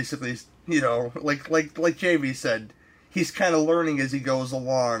know, basically, you know, like Jamie said, he's kind of learning as he goes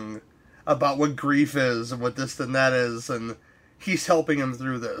along about what grief is and what this and that is, and he's helping him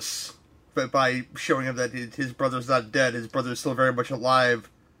through this, but by showing him that his brother's not dead, his brother's still very much alive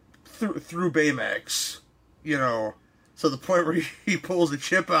through Baymax, you know. So the point where he pulls the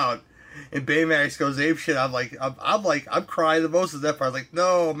chip out and Baymax goes apeshit, I'm crying the most of that part. Like,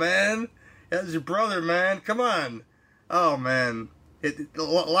 no, man, that's your brother, man. Come on. Oh man, a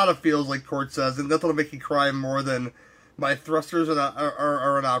lot of feels, like Court says, and nothing will make you cry more than my thrusters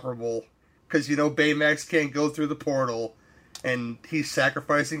are inoperable, because, you know, Baymax can't go through the portal, and he's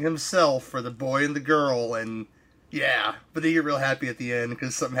sacrificing himself for the boy and the girl, and yeah, but they get real happy at the end,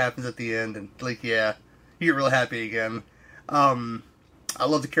 because something happens at the end, and, like, yeah, you get real happy again. I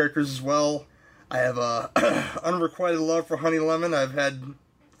love the characters as well. I have a unrequited love for Honey Lemon. I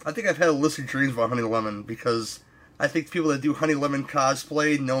think I've had illicit dreams about Honey Lemon, because I think people that do Honey Lemon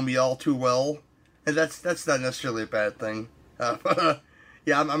cosplay know me all too well, and that's not necessarily a bad thing.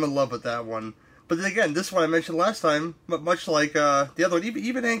 Yeah, I'm in love with that one. But then again, this one I mentioned last time, much like the other one,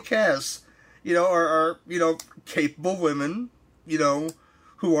 even Aunt Cass, you know, are you know, capable women, you know,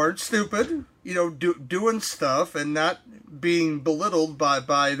 who aren't stupid, you know, doing stuff and not being belittled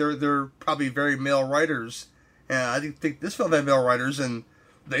by their probably very male writers. And I think this film had male writers, and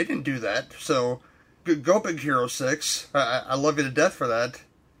they didn't do that. So go Big Hero 6. I love you to death for that.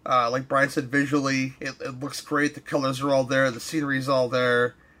 Like Brian said, visually, it looks great. The colors are all there. The scenery's all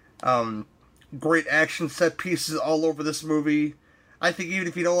there. great action set pieces all over this movie. I think even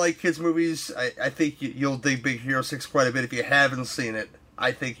if you don't like kids' movies, I think you'll dig Big Hero 6 quite a bit. If you haven't seen it,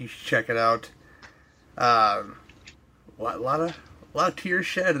 I think you should check it out. A lot of tears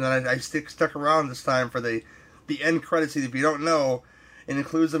shed, and then I stuck around this time for the end credits scene. If you don't know, it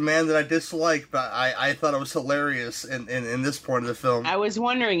includes a man that I dislike, but I thought it was hilarious in this point of the film. I was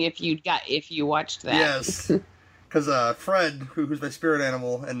wondering if you watched that. Yes, because Fred, who's my spirit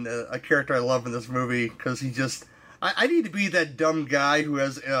animal, and a character I love in this movie, because he just... I need to be that dumb guy who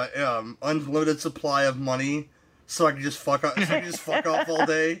has unlimited supply of money, so I can just fuck off all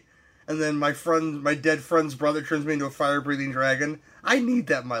day. And then my dead friend's brother turns me into a fire-breathing dragon. I need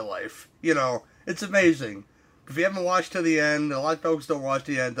that in my life. You know, it's amazing. If you haven't watched to the end, a lot of folks don't watch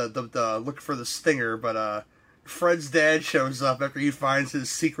the end. Look for the stinger, but Fred's dad shows up after he finds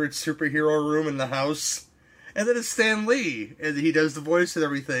his secret superhero room in the house, and then it's Stan Lee, and he does the voice and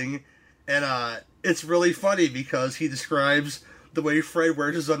everything, and it's really funny because he describes the way Fred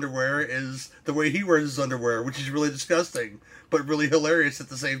wears his underwear is the way he wears his underwear, which is really disgusting, but really hilarious at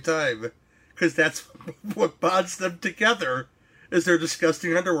the same time. Because that's what bonds them together, is their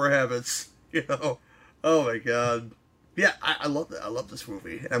disgusting underwear habits. You know? Oh my god. Yeah, I love that. I love this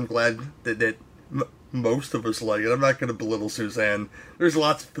movie. I'm glad that most of us like it. I'm not going to belittle Suzanne. There's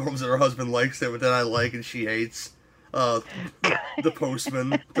lots of films that her husband likes that I like and she hates. The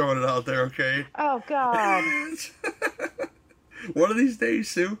Postman, throwing it out there, okay? Oh, God. One of these days,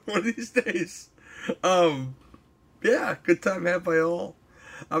 Sue. One of these days. Yeah, good time had by all.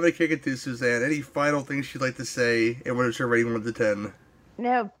 I'm going to kick it to Suzanne. Any final things you'd like to say, and what is your rating 1 to 10?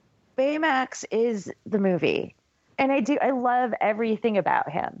 No, Baymax is the movie. And I love everything about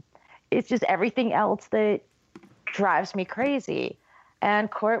him. It's just everything else that drives me crazy. And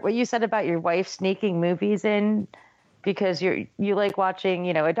Court, what you said about your wife sneaking movies in because you like watching,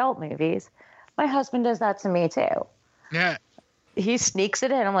 adult movies. My husband does that to me too. Yeah. He sneaks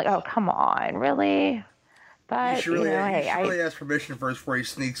it in. I'm like, oh, come on, really? But you should really ask permission first before he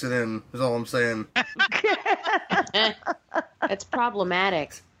sneaks it in. Is all I'm saying. That's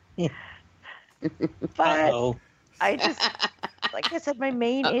problematic. But I just, like I said, my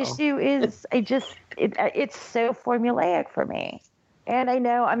main issue is it's so formulaic for me. And I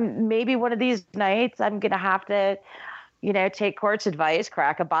know maybe one of these nights I'm going to have to, take Court's advice,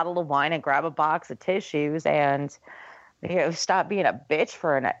 crack a bottle of wine and grab a box of tissues and, stop being a bitch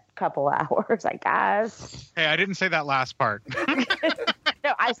for a couple hours, I guess. Hey, I didn't say that last part.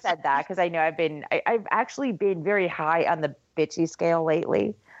 No, I said that because I know I've actually been very high on the bitchy scale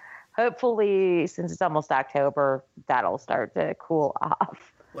lately. Hopefully, since it's almost October, that'll start to cool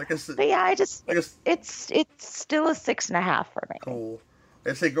off. Like I said, but yeah, it's still a 6.5 for me. Cool.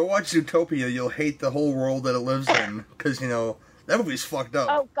 I say, go watch Zootopia. You'll hate the whole world that it lives in because that movie's fucked up.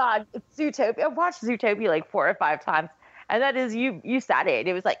 Oh God, Zootopia! I've watched Zootopia like 4 or 5 times, and that is you said it.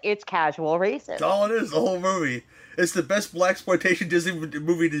 It was like it's casual racism. That's all it is. The whole movie. It's the best blaxploitation Disney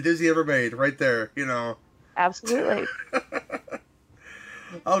movie that Disney ever made. Right there. Absolutely.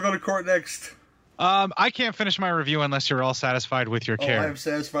 I'll go to Court next. I can't finish my review unless you're all satisfied with your care. I am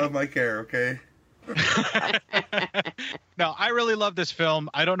satisfied with my care, okay? No, I really love this film.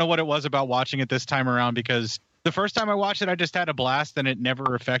 I don't know what it was about watching it this time around because the first time I watched it, I just had a blast and it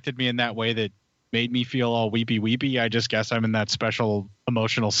never affected me in that way that made me feel all weepy. I just guess I'm in that special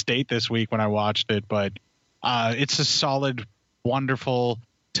emotional state this week when I watched it. But it's a solid, wonderful,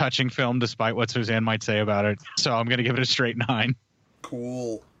 touching film despite what Suzanne might say about it. So I'm going to give it a straight 9.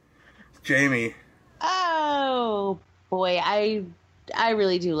 Cool. Jamie. Oh, boy. I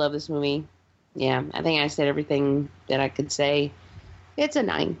really do love this movie. Yeah, I think I said everything that I could say. It's a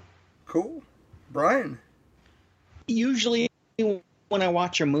 9. Cool. Brian. Usually when I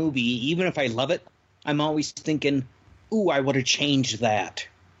watch a movie, even if I love it, I'm always thinking, ooh, I would have changed that.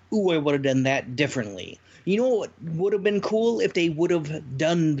 Ooh, I would have done that differently. You know what would have been cool if they would have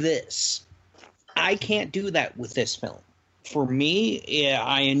done this? I can't do that with this film. For me,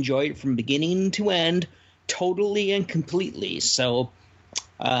 I enjoyed it from beginning to end, totally and completely. So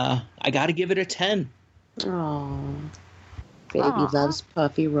I got to give it a 10. Oh, baby loves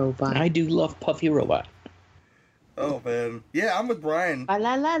Puffy Robot. I do love Puffy Robot. Oh, man. Yeah, I'm with Brian. La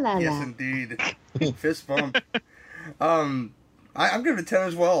la la la. Yes, indeed. Fist bump. I'm giving it a 10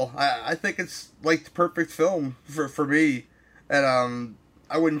 as well. I think it's like the perfect film for me. And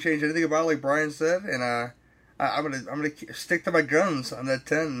I wouldn't change anything about it, like Brian said. And I'm gonna stick to my guns on that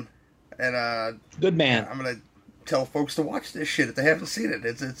 10. And good man. I'm gonna tell folks to watch this shit if they haven't seen it.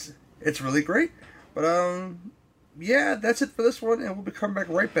 It's really great. But yeah, that's it for this one, and we'll be coming back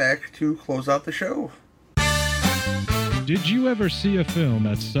right back to close out the show. Did you ever see a film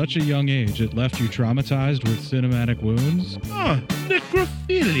at such a young age it left you traumatized with cinematic wounds?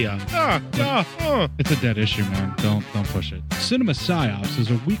 Necrophilia. It's a dead issue, man. Don't push it. Cinema Psyops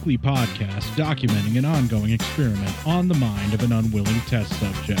is a weekly podcast documenting an ongoing experiment on the mind of an unwilling test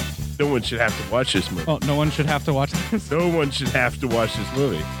subject. No one should have to watch this movie. Oh, no one should have to watch this? No one should have to watch this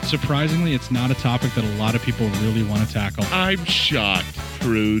movie. Surprisingly, it's not a topic that a lot of people really want to tackle. I'm shocked,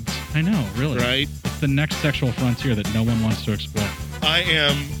 prudes. I know, really. Right? It's the next sexual frontier that no one wants to explore. I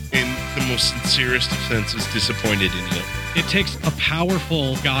am, in the most sincerest of senses, disappointed in you. It takes a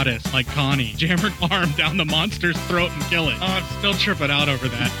powerful goddess like Connie, jam her arm down the monster's throat and kill it. Oh, I'm still tripping out over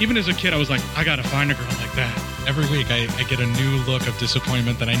that. Even as a kid, I was like, I gotta find a girl like that. Every week, I get a new look of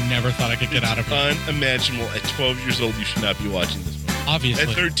disappointment that I never thought I could get out of her. Unimaginable. At 12 years old, you should not be watching this movie. Obviously. At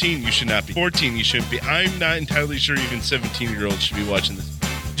 13, you should not be. 14, you shouldn't be. I'm not entirely sure even 17-year-olds should be watching this.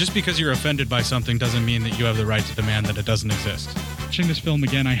 Just because you're offended by something doesn't mean that you have the right to demand that it doesn't exist. Watching this film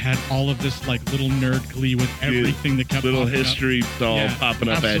again, I had all of this like little nerd glee with everything that kept little popping history up. doll popping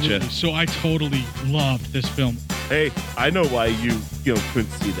up absolutely. at you. So I totally loved this film. Hey, I know why you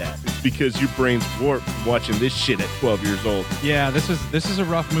couldn't see that. It's because your brain's warped from watching this shit at 12 years old. Yeah, this is a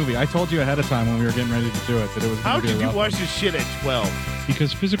rough movie. I told you ahead of time when we were getting ready to do it that it was. How did you watch this shit at 12?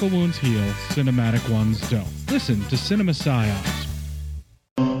 Because physical wounds heal, cinematic ones don't. Listen to Cinema Psyops.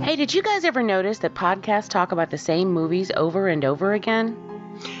 Hey, did you guys ever notice that podcasts talk about the same movies over and over again?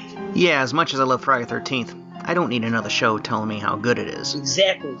 Yeah, as much as I love Friday the 13th, I don't need another show telling me how good it is.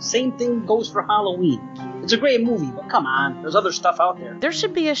 Exactly. Same thing goes for Halloween. It's a great movie, but come on, there's other stuff out there. There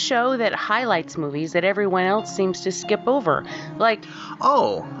should be a show that highlights movies that everyone else seems to skip over. Like,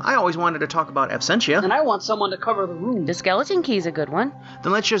 oh, I always wanted to talk about Absentia. And I want someone to cover the room. The Skeleton Key's a good one.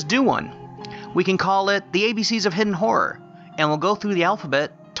 Then let's just do one. We can call it The ABCs of Hidden Horror, and we'll go through the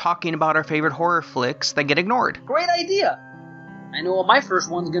alphabet talking about our favorite horror flicks that get ignored. Great idea. I know what my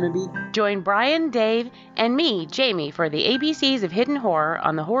first one's gonna be. Join Brian, Dave, and me, Jamie, for the ABCs of Hidden Horror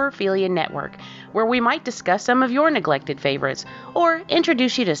on the Horrorphilia Network, where we might discuss some of your neglected favorites, or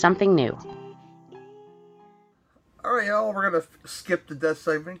introduce you to something new. Alright, y'all, we're gonna skip the death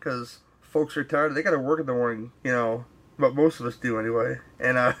segment, because folks are tired. They gotta work in the morning, but most of us do anyway.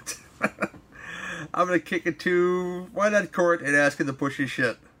 And, I'm gonna kick it to Why Not Court and ask him to push his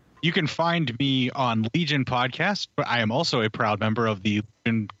shit. You can find me on Legion Podcast, but I am also a proud member of the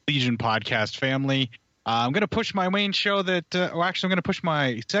Legion Podcast family. I'm going to push my main show I'm going to push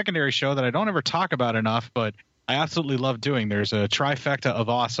my secondary show that I don't ever talk about enough, but I absolutely love doing. There's a trifecta of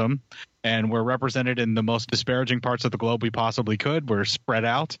awesome, and we're represented in the most disparaging parts of the globe we possibly could. We're spread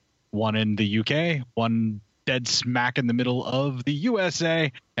out, one in the UK, one dead smack in the middle of the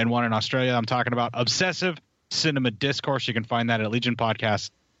USA, and one in Australia. I'm talking about Obsessive Cinema Discourse. You can find that at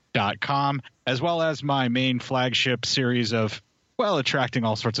legionpodcast.com, as well as my main flagship series of, attracting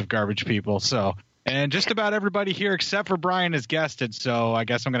all sorts of garbage people. So, and just about everybody here except for Brian is guested. So I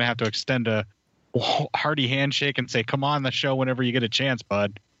guess I'm going to have to extend a hearty handshake and say, come on the show whenever you get a chance,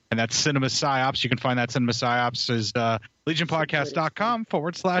 bud. And that's Cinema Psyops. You can find that Cinema Psyops is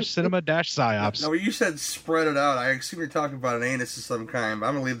legionpodcast.com/cinema-psyops. Now, when you said spread it out, I assume you're talking about an anus of some kind. But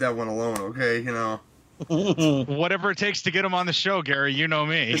I'm going to leave that one alone, okay? Whatever it takes to get him on the show, Gary. You know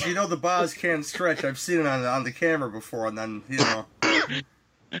me. Because the bars can stretch. I've seen it on the camera before, and then,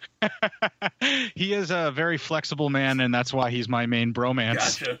 He is a very flexible man, and that's why he's my main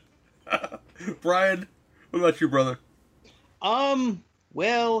bromance. Gotcha. Brian, what about you, brother?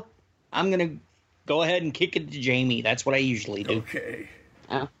 Well, I'm going to go ahead and kick it to Jamie. That's what I usually do. Okay.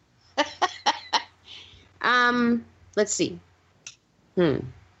 Oh. Let's see.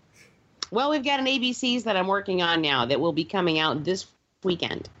 Well, we've got an ABCs that I'm working on now that will be coming out this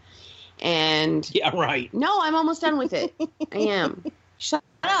weekend. And yeah, right. No, I'm almost done with it. I am. Shut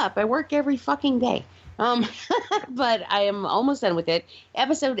up. I work every fucking day. But I am almost done with it.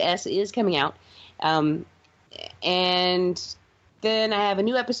 Episode S is coming out. And then I have a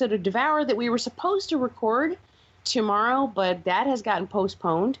new episode of Devour that we were supposed to record tomorrow, but that has gotten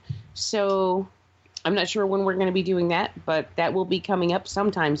postponed. So I'm not sure when we're going to be doing that, but that will be coming up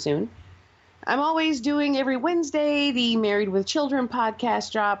sometime soon. I'm always doing every Wednesday the Married with Children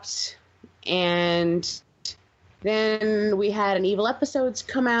podcast drops. And then we had an Evil Episodes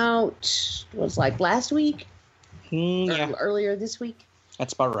come out, it was like last week? Yeah. Earlier this week.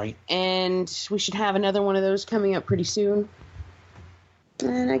 That's about right. And we should have another one of those coming up pretty soon.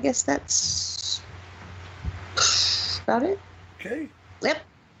 And I guess that's about it. Okay. Yep.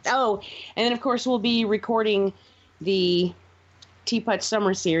 Oh, and then of course we'll be recording the Teapot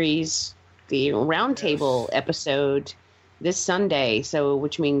Summer Series, the Roundtable episode this Sunday. So,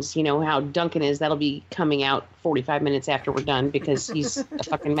 which means, you know how Duncan is. That'll be coming out 45 minutes after we're done because he's a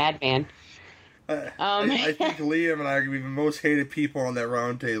fucking madman. I think Liam and I are going to be the most hated people on that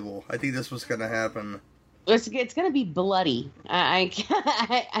round table. I think this was going to happen. It's going to be bloody. I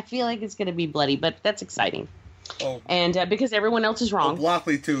feel like it's going to be bloody, but that's exciting. Oh. And because everyone else is wrong.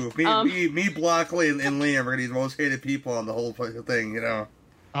 Blockley, too. Me, Blockley, and Liam are going to be the most hated people on the whole thing, you know.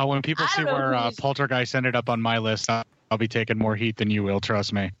 When people see where Poltergeist ended up on my list, I'll be taking more heat than you will,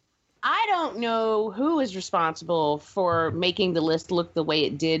 trust me. I don't know who is responsible for making the list look the way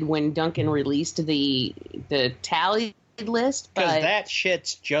it did when Duncan released the tally list. Because that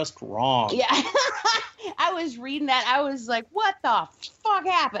shit's just wrong. Yeah. I was reading that. I was like, what the fuck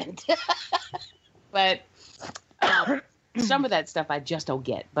happened? But some of that stuff I just don't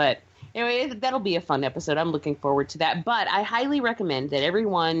get. But anyway, that'll be a fun episode. I'm looking forward to that. But I highly recommend that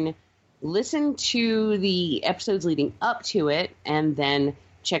everyone listen to the episodes leading up to it and then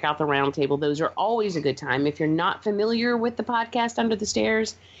check out the roundtable. Those are always a good time. If you're not familiar with the podcast Under the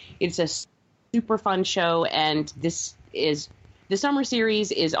Stairs, it's a super fun show. And the summer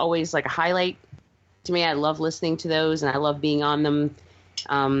series is always like a highlight to me. I love listening to those and I love being on them.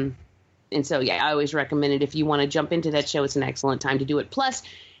 And so, yeah, I always recommend it. If you want to jump into that show, it's an excellent time to do it. Plus,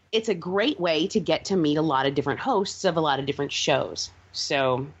 it's a great way to get to meet a lot of different hosts of a lot of different shows.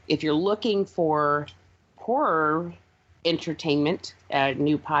 So if you're looking for horror entertainment,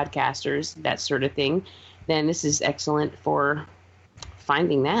 new podcasters, that sort of thing, then this is excellent for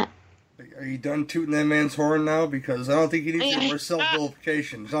finding that. Are you done tooting that man's horn now? Because I don't think he needs any more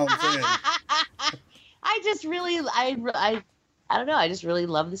self-vilification. That's all I'm saying. I just really, I don't know. I just really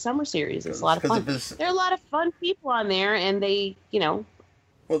love the summer series. It's a lot of fun. There are a lot of fun people on there, and they, you know,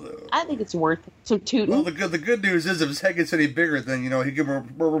 I think it's worth some tooting. Well, the good news is if his head gets any bigger, then, you know, he'd get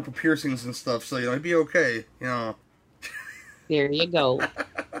more piercings and stuff, so, you know, he'd be okay, you know. There you go.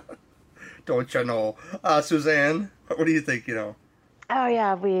 Don't you know? Suzanne, what do you think, you know? Oh,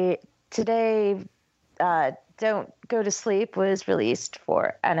 yeah, today, Don't Go to Sleep was released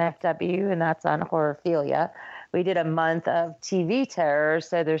for NFW, and that's on Horrorphilia. We did a month of TV terror,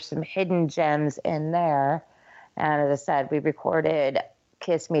 so there's some hidden gems in there. And as I said, we recorded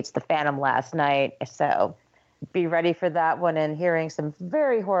Kiss Meets the Phantom last night, so be ready for that one and hearing some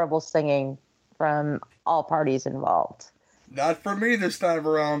very horrible singing from all parties involved. Not for me this time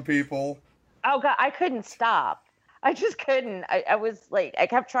around, people. Oh, God, I couldn't stop. I just couldn't. I was like, I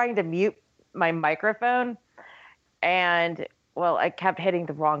kept trying to mute my microphone, and, well, I kept hitting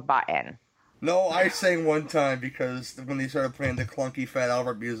the wrong button. No, I sang one time because when they started playing the clunky Fat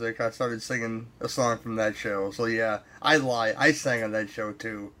Albert music, I started singing a song from that show. So yeah, I lie. I sang on that show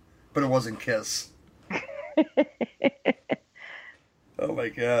too, but it wasn't Kiss. Oh my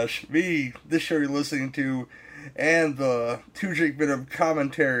gosh. This show you're listening to, and the 2 Drink Minimum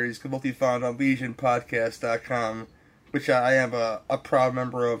commentaries can both be found on legionpodcast.com, which I am a proud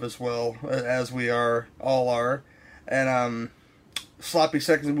member of as well, as we all are. And, Sloppy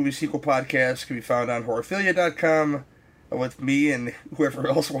Seconds Movie Sequel Podcast can be found on horrorphilia.com with me and whoever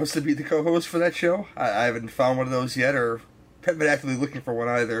else wants to be the co-host for that show. I haven't found one of those yet, or haven't been actively looking for one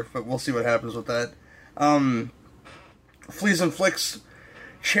either, but we'll see what happens with that. Fleas and Flicks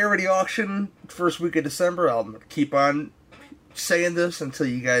charity auction, first week of December. I'll keep on saying this until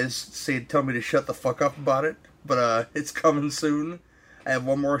you guys tell me to shut the fuck up about it, but it's coming soon. I have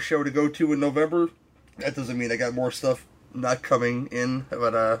one more show to go to in November. That doesn't mean I got more stuff not coming in,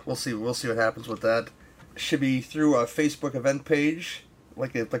 but we'll see what happens with that. Should be through a Facebook event page,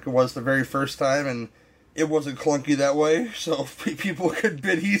 like it was the very first time, and it wasn't clunky that way, so people could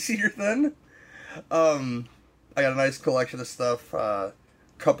bid easier then. I got a nice collection of stuff,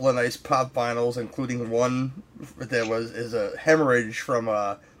 couple of nice pop vinyls, including one that is a hemorrhage from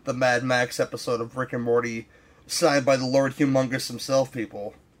the Mad Max episode of Rick and Morty, signed by the Lord Humongous himself,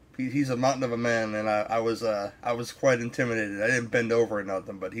 people. He's a mountain of a man, and I was quite intimidated. I didn't bend over or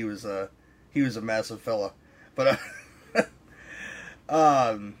nothing, but he was a massive fella. But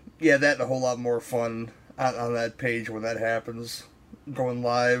yeah, that and a whole lot more fun on that page when that happens, going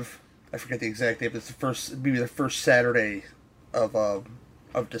live. I forget the exact date, but it's the first Saturday of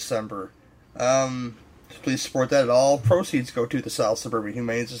December. Please support that. All proceeds go to the South Suburban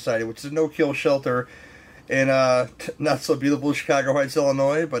Humane Society, which is a no-kill shelter in not so beautiful Chicago Heights,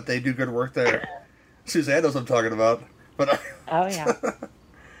 Illinois, but they do good work there. Suzanne knows what I'm talking about. But oh yeah.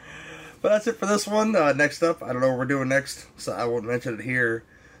 But that's it for this one. Next up, I don't know what we're doing next, so I won't mention it here.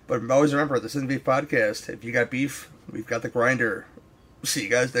 But always remember, this is the Beef Podcast. If you got beef, we've got the grinder. See you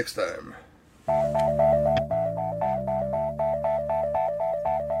guys next time.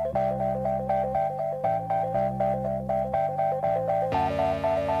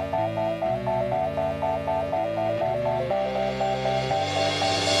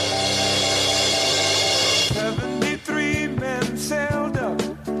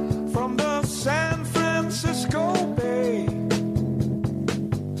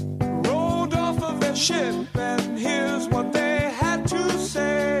 ship, and here's what they had to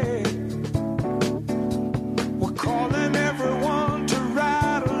say. We're calling everyone to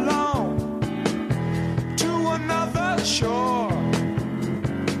ride along to another shore.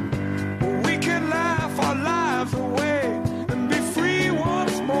 We can laugh our lives away and be free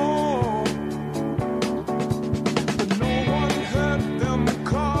once more. But no one heard them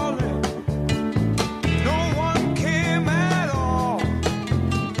calling. No one came at all.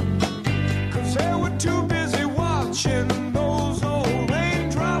 'Cause they were too busy watching